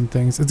know some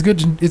things. It's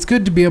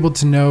good to be able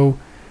to know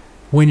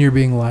when you're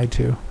being lied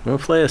to. We'll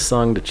play a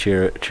song to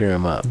cheer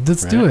him up.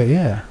 Let's do it.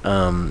 Yeah.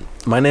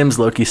 My name's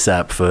Loki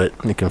Sapfoot.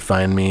 You can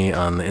find me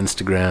on the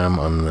Instagram,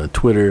 on the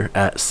Twitter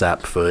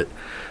 @Sapfoot.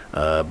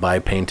 Buy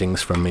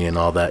paintings from me and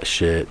all that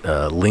shit.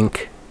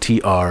 Link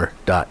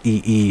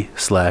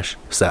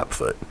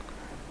tr.ee/Sapfoot.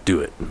 Do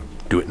it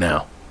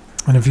now.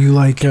 And if you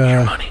like, give me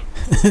your money.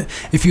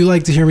 If you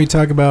like to hear me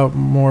talk about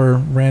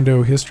more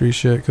rando history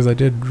shit, because I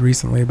did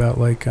recently about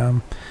like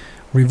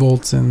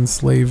revolts and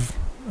slave.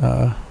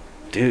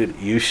 Dude,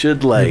 you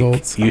should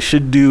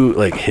do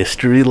like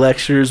history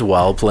lectures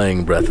while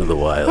playing Breath of the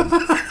Wild.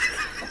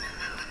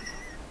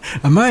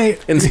 I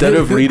might. Instead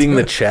of reading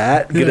the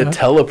chat, get a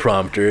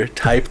teleprompter,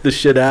 type the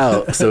shit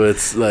out. So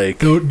it's like,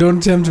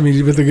 don't tempt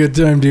me with a good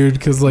time, dude.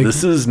 Because like,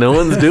 no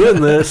one's doing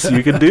this.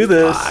 You can do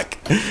this.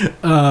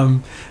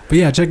 But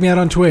yeah, check me out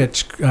on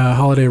Twitch,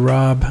 Holiday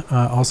Rob.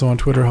 Also on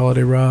Twitter,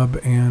 Holiday Rob,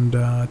 and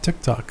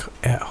TikTok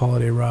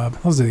 @HolidayRob.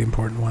 Those are the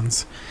important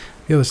ones.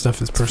 The other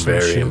stuff is personal.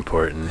 It's very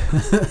important.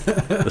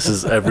 This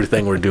is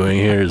everything we're doing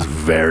here is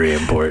very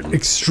important.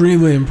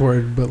 Extremely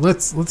important. But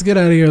let's get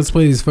out of here. Let's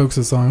play these folks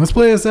a song. Let's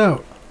play us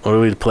out. What do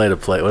we play to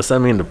play? What's that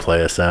mean to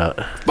play us out?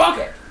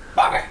 Bucket.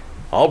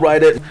 I'll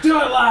write it. Do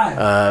it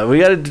live. We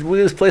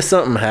just play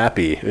something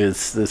happy.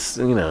 It's this,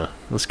 you know.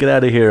 Let's get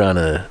out of here on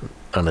a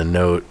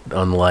note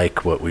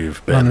unlike what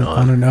we've been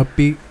on an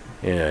upbeat.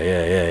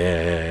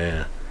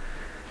 Yeah.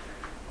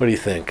 What do you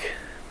think?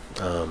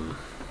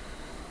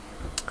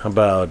 How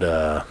about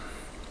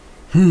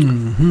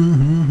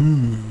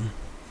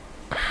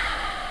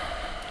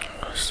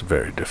It's a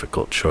very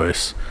difficult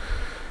choice.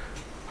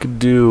 Could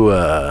do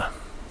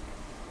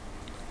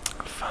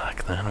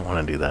fuck, I don't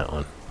want to do that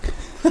one.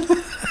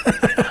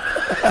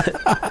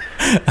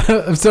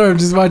 I'm sorry, I'm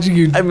just watching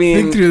you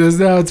think through this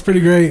now. It's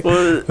pretty great.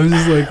 Well, I'm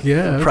just like,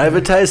 yeah. Okay.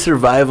 Privatized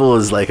survival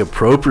is like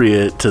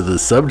appropriate to the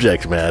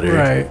subject matter.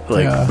 Right.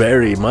 Like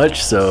very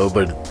much so,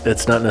 but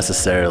it's not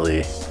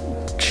necessarily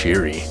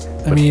cheery.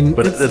 But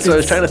that's what I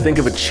was trying to think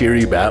of, a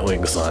cheery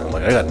Batwing song. I'm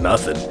like, I got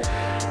nothing.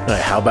 Like,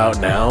 how about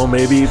now,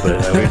 maybe?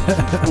 But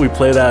we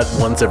play that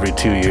once every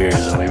 2 years,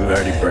 and we've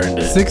already burned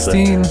it.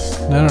 16.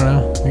 So. I don't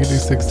know. We could do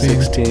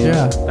 16. 16.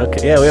 Yeah.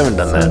 Okay. Yeah, we haven't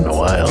done that in a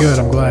while. Good.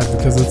 I'm glad,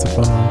 because it's a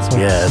fun one. It's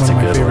it's one a of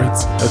my good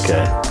favorites. one.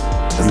 Okay.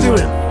 Let's do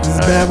it. This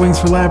is Bad Wings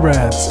for Lab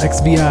Rats,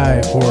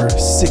 XVI, or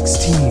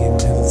 16,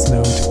 as it's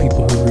known to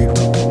people who read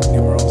Roman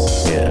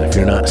numerals. Yeah. If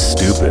you're not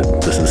stupid,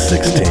 this is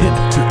 16.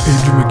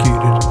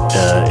 Educated.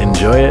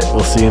 Enjoy it.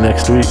 We'll see you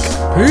next week.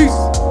 Peace.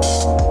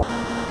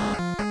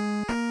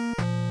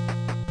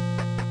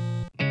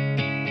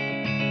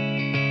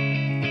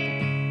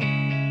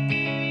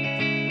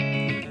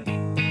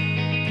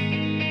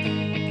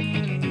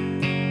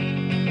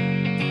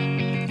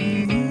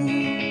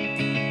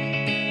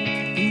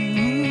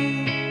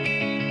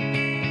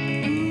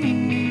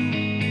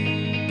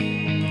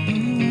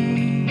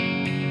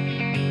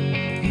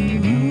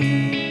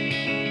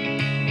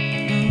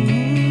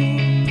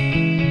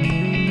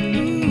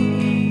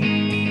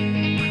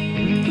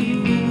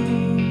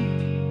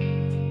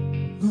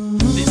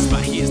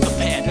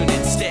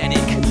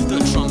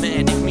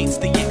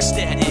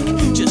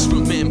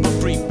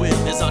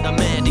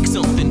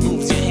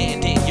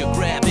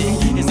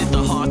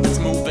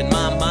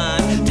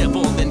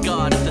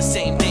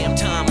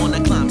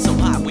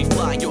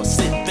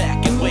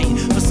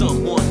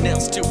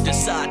 To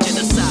decide,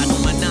 genocide,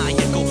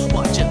 maniacal,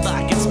 watch it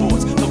like in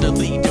sports,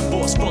 totally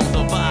divorced from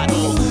the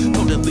vital.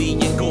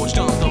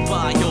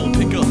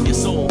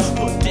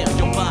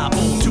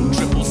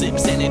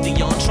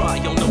 try,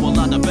 you'll know a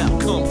lot about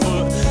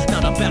comfort.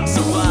 Not about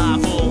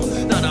survival,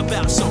 not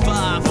about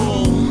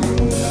survival,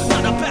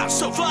 not about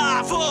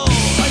survival.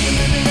 Are you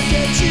living to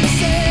get you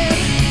said?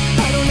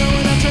 I don't know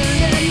when I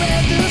turned and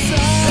read the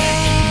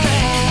signs.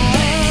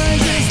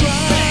 It's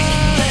right.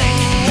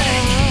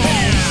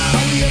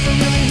 Are we ever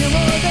really here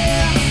or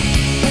there?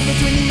 In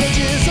between the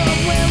edges of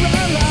where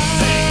I lie.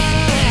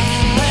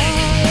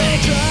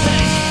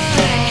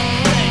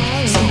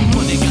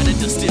 Somebody gotta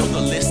distill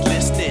the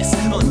listlessness,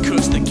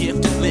 uncurse the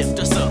gift and lift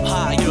us up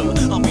higher.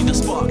 I'll be the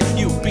spark,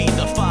 you be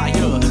the fire.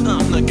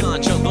 I'm the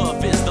ganja,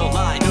 love is the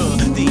lighter,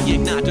 the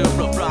igniter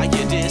of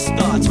riotous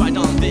thoughts. Right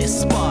on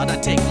this spot, I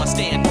take my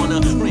stand.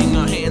 Wanna wring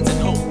our hands and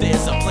hope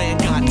there's a plan.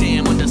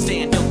 Goddamn,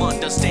 understand, you'll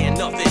understand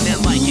nothing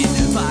and like it.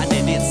 Find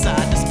it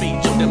inside to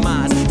speed your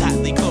demise.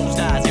 Tightly closed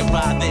eyes, you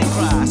ride then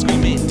cry,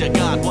 screaming to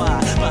God why.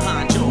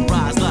 Behind your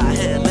eyes lie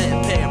hell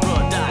and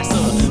paradise.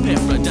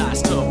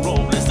 Paradise to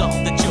roll is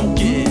all that you'll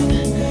get.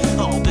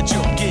 All that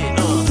you'll get,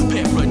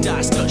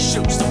 paradise to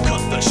shoot. So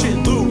cut the shit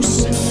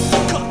loose.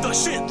 Cut the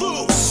shit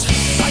loose.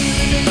 Are you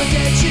living to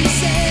get you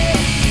said?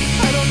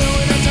 I don't know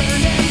when I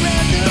turned and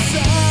read the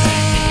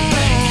signs.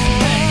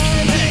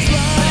 It's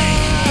right.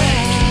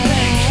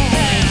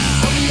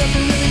 Are we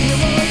ever really here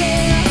or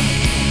there?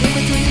 In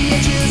between the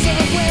edges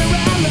of where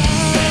I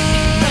lie.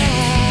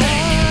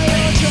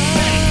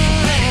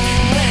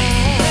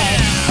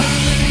 Are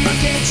you living to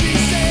get you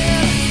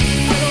said?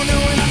 I don't know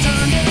when I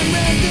turned and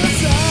read the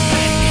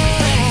signs.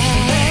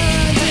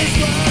 It's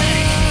right.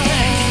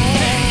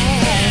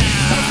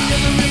 Are we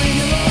ever really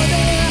here or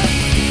there?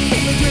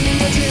 In between the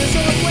edges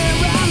of where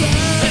I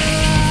lie.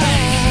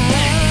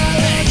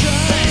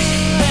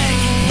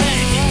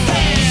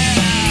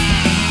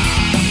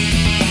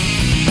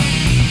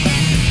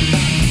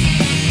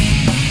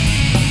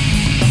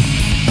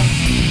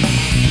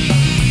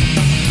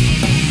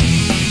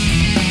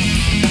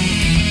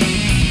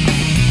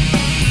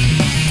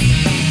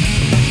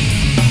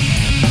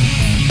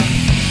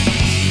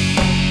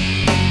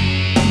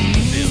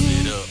 Build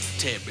it up,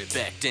 tear it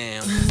back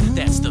down.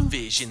 That's the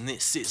vision,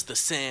 this is the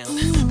sound.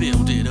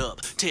 Build it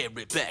up, tear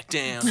it back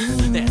down.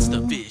 That's the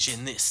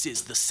vision, this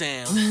is the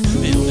sound.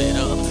 Build it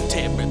up,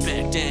 tear it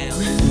back down.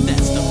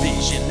 That's the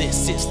vision,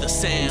 this is the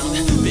sound.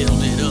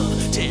 Build it up,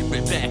 tear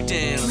it back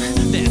down.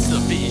 That's the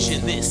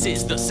vision, this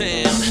is the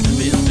sound.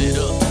 Build it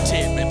up,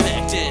 tear it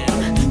back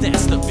down.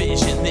 That's the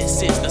vision,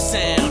 this is the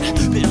sound.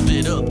 Build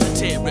it up to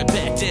tear it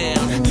back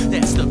down.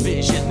 That's the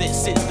vision,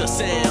 this is the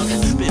sound.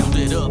 Build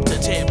it up to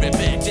tear it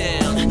back down.